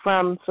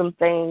from some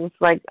things,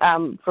 like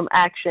from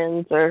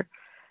actions, or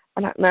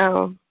I don't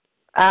know.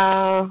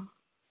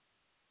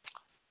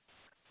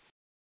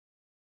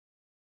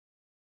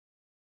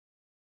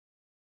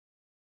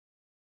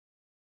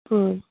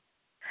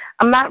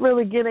 I'm not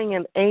really getting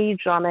an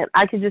age on it.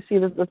 I could just see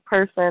that this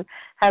person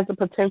has the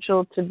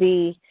potential to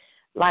be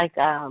like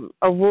a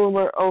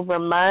ruler over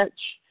much,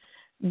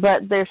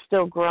 but they're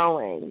still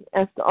growing.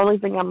 That's the only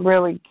thing I'm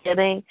really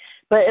getting.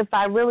 But if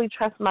I really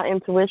trust my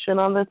intuition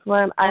on this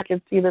one, I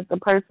can see that the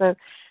person,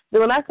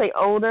 when I say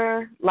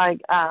older, like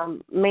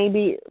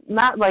maybe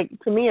not like,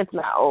 to me it's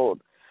not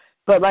old,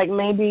 but like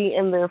maybe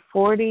in their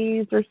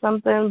 40s or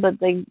something, but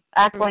they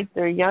act like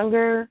they're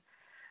younger.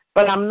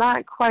 But I'm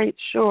not quite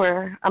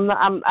sure.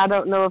 I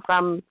don't know if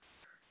I'm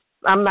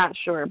not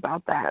sure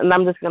about that. And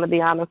I'm just going to be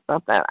honest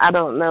about that. I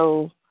don't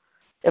know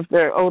if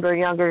they're older or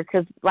younger,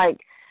 because, like,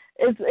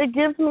 it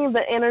gives me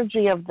the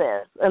energy of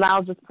this, and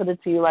I'll just put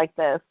it to you like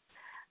this.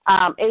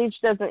 Age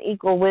doesn't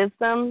equal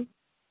wisdom.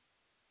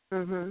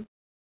 And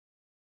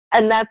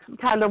that's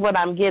kind of what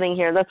I'm getting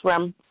here. That's where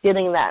I'm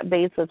getting that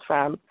basis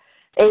from.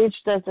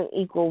 Age doesn't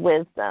equal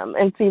wisdom.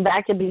 And, see,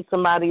 that could be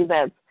somebody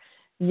that's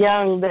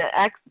young that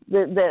has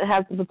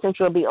the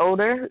potential to be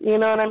older, you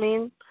know what I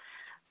mean?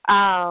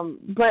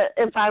 But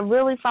if I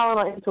really follow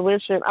my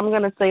intuition, I'm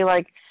going to say,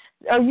 like,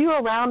 are you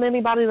around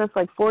anybody that's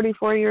like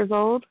 44 years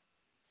old?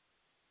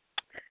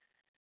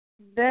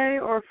 They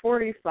are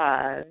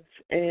 45.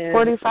 And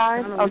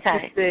 45? Okay. What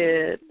you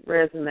said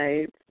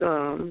resonates.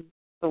 The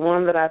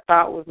one that I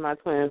thought was my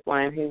twin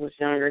flame, he was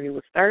younger. He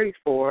was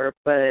 34,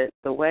 but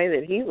the way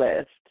that he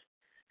left,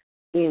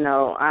 you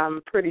know,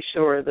 I'm pretty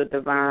sure the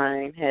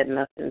divine had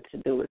nothing to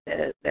do with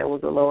that. That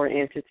was a lower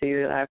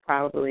entity that I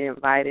probably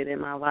invited in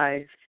my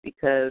life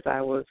because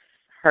I was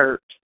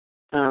hurt.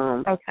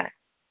 Okay.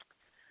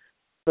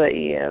 But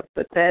yeah,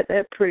 but that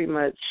pretty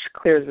much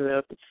clears it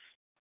up. It's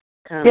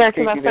kind of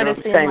because I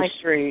started seeing like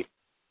street.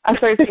 I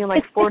started seeing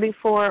like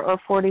 44 or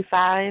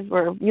 45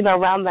 or, you know,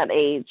 around that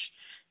age.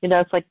 You know,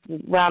 it's like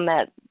around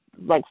that,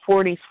 like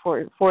 40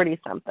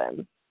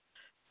 something.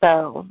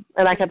 So,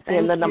 and I kept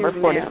seeing the number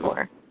 44.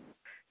 Ma'am.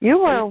 You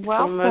were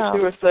welcome. So much.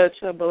 You were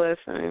such a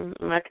blessing.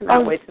 And I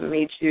cannot wait to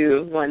meet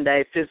you one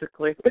day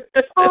physically.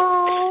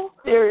 Oh,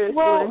 seriously.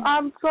 Well,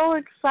 I'm so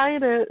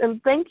excited,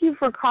 and thank you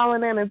for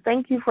calling in, and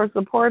thank you for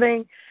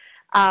supporting,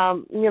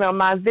 you know,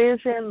 my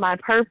vision, my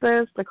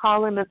purpose, the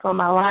calling that's on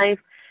my life.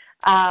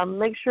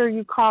 Make sure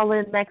you call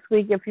in next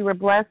week if you were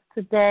blessed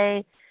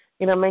today.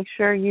 You know, make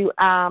sure you,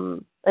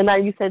 and now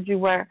you said you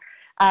were,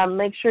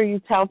 make sure you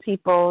tell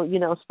people, you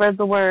know, spread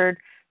the word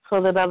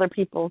so that other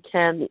people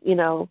can, you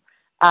know,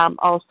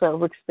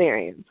 also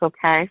experience,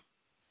 okay?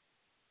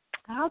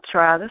 I'll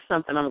try. That's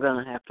something I'm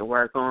going to have to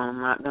work on. I'm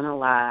not going to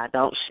lie. I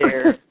don't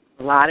share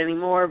a lot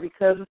anymore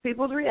because of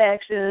people's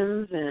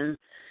reactions. And,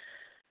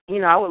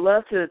 you know, I would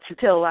love to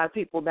tell a lot of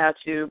people about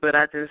you, but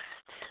I'll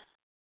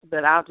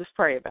just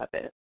pray about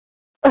that.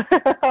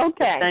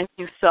 Okay. Thank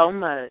you so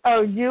much.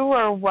 Oh, you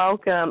are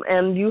welcome.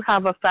 And you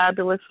have a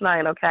fabulous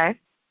night, okay?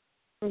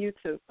 You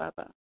too.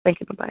 Bye-bye. Thank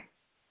you. Bye-bye.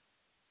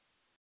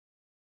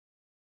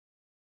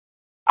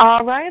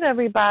 All right,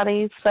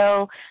 everybody.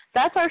 So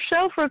that's our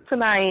show for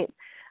tonight.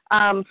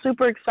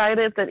 Super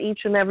excited that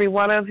each and every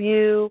one of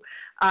you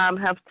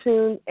have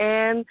tuned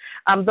in.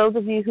 Those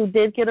of you who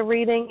did get a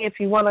reading, if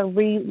you want to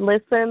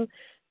re-listen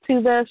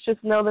to this,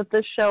 just know that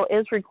this show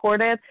is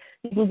recorded.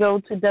 You can go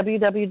to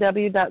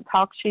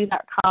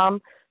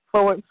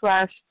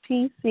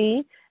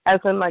www.talkshoe.com/TC, as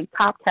in like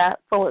Top Cat,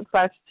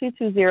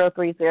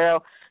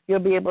 /22030. You'll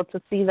be able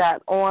to see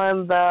that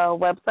on the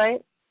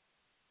website.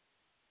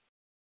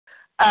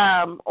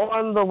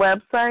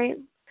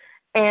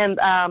 And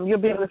you'll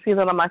be able to see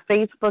that on my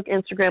Facebook,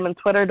 Instagram, and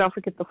Twitter. Don't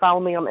forget to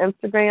follow me on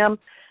Instagram,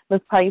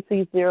 Miss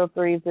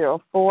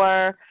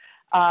Pisces0304.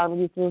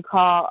 You can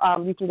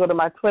go to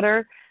my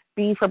Twitter,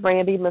 B for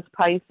Brandie, Miss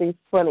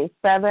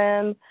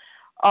Pisces27.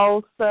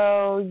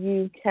 Also,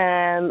 you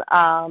can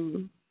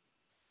go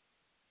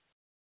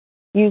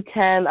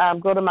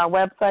to my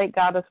website,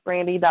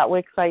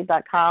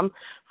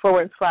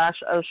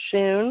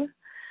 goddessbrandie.wixsite.com/Oshun.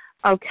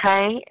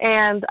 Okay,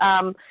 and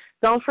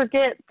don't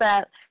forget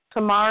that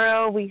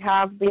tomorrow we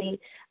have the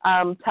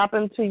tap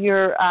into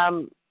your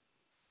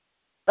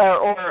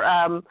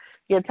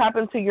tap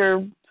into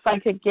your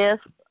psychic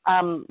gift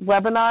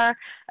webinar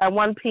at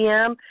 1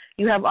 p.m.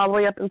 You have all the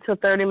way up until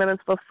 30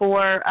 minutes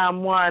before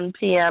 1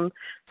 p.m.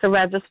 to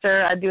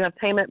register. I do have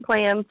payment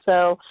plans,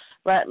 so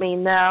let me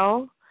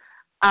know.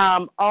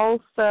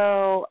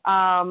 Also,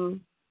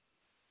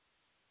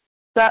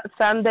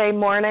 Sunday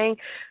morning,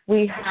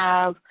 we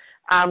have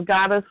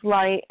Goddess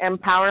Light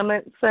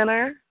Empowerment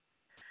Center,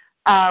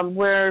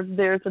 where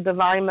there's a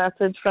divine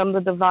message from the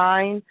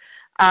divine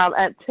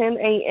at 10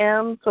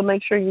 a.m., so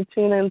make sure you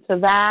tune into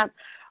that.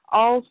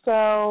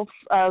 Also,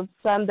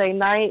 Sunday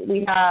night,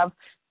 we have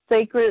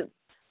Sacred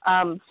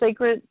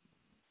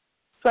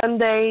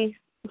Sunday.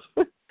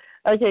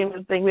 I can't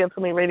even think. We have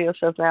so many radio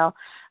shows now.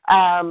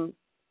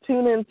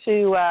 Tune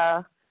into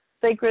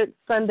Sacred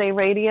Sunday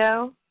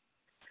Radio.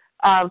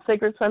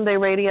 Sacred Sunday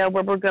Radio,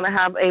 where we're going to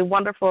have a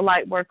wonderful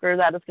light worker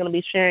that is going to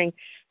be sharing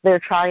their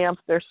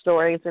triumphs, their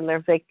stories, and their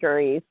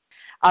victories.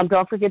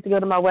 Don't forget to go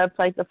to my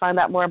website to find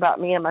out more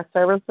about me and my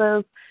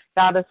services,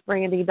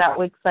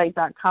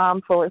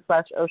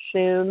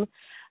 goddessbrandie.wixsite.com/Oshun.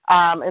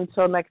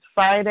 Until next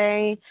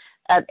Friday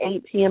at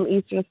 8 p.m.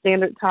 Eastern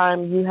Standard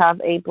Time, you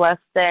have a blessed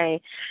day.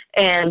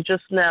 And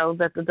just know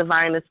that the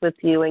divine is with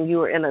you and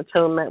you are in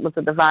atonement with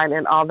the divine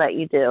in all that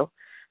you do.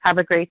 Have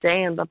a great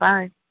day, and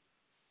bye-bye.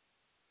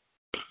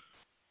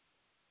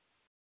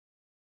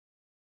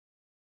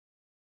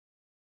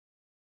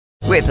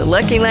 With the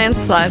Lucky Land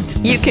Slots,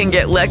 you can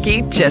get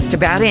lucky just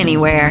about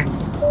anywhere.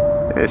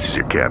 This is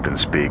your captain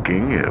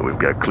speaking. We've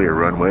got clear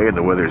runway and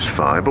the weather's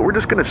fine, but we're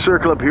just going to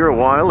circle up here a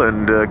while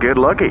and get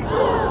lucky.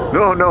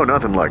 No,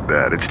 nothing like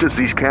that. It's just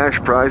these cash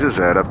prizes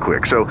add up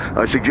quick. So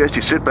I suggest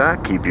you sit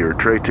back, keep your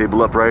tray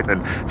table upright,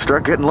 and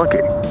start getting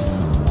lucky.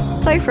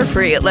 Play for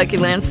free at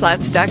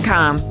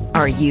LuckyLandSlots.com.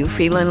 Are you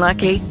feeling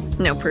lucky?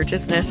 No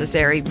purchase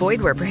necessary.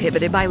 Void where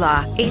prohibited by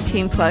law.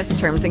 18+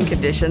 terms and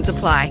conditions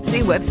apply.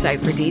 See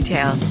website for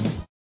details.